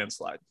is a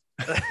landslide.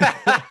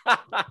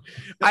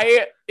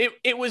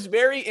 It was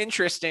very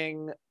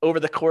interesting over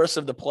the course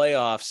of the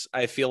playoffs.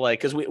 I feel like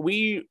because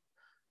we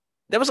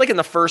that was like in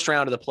the first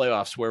round of the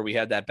playoffs where we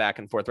had that back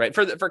and forth, right?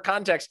 For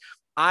context,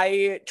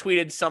 I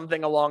tweeted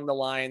something along the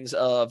lines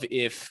of,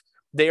 if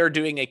they are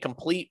doing a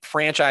complete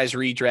franchise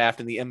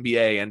redraft in the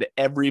NBA and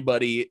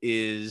everybody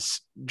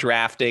is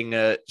drafting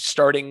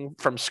starting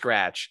from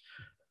scratch.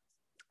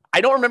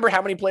 I don't remember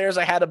how many players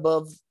I had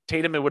above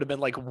Tatum. It would have been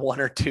like 1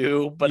 or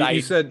 2, but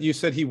you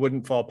said he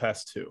wouldn't fall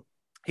past 2.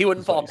 He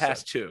wouldn't fall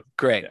past 2.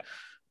 Great.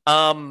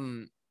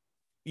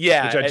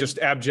 Yeah. Which I just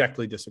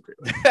abjectly disagree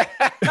with.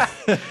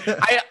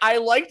 I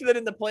liked that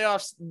in the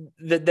playoffs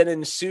that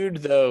ensued,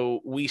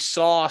 though, we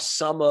saw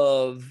some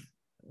of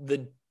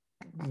the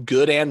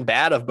good and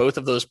bad of both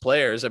of those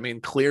players. I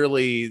mean,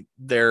 clearly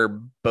they're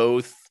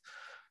both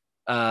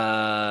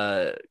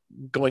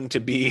going to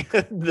be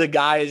the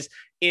guys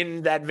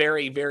in that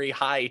very, very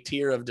high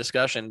tier of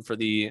discussion for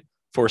the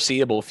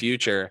foreseeable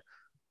future.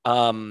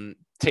 Tatum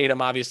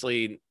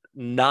obviously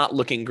not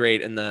looking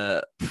great in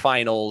the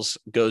finals,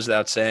 goes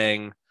without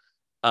saying.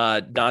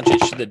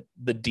 Doncic,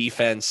 the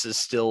defense is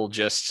still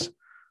just,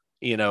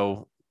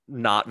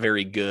 not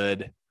very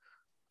good.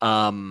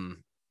 I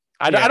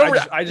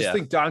just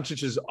think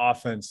Doncic's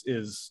offense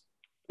is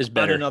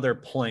better on another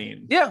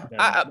plane. Yeah,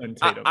 than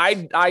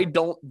I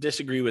don't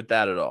disagree with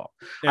that at all.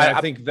 And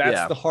I think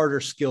that's the harder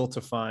skill to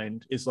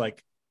find, is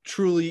like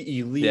truly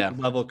elite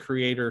level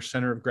creator,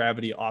 center of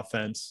gravity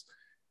offense.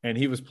 And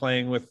he was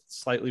playing with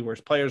slightly worse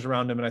players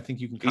around him, and I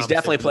think you can. He's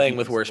definitely playing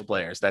with worse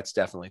players. That's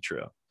definitely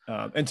true.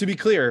 And to be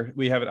clear,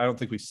 we haven't. I don't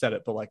think we said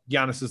it, but like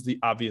Giannis is the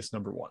obvious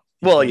number 1.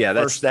 Well, yeah,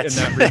 that's in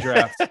that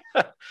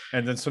redraft.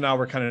 And then so now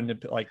we're kind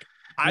of like.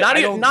 Not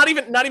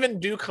even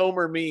Duke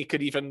Homer me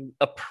could even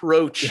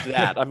approach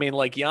that. I mean,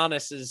 like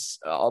Giannis is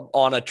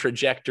on a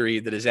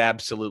trajectory that is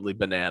absolutely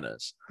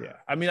bananas. Yeah.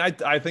 I mean,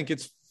 I think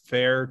it's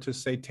fair to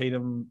say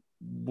Tatum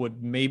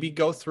would maybe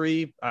go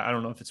 3. I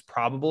don't know if it's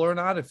probable or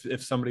not.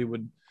 If somebody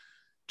would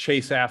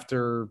chase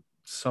after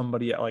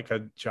somebody like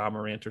a Ja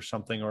Morant or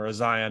something, or a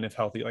Zion, if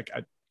healthy, like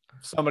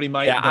somebody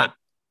might, but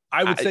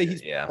I would say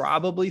he's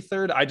probably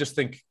 3rd. I just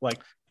think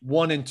like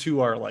 1 and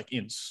 2 are like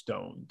in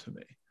stone to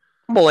me.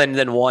 Well, and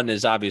then 1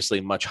 is obviously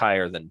much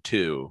higher than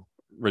 2,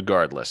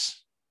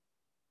 regardless.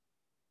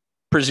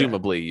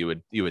 Presumably, you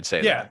would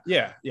say that.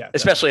 Yeah.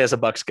 Especially as a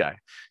Bucks guy.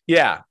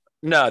 Yeah.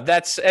 No,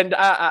 that's and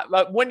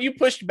when you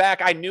pushed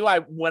back, I knew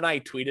when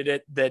I tweeted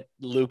it that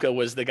Luka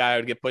was the guy I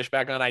would get pushed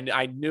back on.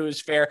 I knew it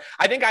was fair.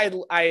 I think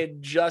I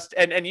just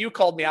and you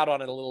called me out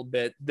on it a little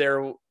bit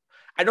there.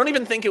 I don't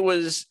even think it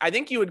was. I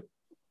think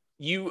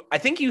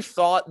you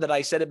thought that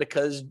I said it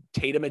because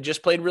Tatum had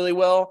just played really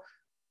well.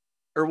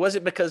 Or was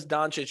it because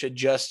Doncic had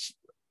just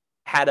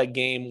had a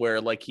game where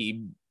like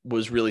he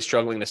was really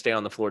struggling to stay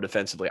on the floor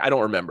defensively? I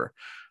don't remember.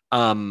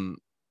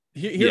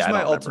 Here's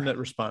my ultimate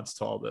response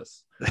to all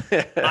this.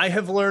 I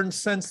have learned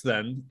since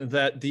then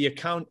that the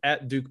account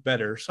at Duke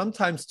Better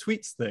sometimes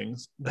tweets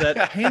things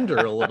that pander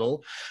a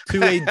little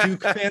to a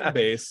Duke fan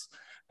base.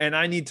 And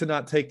I need to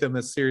not take them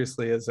as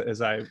seriously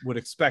as I would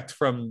expect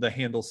from the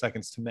handle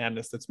Seconds to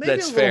Madness. That's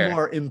maybe a little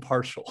more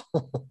impartial.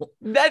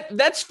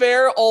 That's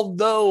fair.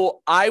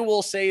 Although I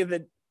will say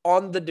that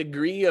on the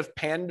degree of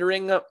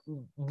pandering,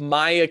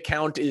 my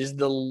account is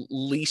the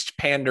least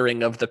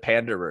pandering of the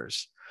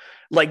panderers.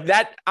 Like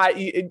that,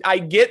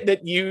 I get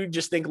that you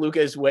just think Luka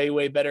is way,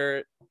 way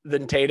better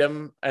than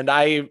Tatum. And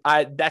I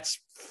that's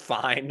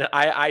fine.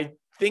 I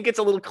think it's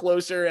a little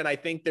closer, and I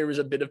think there was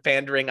a bit of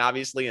pandering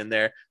obviously in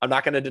there. I'm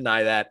not going to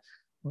deny that,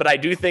 but I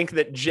do think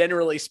that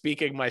generally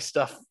speaking, my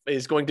stuff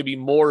is going to be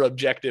more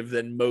objective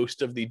than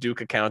most of the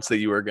Duke accounts that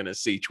you are going to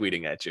see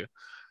tweeting at you.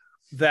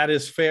 That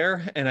is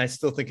fair, and I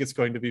still think it's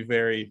going to be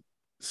very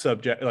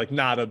subject, like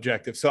not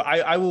objective. So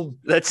I will.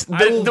 That's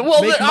I will I'm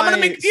gonna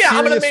make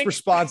serious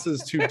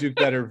responses to Duke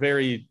that are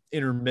very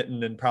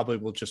intermittent and probably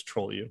will just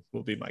troll you.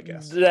 Will be my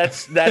guess.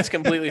 That's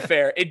completely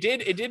fair. It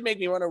did make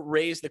me want to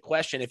raise the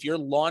question: if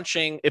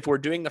we're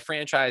doing the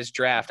franchise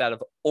draft out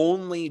of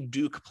only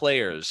Duke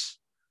players,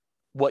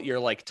 what your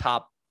like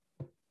top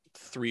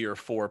 3 or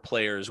 4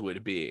 players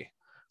would be?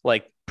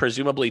 Like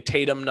presumably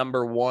Tatum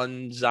number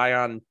 1,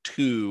 Zion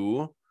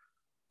 2.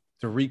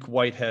 Dariq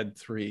Whitehead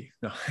 3.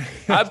 No.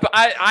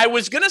 I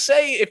was gonna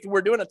say if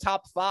we're doing a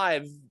top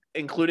 5,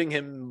 including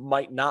him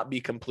might not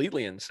be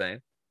completely insane.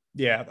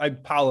 Yeah,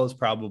 Paolo's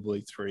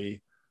probably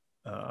 3.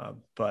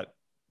 But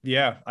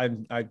yeah,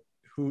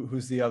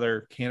 who's the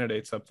other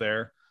candidates up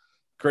there?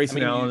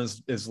 Grayson Allen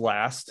is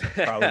last,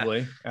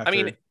 probably. I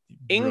mean,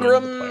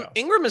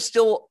 Ingram is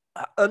still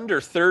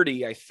under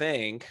 30, I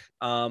think.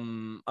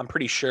 I'm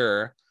pretty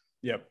sure.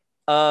 Yep.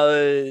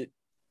 In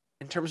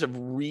terms of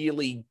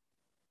really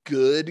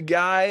good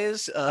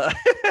guys,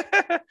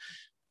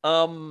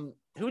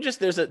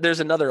 there's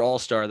another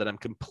all-star that I'm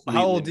completely.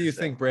 How old do you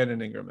think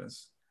Brandon Ingram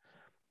is?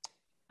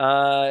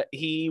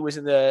 He was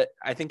I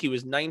think he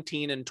was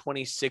 19 in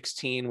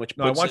 2016, which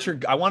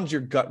I wanted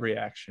your gut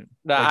reaction.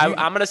 I'm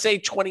gonna say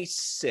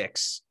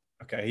 26.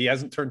 Okay, he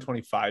hasn't turned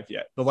 25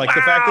 yet, but like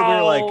the fact that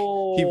we're like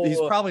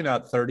he's probably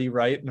not 30,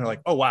 right? And they're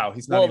like, oh wow,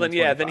 he's not. Well, even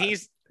then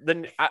 25.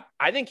 then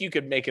I think you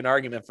could make an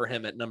argument for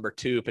him at number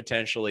 2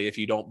 potentially if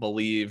you don't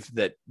believe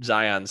that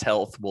Zion's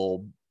health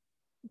will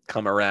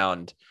come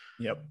around.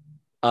 Yep.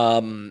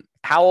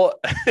 How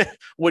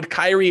would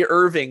Kyrie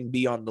Irving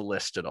be on the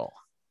list at all?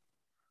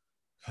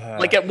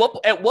 Like at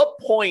what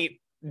point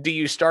do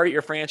you start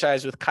your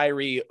franchise with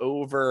Kyrie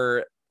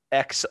over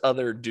X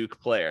other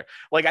Duke player?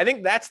 Like I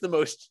think that's the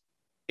most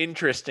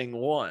interesting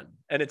one,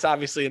 and it's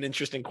obviously an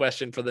interesting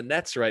question for the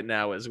Nets right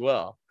now as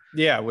well.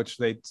 Yeah, which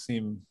they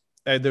seem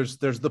there's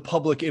the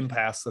public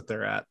impasse that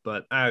they're at,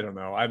 but I don't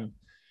know.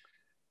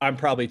 I'm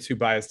probably too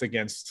biased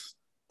against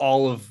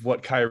all of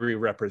what Kyrie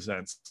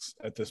represents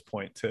at this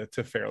point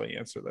to fairly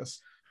answer this.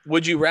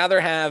 Would you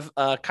rather have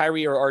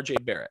Kyrie or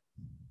RJ Barrett?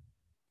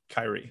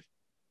 Kyrie.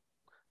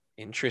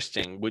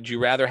 Interesting. Would you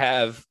rather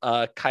have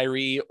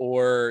Kyrie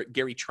or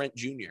Gary Trent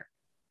Jr.?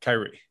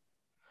 Kyrie.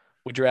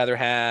 Would you rather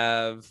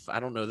have?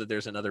 I don't know that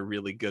there's another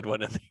really good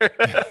one in there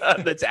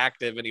that's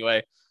active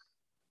anyway.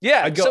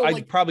 Yeah,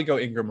 I'd probably go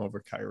Ingram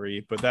over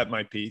Kyrie, but that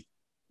might be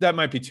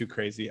too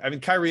crazy. I mean,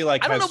 Kyrie I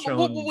don't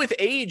know. With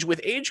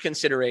age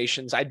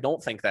considerations, I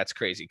don't think that's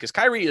crazy because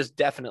Kyrie is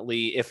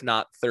definitely, if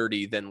not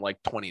 30, then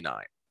like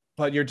 29.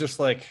 But you're just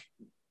like,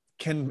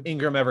 can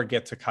Ingram ever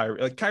get to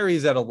Kyrie? Like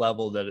Kyrie's at a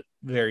level that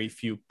very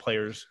few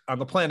players on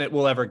the planet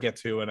will ever get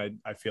to, and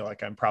I feel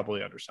like I'm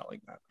probably underselling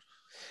that.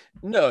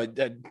 No,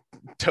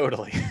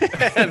 totally.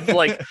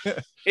 Like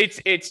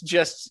it's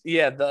just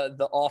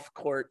the off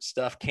court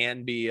stuff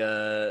can be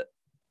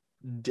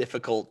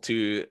difficult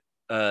to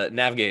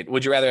navigate.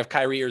 Would you rather have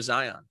Kyrie or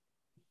Zion?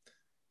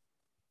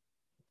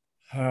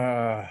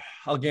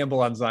 I'll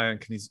gamble on Zion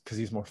because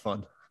he's more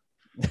fun.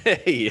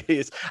 He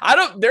is.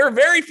 There are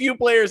very few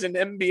players in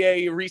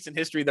NBA recent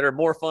history that are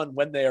more fun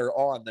when they are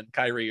on than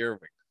Kyrie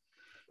Irving.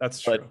 That's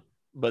true.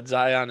 But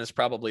Zion is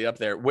probably up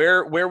there.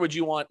 Where would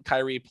you want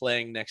Kyrie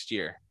playing next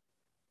year?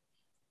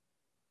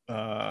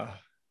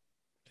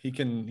 He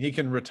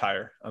can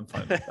retire. I'm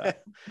fine with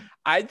that.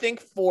 I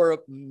think for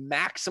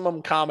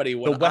maximum comedy,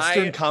 the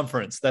Western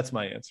Conference. That's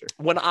my answer.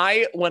 When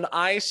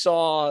I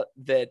saw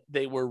that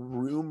they were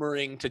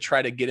rumoring to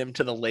try to get him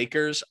to the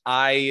Lakers,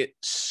 I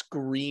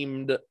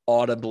screamed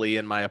audibly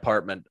in my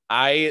apartment.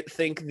 I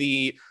think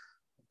the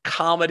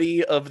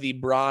comedy of the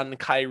Bron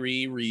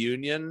Kyrie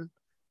reunion,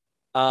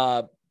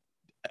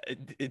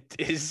 it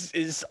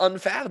is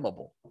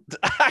unfathomable.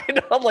 I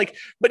know,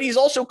 but he's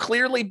also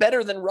clearly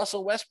better than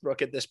Russell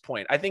Westbrook at this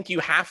point. I think you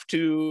have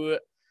to,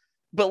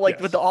 but yes.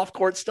 With the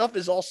off-court stuff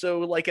is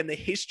also in the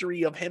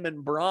history of him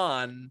and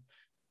Bron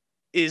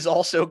is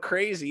also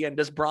crazy. And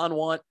does Bron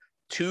want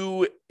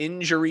 2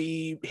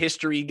 injury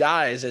history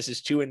guys as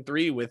his 2 and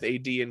 3 with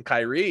AD and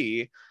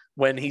Kyrie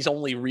when he's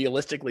only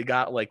realistically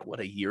got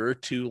a year or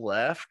 2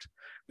 left?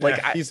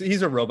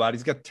 He's a robot.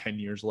 He's got 10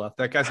 years left.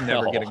 That guy's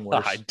never getting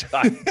worse.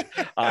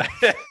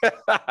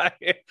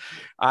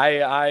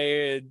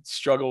 I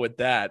struggle with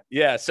that.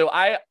 Yeah. So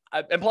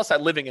and plus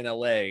living in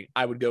LA,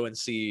 I would go and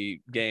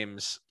see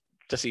games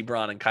to see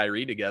Bron and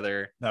Kyrie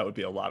together. That would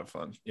be a lot of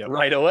fun. Yep.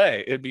 Right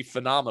away. It'd be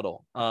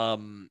phenomenal.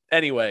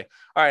 Anyway.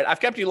 All right. I've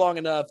kept you long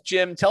enough.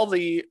 Jim, tell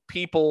the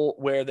people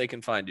where they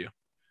can find you.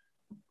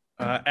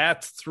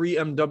 At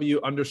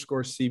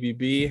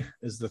 3MW_CBB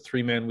is the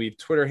 3-Man Weave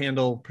Twitter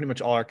handle. Pretty much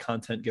all our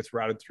content gets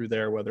routed through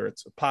there, whether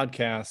it's a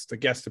podcast, a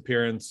guest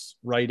appearance,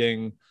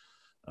 writing,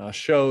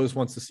 shows.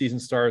 Once the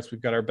season starts,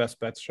 we've got our best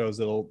bets shows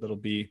that'll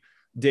be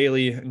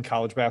daily in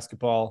college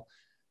basketball.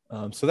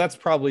 So that's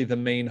probably the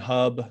main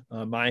hub.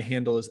 My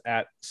handle is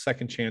at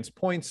Second Chance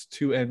Points,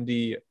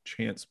 2MD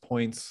Chance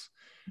Points.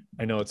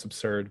 I know it's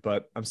absurd,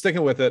 but I'm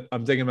sticking with it.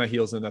 I'm digging my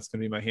heels in. That's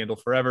going to be my handle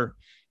forever.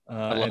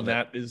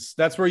 And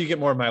that's where you get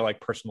more of my like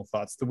personal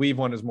thoughts. The Weave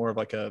one is more of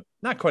like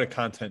not quite a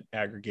content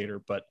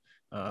aggregator, but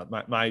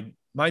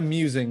my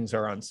musings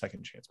are on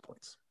second chance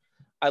points.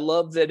 I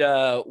love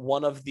that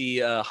one of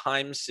the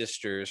Haim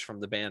sisters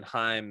from the band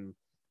Haim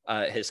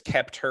has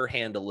kept her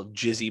handle of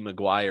Jizzy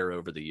McGuire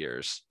over the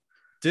years.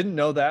 Didn't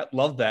know that.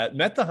 Love that.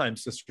 Met the Haim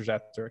sisters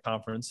after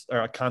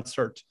a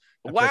concert.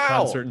 Wow. A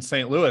concert in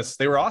St. Louis.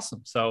 They were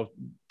awesome. So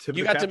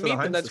you got to meet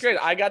them. That's great.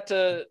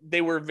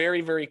 They were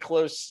very, very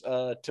close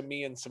to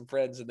me and some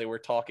friends, and they were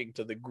talking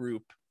to the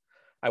group.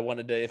 I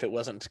wanted to, if it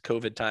wasn't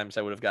COVID times,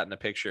 I would have gotten a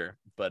picture,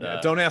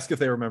 but don't ask if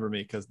they remember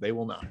me, because they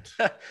will not.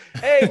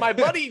 Hey, my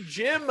buddy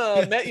Jim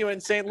met you in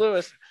St.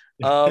 Louis.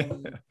 That's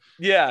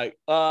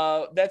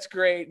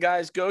great,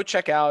 guys. Go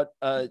check out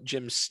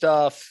Jim's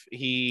stuff.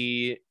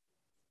 He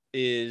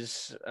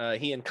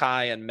and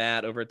Kai and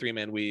Matt over at Three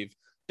Man Weave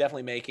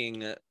definitely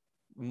making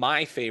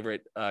my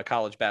favorite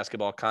college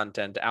basketball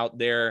content out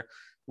there.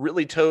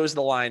 Really toes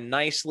the line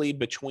nicely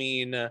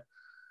between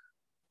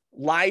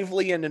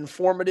lively and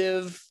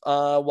informative,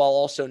 while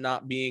also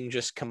not being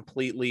just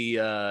completely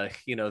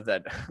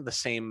that the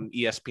same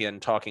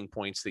ESPN talking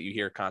points that you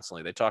hear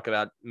constantly. They talk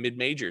about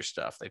mid-major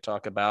stuff. They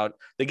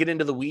get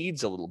into the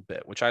weeds a little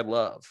bit, which I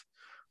love.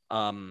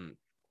 And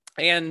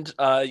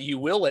you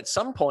will at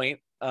some point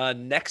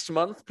next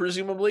month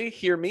presumably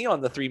hear me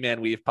on the Three Man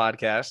Weave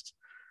podcast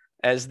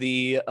as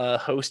the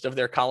host of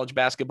their college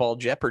basketball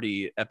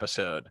Jeopardy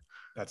episode.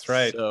 That's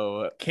right.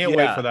 So can't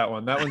wait for that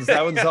one. That one's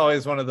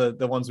always one of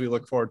the ones we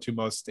look forward to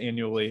most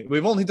annually.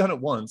 We've only done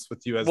it once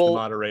with you as the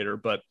moderator,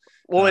 but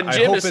and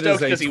Jim is stoked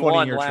because he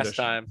won last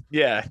time.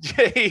 Yeah,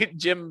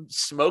 Jim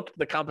smoked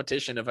the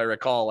competition, if I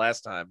recall,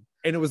 last time.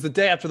 And it was the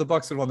day after the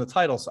Bucks had won the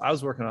title, so I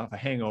was working off a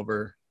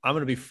hangover. I'm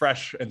going to be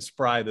fresh and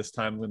spry this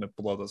time. I'm going to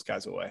blow those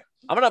guys away.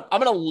 I'm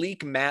gonna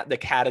leak Matt the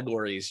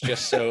categories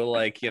just so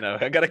I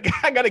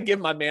gotta give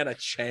my man a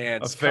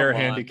chance. A fair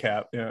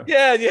handicap.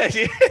 Yeah.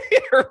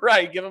 You're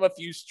right. Give him a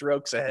few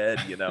strokes ahead.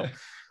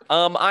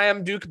 I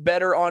am Duke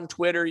Better on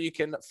Twitter. You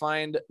can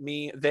find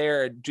me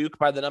there. Duke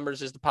by the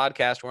Numbers is the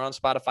podcast. We're on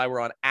Spotify. We're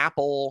on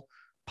Apple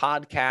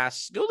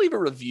Podcasts. Go leave a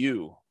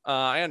review.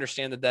 I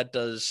understand that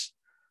does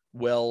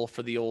well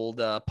for the old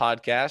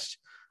podcast.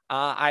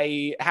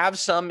 I have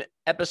some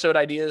episode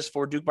ideas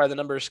for Duke by the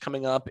Numbers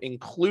coming up,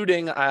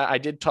 including I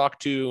did talk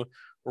to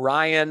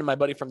Ryan, my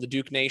buddy from the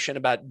Duke Nation,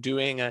 about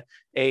doing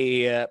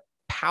a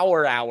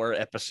Power Hour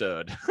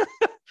episode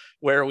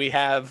where we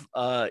have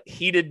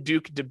heated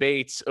Duke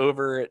debates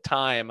over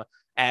time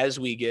as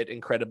we get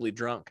incredibly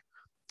drunk.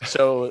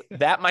 So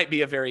that might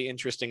be a very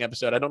interesting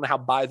episode. I don't know how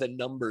by the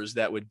numbers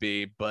that would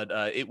be, but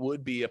it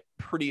would be a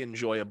pretty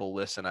enjoyable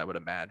listen, I would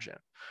imagine.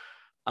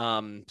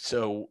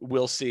 So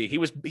we'll see. He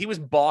was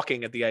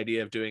balking at the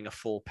idea of doing a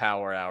full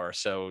Power Hour.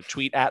 So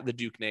tweet at the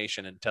Duke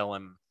Nation and tell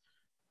him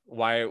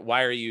why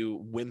are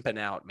you wimping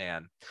out,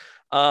 man?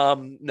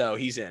 No,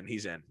 he's in.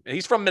 He's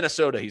from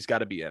Minnesota. He's got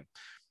to be in.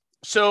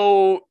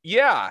 So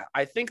yeah,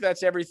 I think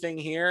that's everything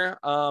here.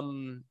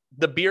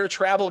 The Beer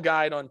Travel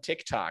Guide on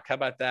TikTok. How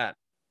about that?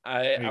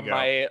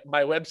 My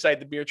website,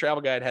 the Beer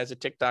Travel Guide, has a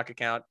TikTok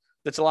account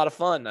that's a lot of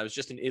fun. I was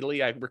just in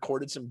Italy. I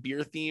recorded some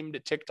beer themed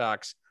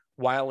TikToks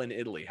while in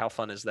Italy. How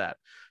fun is that?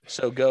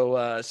 So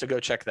go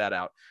check that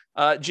out.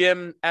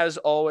 Jim, as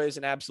always,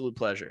 an absolute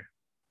pleasure.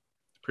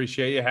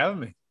 Appreciate you having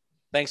me.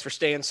 Thanks for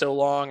staying so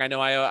long. I know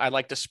I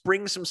like to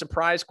spring some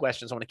surprise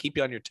questions. I want to keep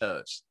you on your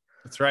toes.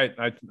 That's right.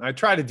 I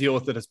try to deal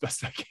with it as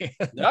best I can.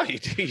 No, you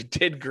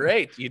did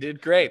great. You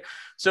did great.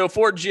 So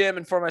for Jim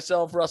and for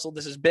myself, Russell,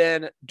 this has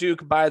been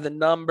Duke by the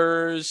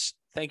Numbers.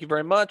 Thank you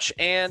very much.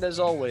 And as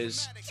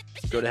always,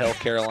 go to hell,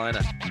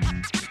 Carolina.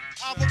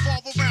 I'll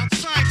revolve around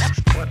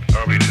sight. What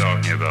are we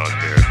talking about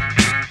here?